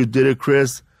know how you did it,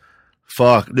 Chris.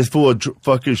 Fuck. This fool,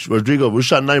 fucking Rodrigo, we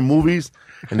shot 9 movies,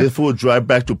 and this fool would drive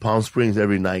back to Palm Springs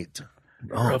every night.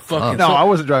 I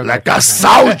wasn't driving like back a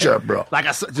soldier, bro.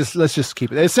 Let's just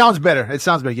keep it. It sounds better.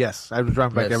 Yes, I was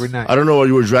driving back every night. I don't know what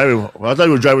you were driving. I thought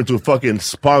you were driving to fucking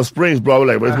Palm Springs, bro.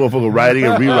 Like, this motherfucker writing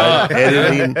and rewriting,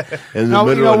 editing in the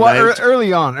middle of the night.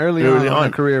 Early on in my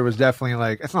career was definitely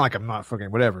like, it's not like I'm not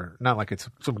fucking whatever. Not like it's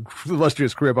some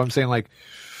illustrious career, but I'm saying like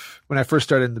when I first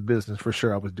started in the business, for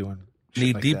sure I was doing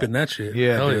Knee like deep that. in that shit.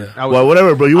 Yeah, Hell dude. yeah. I was, Well,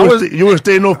 whatever, bro. You were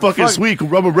staying no fucking Fuck. sweet.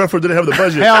 Robert Redford didn't have the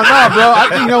budget. hell no,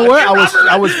 bro. You know what?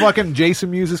 I was fucking Jason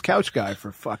Mewes' couch guy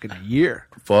for fucking a year.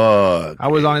 Fuck. I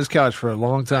was on his couch for a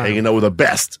long time. Hanging out with the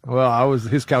best. Well, I was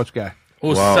his couch guy. Who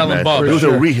was Wow, selling man. Bob? He was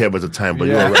sure. in rehab at the time, but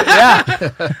Yeah. you were right. Yeah.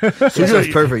 So that's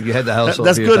perfect. You had the house. all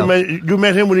That's to good, yourself. man. You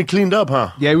met him when he cleaned up,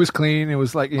 huh? Yeah, he was clean. It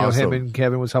was like, Awesome. him and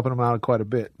Kevin was helping him out quite a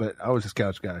bit, but I was his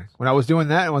couch guy. When I was doing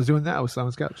that, I was on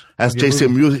his couch. That's When you're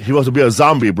Jason moving. Mewes. He wants to be a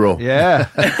zombie, bro. Yeah.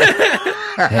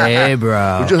 Hey,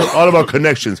 bro. It's just all about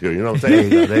connections here. You know what I'm saying?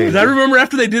 Because I remember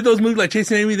after they did those movies like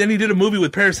Chasing Amy, then he did a movie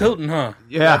with Paris Hilton, huh?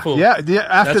 Yeah. That fool. Yeah. After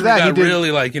That's that, when he got did.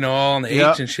 really like, all on the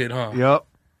Yep. H and shit, huh? Yep.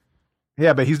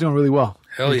 Yeah, but he's doing really well.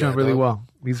 Hell he's yeah, doing really dog. well.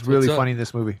 He's really what's up. funny in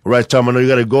this movie. Right, Tom, I know you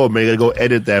got to go, man. You got to go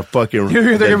edit that fucking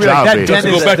They're that gonna be job, like, eh? that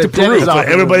dentist, go back to the Peru. dentist So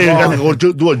office everybody was has long. to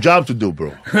go do a job to do, bro.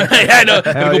 Yeah, I know.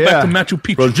 Gotta Hell go back yeah. to Machu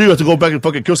Picchu. Rodrigo has to go back and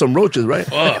fucking kill some roaches, right?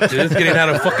 Oh, dude, it's getting out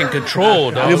of fucking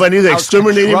control, dog. Anybody needs an out of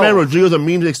exterminator, control. man? Rodrigo's a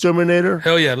memes exterminator.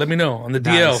 Hell yeah, let me know. On the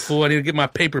DL, Nice. fool, I need to get my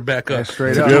paper back up. Yeah,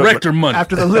 straight The up. director money.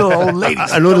 After the little old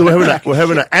ladies. I know that we're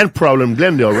having an ant problem in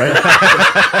Glendale, right?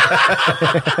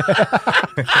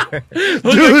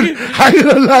 Dude, I ain't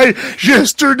gonna lie.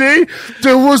 Yesterday,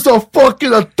 there was a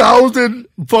fucking 1,000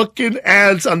 fucking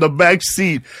ants on the back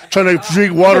seat trying to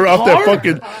drink water off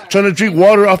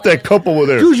that cup over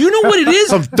there. Dude, you know what it is?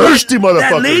 Some thirsty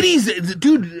That motherfuckers. ladies,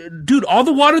 dude, all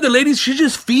the water the ladies, she's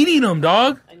just feeding them,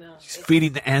 dog. I know.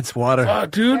 Feeding the ants water. Oh,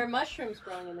 dude, There are mushrooms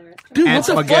growing in there. dude, what Ants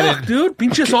the Armageddon. fuck, dude?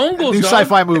 Pinches hongos, New dog.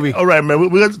 sci-fi movie. All right, man.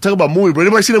 We got to talk about movie, bro.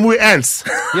 Anybody seen the movie Ants?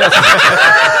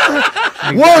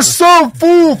 What's up,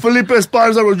 fool? Felipe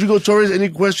Esparza, Rodrigo Torres. Any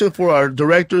question for our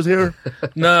directors here?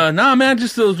 Nah, man,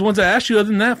 just those ones I asked you. Other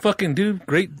than that, fucking dude,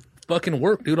 great fucking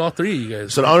work, dude. All three of you guys.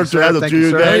 It's an honor to have the Thank three you,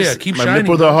 of you sir. guys. Yeah, keep My shining,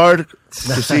 nipples bro. are hard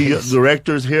to see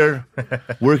directors here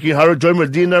working hard. Joy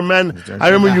Medina, man. I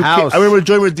remember house. I remember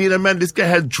Joy Medina, man. This guy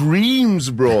had dreams,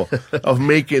 bro, of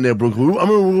making it, bro. I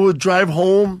remember we would drive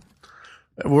home.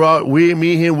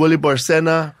 Me, him, Willie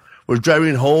Barcena. We're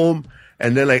driving home.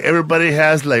 And then, like, everybody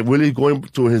has, like, Willie going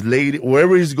to his lady.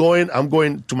 Wherever he's going, I'm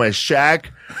going to my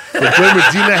shack. But Joy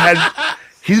Medina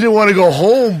he didn't want to go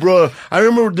home, bro. I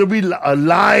remember there'd be a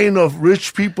line of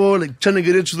rich people, like, trying to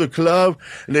get into the club.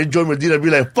 And then Joy Medina would be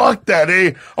like, fuck that,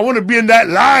 eh? I want to be in that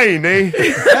line, eh?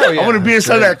 I want to be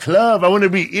inside that club. I want to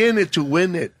be in it to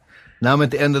win it. Now I'm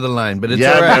at the end of the line, but it's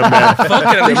Yeah, all right. man. Fuck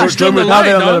it, at least you're still in the Now line,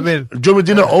 they don't let dog. him in. Joe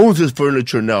Medina owns his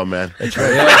furniture now, man. That's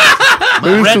right. Yeah. We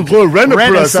used to go to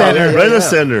Rent-A-Center.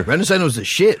 Rent-A-Center. Rent-A-Center was the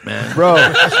shit, man. Bro,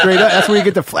 straight up. That's where you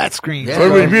get the flat screen. Yeah.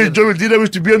 Remember, me and Joe Medina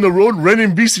used to be on the road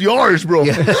renting VCRs, bro.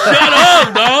 Shut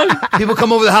up, dog. People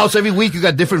come over the house every week. You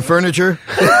got different furniture.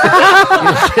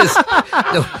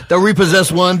 They'll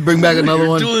repossess one, bring back another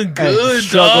one. Doing Hey, good,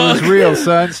 struggle dog. is real,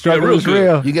 son. Struggle real is good.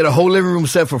 real. You get a whole living room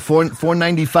set for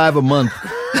 $4.95 a month.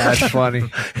 That's funny.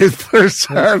 His first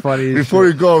time. funny as Before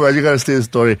you go, man, you gotta say the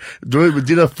story. Joe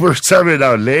Medina first time in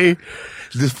LA,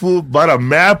 this fool bought a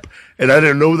map, and I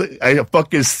didn't know that. I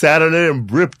fucking sat on it and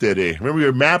ripped it, eh? Remember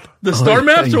your map? The star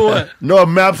maps or what? No, a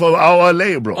map of our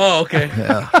LA, bro. Oh, okay.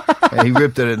 And he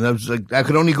ripped it, and I was like, I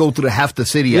could only go through the half the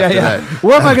city Yeah, after yeah. that.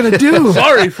 What am I gonna do?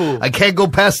 Sorry, fool. I can't go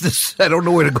past this. I don't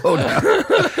know where to go now.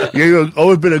 Yeah, you've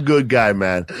always been a good guy,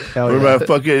 man. Hell Remember, yeah. I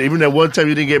fucking, even that one time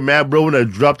you didn't get mad, bro, when I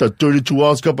dropped a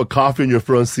 32-ounce cup of coffee in your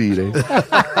front seat, eh?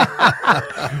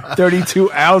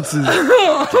 32 ounces.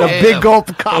 The big gulp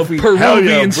of coffee. Hell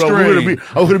yeah, Peruvian bro. strain.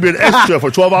 I was gonna be an extra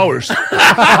for 12 hours.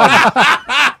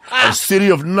 A City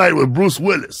of Night with Bruce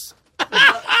Willis.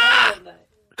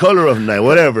 Color of Night,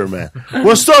 whatever, man.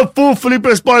 What's up, fool? Felipe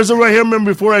Esparza right here, man.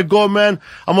 Before I go, man,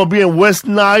 I'm gonna be in West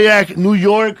Nyack, New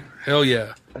York. Hell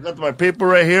yeah. I got my paper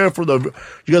right here for you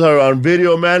guys are on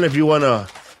video, man. If you wanna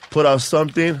put out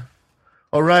something,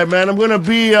 all right, man. I'm gonna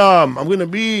be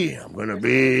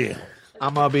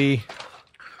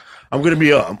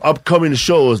upcoming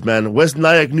shows, man. West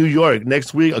Nyack, New York,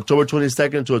 next week, October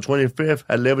 22nd to the 25th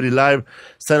at Levity Live,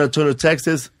 San Antonio,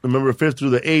 Texas, November 5th through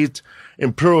the 8th.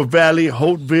 Imperial Valley,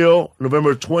 Holtville,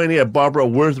 November 20 at Barbara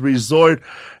Worth Resort.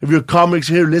 If you're comics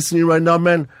here listening right now,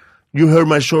 man, you heard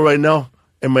my show right now.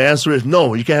 And my answer is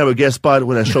no, you can't have a guest spot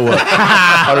when I show up.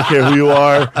 I don't care who you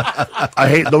are. I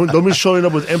hate, don't be showing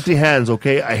up with empty hands,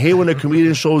 okay? I hate when a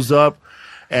comedian shows up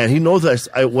and he knows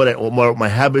what my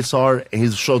habits are and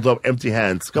he shows up empty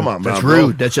hands. Come on, man. That's bro.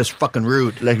 rude. That's just fucking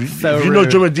rude. Like, So if you know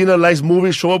rude. Joe Medina likes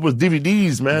movies, show up with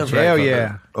DVDs, man. Hell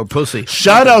yeah. Or pussy.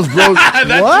 Shout outs, bro.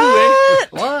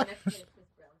 What?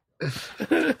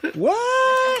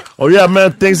 What? Oh, yeah,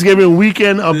 man. Thanksgiving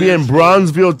weekend, I'll be in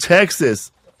Bronzeville,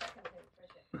 Texas.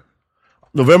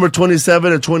 November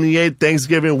 27 and 28,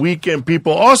 Thanksgiving weekend,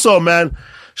 people. Also, man,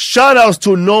 Shout outs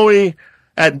to Noe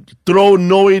at Throw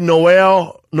Noe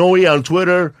on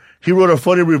Twitter. He wrote a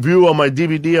funny review on my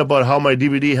DVD about how my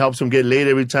DVD helps him get laid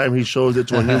every time he shows it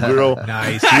to a new girl.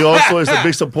 Nice. He also is a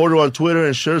big supporter on Twitter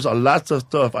and shares a lots of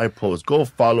stuff I post. Go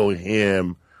follow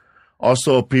him.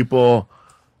 Also, people,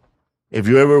 if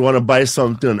you ever want to buy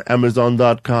something on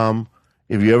Amazon.com,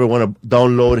 if you ever want to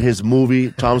download his movie,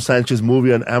 Tom Sanchez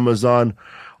movie on Amazon,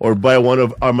 or buy one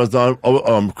of Amazon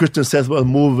Christian Sethwell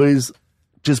movies,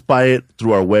 just buy it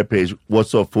through our webpage.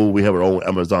 What's Up Fool? We have our own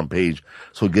Amazon page,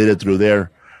 so get it through there.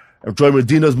 Troy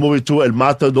Medina's movie too, El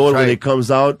Matador, when it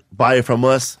comes out, buy it from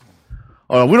us.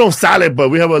 We don't sell it, but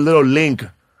we have a little link.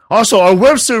 Also, our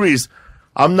web series,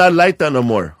 I'm Not Like That No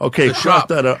More. Okay, The Shop.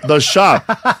 The Shop.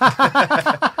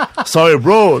 Sorry,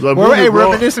 bro. We're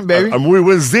reminiscing, baby. A movie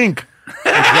with Zinc.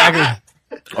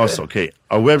 Exactly. Also, okay,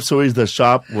 our web series, The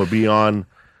Shop, will be on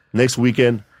next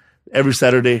weekend, every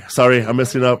Saturday. Sorry, I'm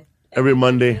messing up. Every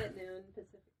Monday.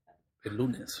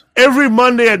 Every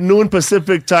Monday at noon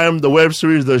Pacific time, the web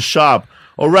series, The Shop.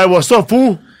 All right, what's up,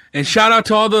 fool? And shout out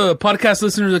to all the podcast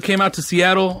listeners that came out to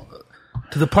Seattle,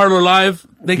 to the Parlor Live.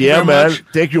 Thank you very much.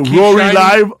 Thank you. Keep Rory shining.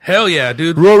 Live. Hell yeah,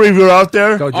 dude. Rory, if you're out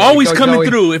there. Go, Joey. Always Go, coming Joey.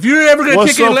 through. If you're ever going to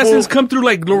What's take any up, lessons, fool? come through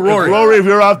like Rory. Rory, if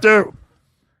you're out there.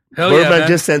 Hell yeah, Birdman man.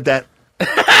 just sent that.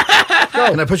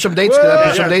 Can I push some dates?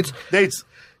 Dates.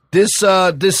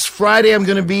 This Friday, I'm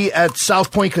going to be at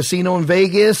South Point Casino in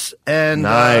Vegas, and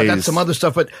I got Nice. some other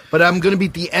stuff. But I'm going to be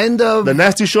at the end of The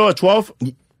Nasty Show at 12?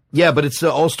 yeah, but it's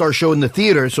the All-Star Show in the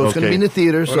theater, so it's going to Okay. be in the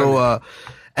theater. So,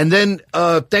 and then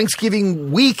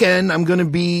Thanksgiving weekend, I'm going to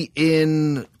be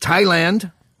in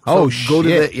Thailand. Oh, go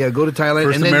shit. go to Thailand.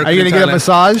 First and then, American Are you going to get a Thailand.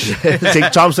 massage?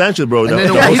 Take Tom Sanchez, bro. And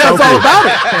then That- the He week knows after- all about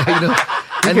it. you know,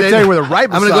 He and can tell you where the right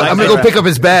I'm massage gonna go pick up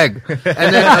his bag, and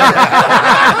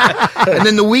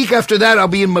then the week after that I'll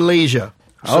be in Malaysia.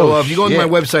 So Oh, if you go on my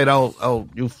shit. website,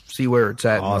 you'll see where it's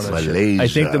at. and all that shit. Malaysia. I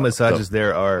think the massages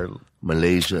there are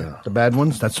Malaysia. The bad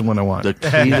ones, that's the one I want. The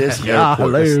cutest Yeah,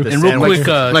 airport. hello. the And real sandwich.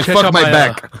 quick, like, check fuck out my my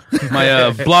back.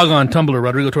 my blog on Tumblr,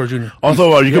 Rodrigo Torres Jr.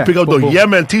 Also, you can pick up the boom, boom. Yeah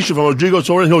Man t-shirt from Rodrigo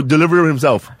Torres. He'll deliver it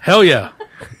himself. Hell yeah.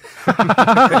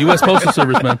 U.S. Postal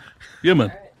Service, man. Yeah,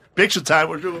 man. Picture time,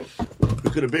 Rodrigo. We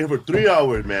could have been here for 3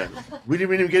 hours, man. We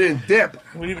didn't even get in depth.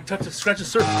 We didn't even scratch the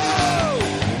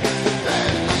surface.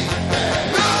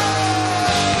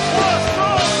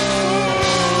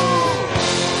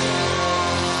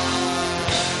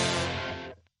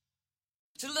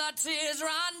 Till the tears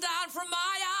run down from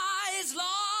my eyes,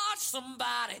 Lord,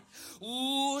 somebody,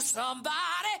 ooh,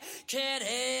 somebody, can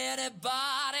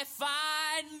anybody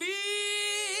find me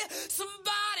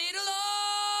somebody to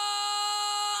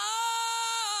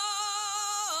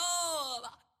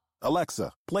love?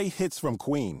 Alexa, play hits from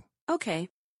Queen. Okay.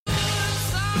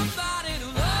 Somebody to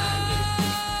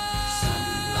love.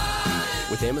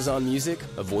 Somebody. With Amazon Music,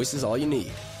 a voice is all you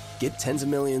need. Get tens of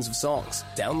millions of songs.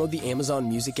 Download the Amazon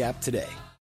Music app today.